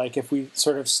before, like if we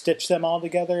sort of stitch them all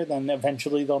together, then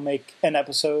eventually they'll make an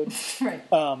episode. Right.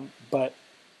 But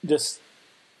just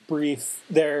brief,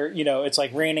 it's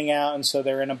like raining out, and so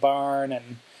they're in a barn,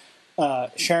 and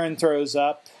Sharon throws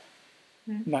up.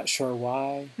 Not sure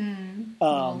why.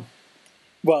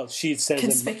 Well, she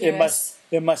says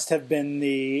it must have been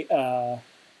the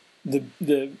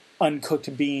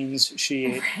uncooked beans she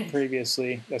ate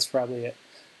previously. That's probably it.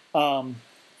 And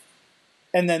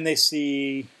then they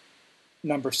see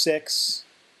number 6,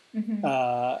 and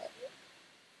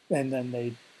then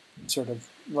they sort of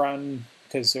run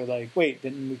because they're like, "Wait,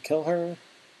 didn't we kill her?"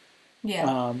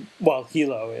 Yeah. Well,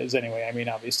 Hilo is anyway. I mean,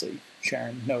 obviously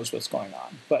Sharon knows what's going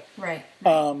on, but right.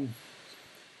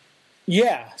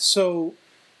 Yeah. So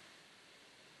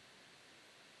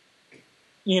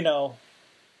we know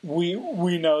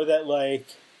that like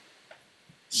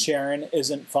Sharon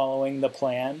isn't following the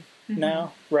plan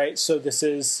now, right? So this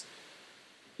is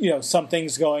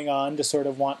something's going on to sort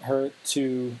of want her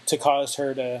to cause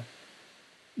her to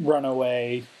run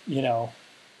away.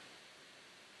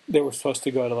 They were supposed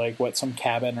to go to like some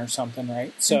cabin or something,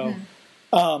 right? So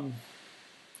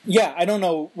yeah, I don't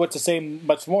know what to say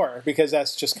much more because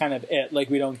that's just kind of it. Like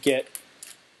we don't get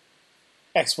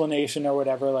explanation or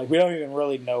whatever. Like we don't even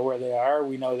really know where they are.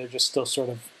 We know they're just still sort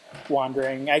of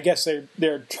wandering. I guess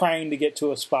they're trying to get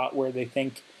to a spot where they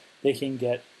think they can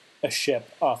get a ship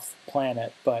off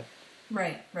planet, but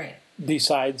right.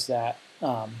 Besides that,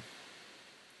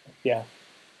 yeah.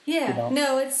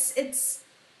 No, it's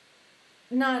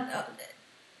not.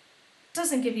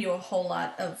 Doesn't give you a whole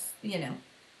lot of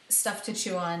stuff to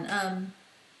chew on.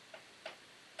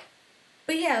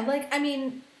 But yeah, like I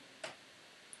mean.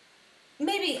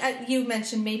 Maybe, you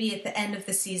mentioned maybe at the end of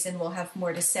the season we'll have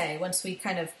more to say once we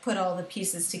kind of put all the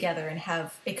pieces together and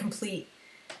have a complete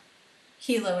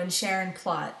Hilo and Sharon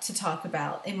plot to talk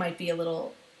about. It might be a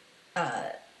little,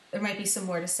 there might be some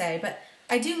more to say, but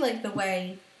I do like the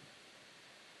way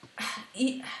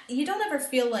you don't ever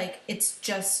feel like it's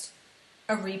just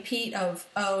a repeat of,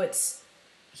 it's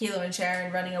Hilo and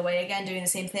Sharon running away again, doing the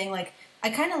same thing. Like,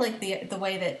 I kind of like the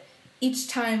way that each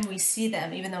time we see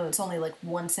them, even though it's only like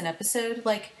once an episode,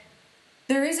 like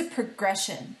there is a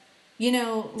progression,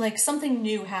 like something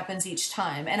new happens each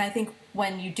time. And I think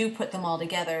when you do put them all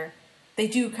together, they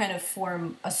do kind of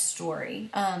form a story.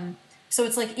 So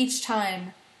it's like each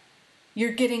time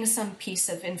you're getting some piece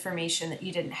of information that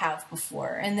you didn't have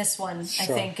before. And this one,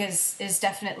 sure. I think is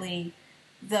definitely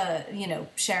the,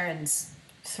 Sharon's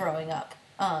throwing up.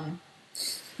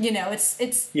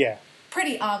 It's yeah.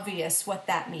 Pretty obvious what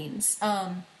that means.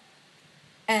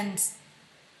 And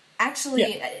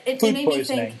actually, it made me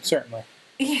think... certainly.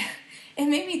 Yeah, it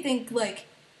made me think, like,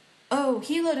 oh,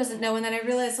 Hilo doesn't know, and then I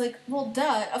realized, like, well,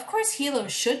 duh, of course Hilo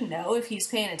should know if he's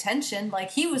paying attention.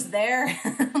 Like, he was there.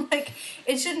 Like,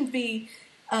 it shouldn't be...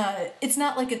 it's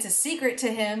not like it's a secret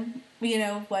to him,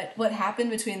 what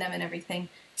happened between them and everything.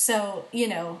 So,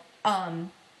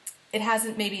 it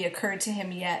hasn't maybe occurred to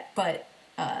him yet, but...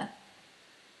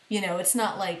 it's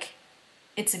not like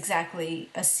it's exactly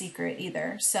a secret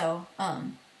either. So,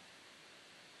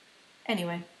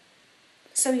 anyway.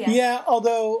 So, yeah. Yeah,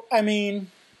 although, I mean...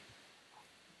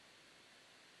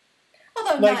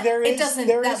 Although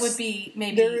that would be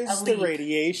maybe there is a leap. The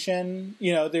radiation,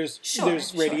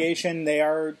 there's radiation. Sure. They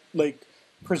are, like,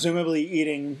 presumably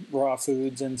eating raw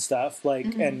foods and stuff,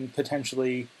 like, and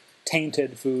potentially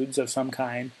tainted foods of some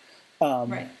kind.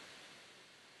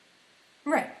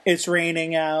 Right. It's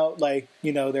raining out, like,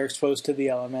 they're exposed to the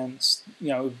elements.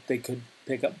 They could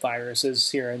pick up viruses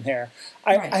here and there.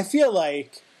 I feel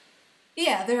like...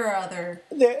 Yeah, there are other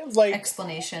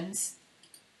explanations.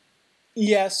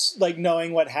 Yes, like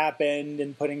knowing what happened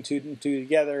and putting two and two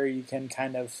together, you can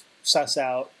kind of suss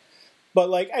out. But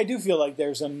like, I do feel like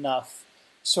there's enough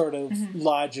sort of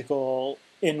logical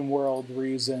in-world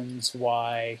reasons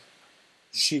why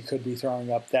she could be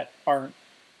throwing up that aren't,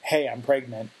 hey, I'm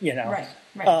pregnant, you know? Right.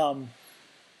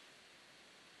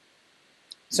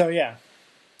 So yeah.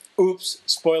 Oops,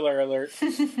 spoiler alert.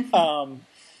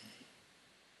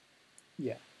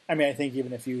 Yeah. I mean, I think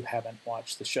even if you haven't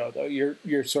watched the show, though,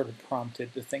 you're sort of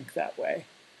prompted to think that way.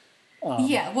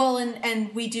 Yeah, well,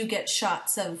 and we do get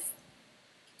shots of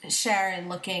Sharon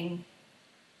looking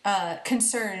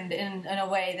concerned in a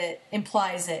way that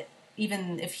implies it,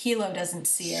 even if Hilo doesn't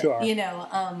see it. Sure. You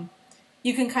know,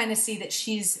 you can kind of see that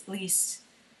she's at least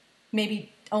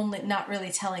maybe only not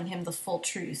really telling him the full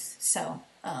truth. So,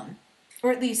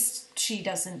 or at least she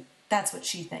doesn't. That's what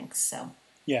she thinks. So.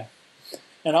 Yeah,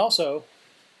 and also,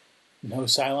 no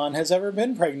Cylon has ever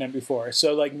been pregnant before,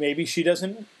 so like maybe she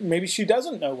doesn't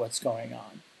know what's going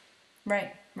on.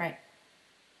 Right.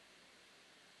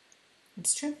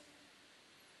 It's true.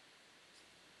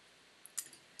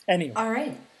 Anyway. All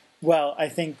right. Well, I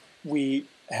think we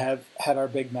have had our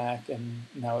Big Mac, and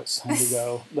now it's time to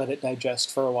go let it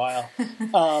digest for a while.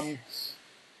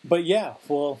 But yeah,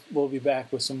 we'll be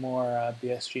back with some more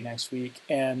BSG next week,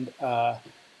 and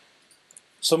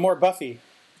some more Buffy.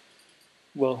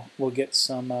 We'll get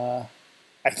some. I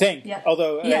think. Yep.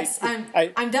 Although yes,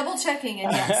 I'm double checking,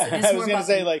 and yes, it is I was going to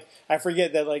say, like, I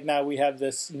forget that, like, now we have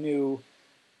this new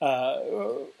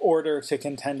order to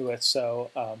contend with. So,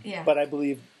 yeah. But I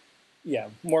believe,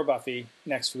 more Buffy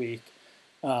next week.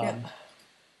 Yeah,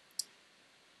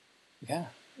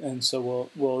 and so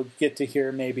we'll get to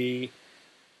hear maybe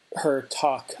her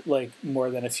talk like more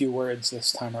than a few words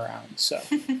this time around. So,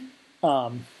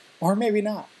 or maybe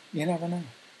not. You never know.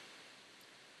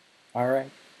 All right.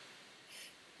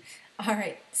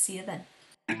 See you then.